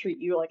she doesn't treat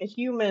you like a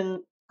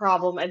human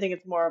problem. I think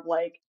it's more of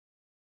like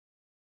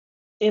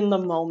in the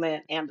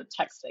moment and a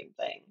texting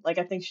thing. Like,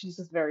 I think she's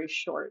just very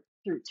short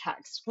through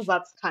text because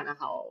that's kind of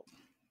how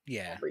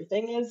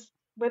everything is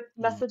with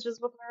messages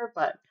with her.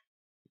 But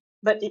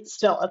it's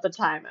still at the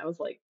time I was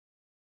like,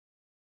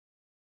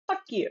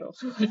 fuck you.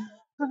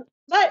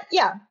 But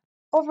yeah,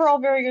 overall,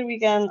 very good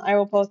weekend. I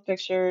will post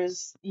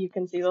pictures. You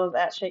can see those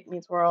at Shake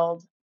Meets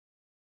World.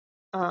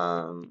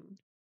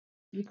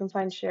 You can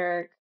find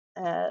Sherrick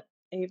at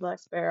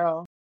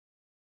Ablacksparrow.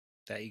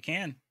 That you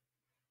can.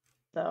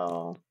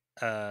 So.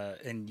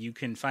 And you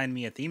can find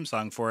me a theme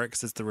song for it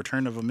because it's the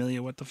return of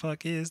Amelia. What the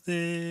fuck is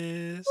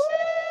this?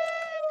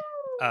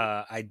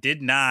 I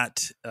did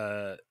not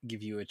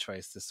give you a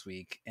choice this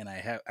week, and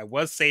I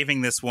was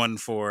saving this one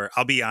for.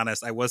 I'll be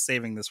honest, I was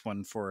saving this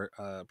one for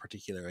a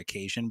particular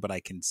occasion, but I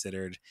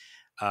considered,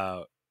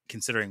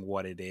 considering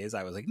what it is,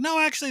 I was like, no,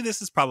 actually,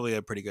 this is probably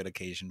a pretty good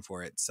occasion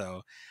for it.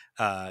 So,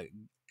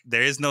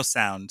 there is no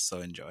sound, so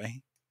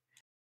enjoy.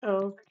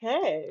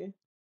 Okay.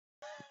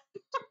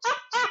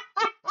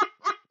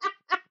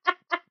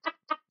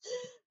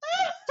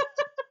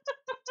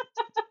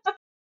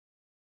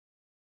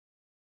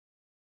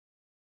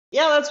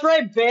 Yeah, that's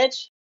right,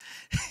 bitch.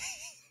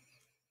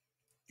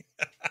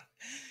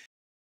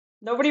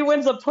 Nobody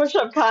wins a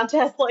push-up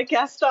contest like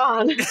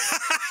Gaston. This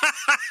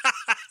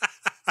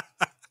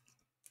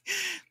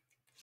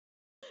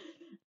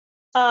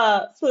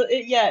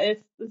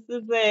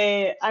is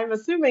I'm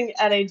assuming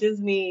at a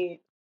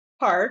Disney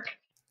park.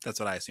 That's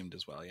what I assumed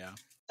as well, yeah.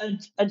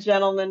 A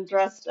gentleman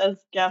dressed as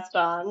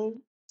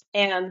Gaston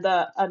and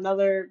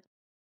another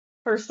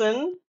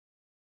person,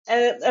 and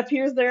it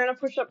appears they're in a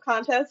push-up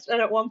contest,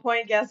 and at one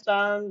point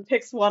Gaston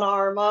picks one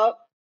arm up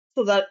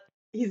so that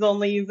he's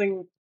only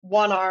using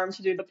one arm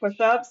to do the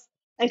push-ups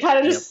and kind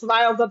of just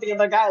smiles at the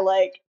other guy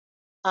like,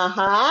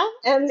 uh-huh,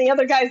 and the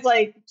other guy's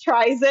like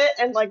tries it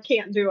and like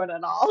can't do it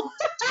at all.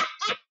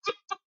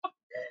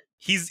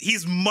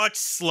 He's much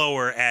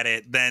slower at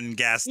it than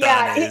Gaston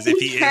is if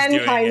he is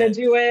doing kind of it.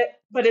 do it,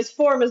 but his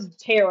form is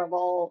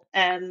terrible,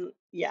 and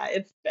yeah,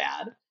 it's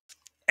bad.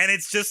 And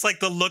it's just like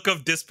the look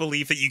of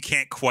disbelief that you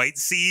can't quite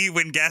see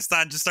when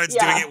Gaston just starts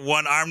doing it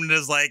one arm and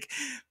is like,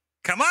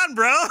 come on,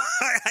 bro.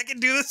 I can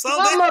do this all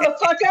day. Come on,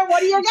 motherfucker. What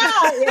do you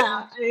got?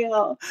 Yeah, I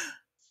know.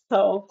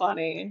 So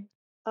funny.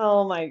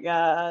 Oh my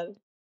God.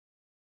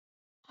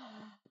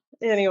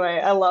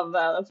 Anyway, I love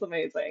that. That's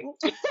amazing.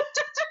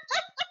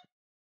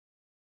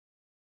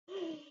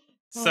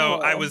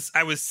 So I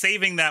was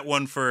saving that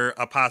one for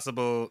a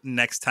possible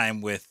next time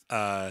with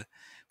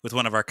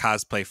one of our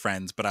cosplay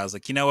friends, but I was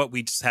like, you know what?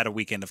 We just had a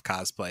weekend of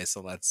cosplay, so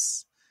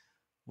let's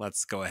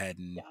go ahead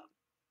and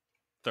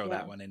throw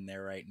that one in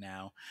there right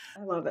now.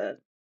 I love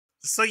it.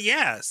 So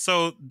yeah,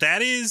 so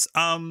that is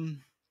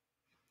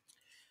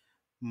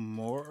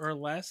more or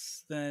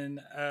less than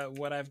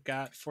what I've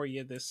got for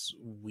you this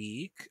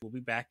week. We'll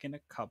be back in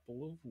a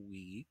couple of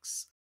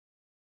weeks.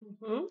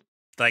 Mm-hmm.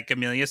 Like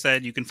Amelia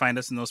said, you can find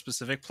us in those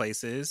specific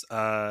places.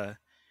 By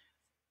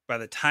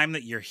the time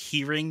that you're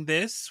hearing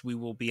this, we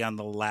will be on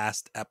the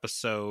last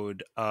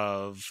episode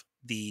of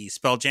the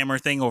Spelljammer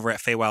thing over at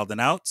Feywild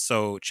and Out.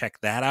 So check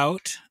that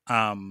out.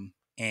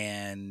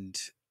 And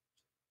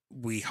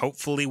we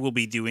hopefully will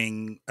be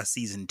doing a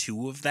season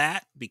 2 of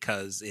that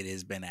because it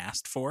has been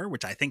asked for,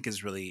 which I think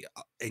is really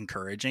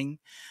encouraging.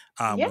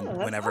 Yeah,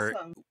 that's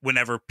awesome.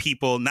 Whenever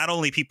people, not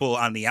only people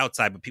on the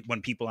outside, but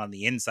when people on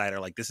the inside are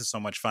like, this is so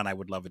much fun, I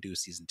would love to do a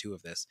season 2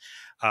 of this.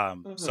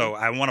 So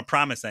I want to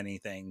promise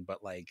anything,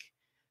 but like,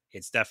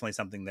 it's definitely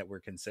something that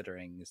we're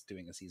considering is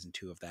doing a season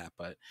 2 of that,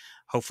 but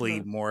hopefully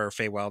more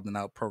Feywild and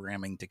Out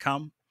programming to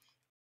come.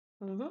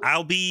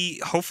 I'll be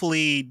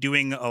hopefully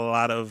doing a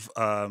lot of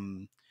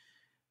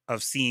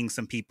seeing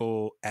some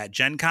people at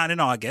Gen Con in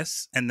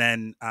August, and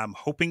then I'm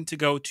hoping to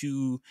go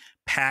to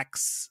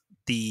PAX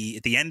at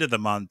the end of the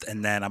month,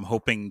 and then I'm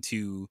hoping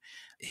to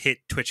hit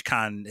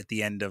TwitchCon at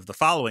the end of the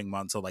following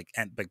month, so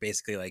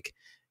basically like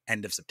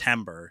end of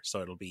September,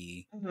 so it'll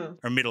be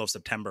or middle of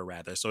September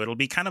rather, so it'll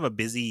be kind of a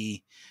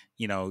busy,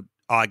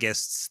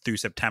 August through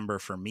September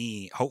for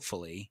me,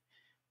 hopefully,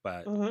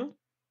 but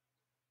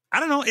I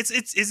don't know,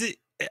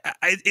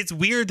 it's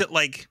weird that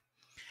like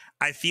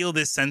I feel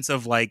this sense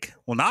of like,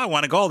 well, now I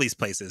want to go all these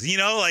places,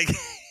 like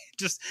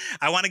just,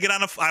 I want to get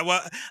on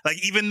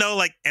even though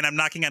like, and I'm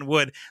knocking on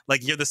wood,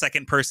 like you're the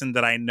second person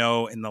that I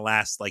know in the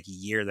last like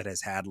year that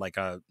has had like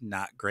a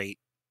not great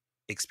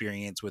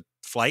experience with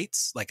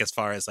flights, like as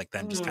far as like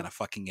them just kind of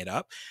fucking it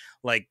up.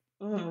 Like,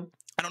 I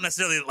don't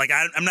necessarily like,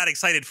 I'm not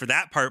excited for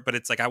that part, but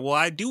it's like,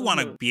 I do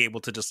want to be able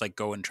to just like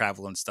go and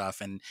travel and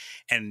stuff. And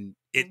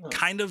it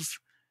kind of,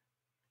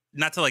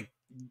 not to like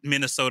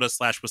Minnesota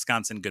 /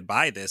 Wisconsin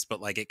goodbye this,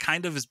 but like it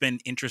kind of has been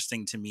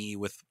interesting to me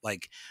with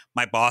like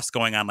my boss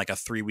going on like a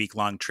 3-week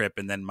long trip,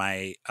 and then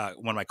my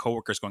one of my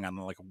coworkers going on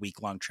like a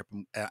week long trip.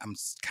 I'm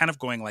kind of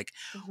going like,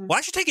 well,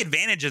 I should take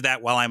advantage of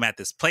that while I'm at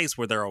this place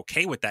where they're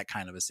okay with that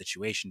kind of a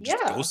situation.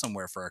 Just go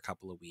somewhere for a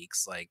couple of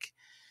weeks, like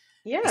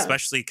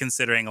especially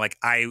considering like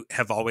I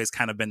have always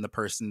kind of been the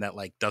person that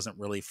like doesn't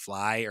really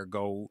fly or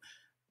go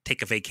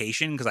take a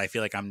vacation because I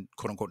feel like I'm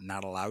quote unquote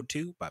not allowed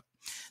to, but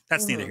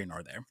that's neither here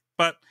nor there.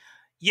 But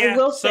yeah, I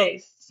will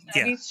say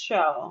studies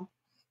show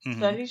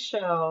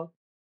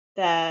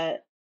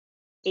that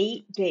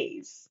 8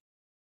 days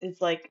is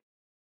like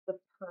the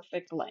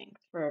perfect length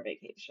for a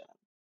vacation.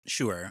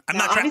 Sure.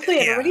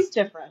 Obviously everybody's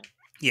different.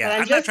 Yeah,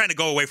 I'm not trying to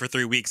go away for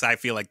 3 weeks. I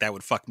feel like that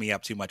would fuck me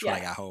up too much when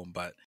I got home,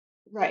 but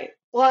right.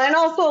 Well, and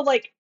also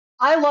like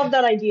I love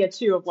that idea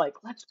too of like,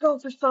 let's go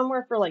for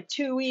somewhere for like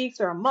 2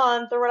 weeks or a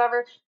month or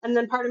whatever. And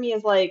then part of me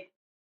is like,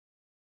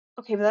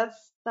 okay, but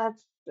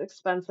that's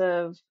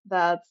expensive.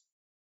 That's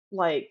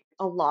like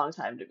a long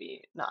time to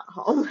be not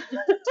home.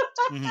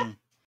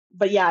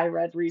 But yeah, I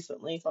read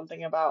recently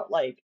something about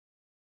like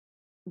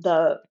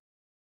the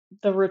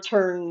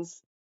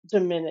returns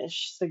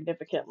diminish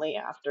significantly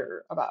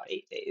after about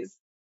 8 days.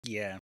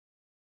 Yeah.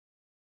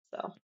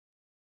 So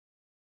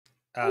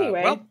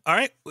anyway. Well, all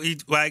right.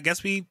 I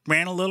guess we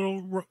ran a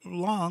little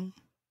long.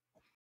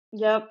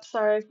 Yep.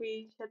 Sorry if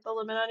we hit the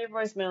limit on your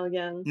voicemail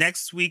again.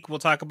 Next week, we'll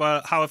talk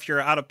about how if you're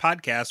out of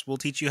podcasts, we'll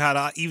teach you how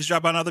to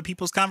eavesdrop on other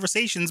people's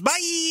conversations.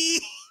 Bye!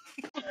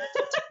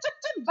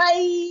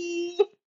 Bye!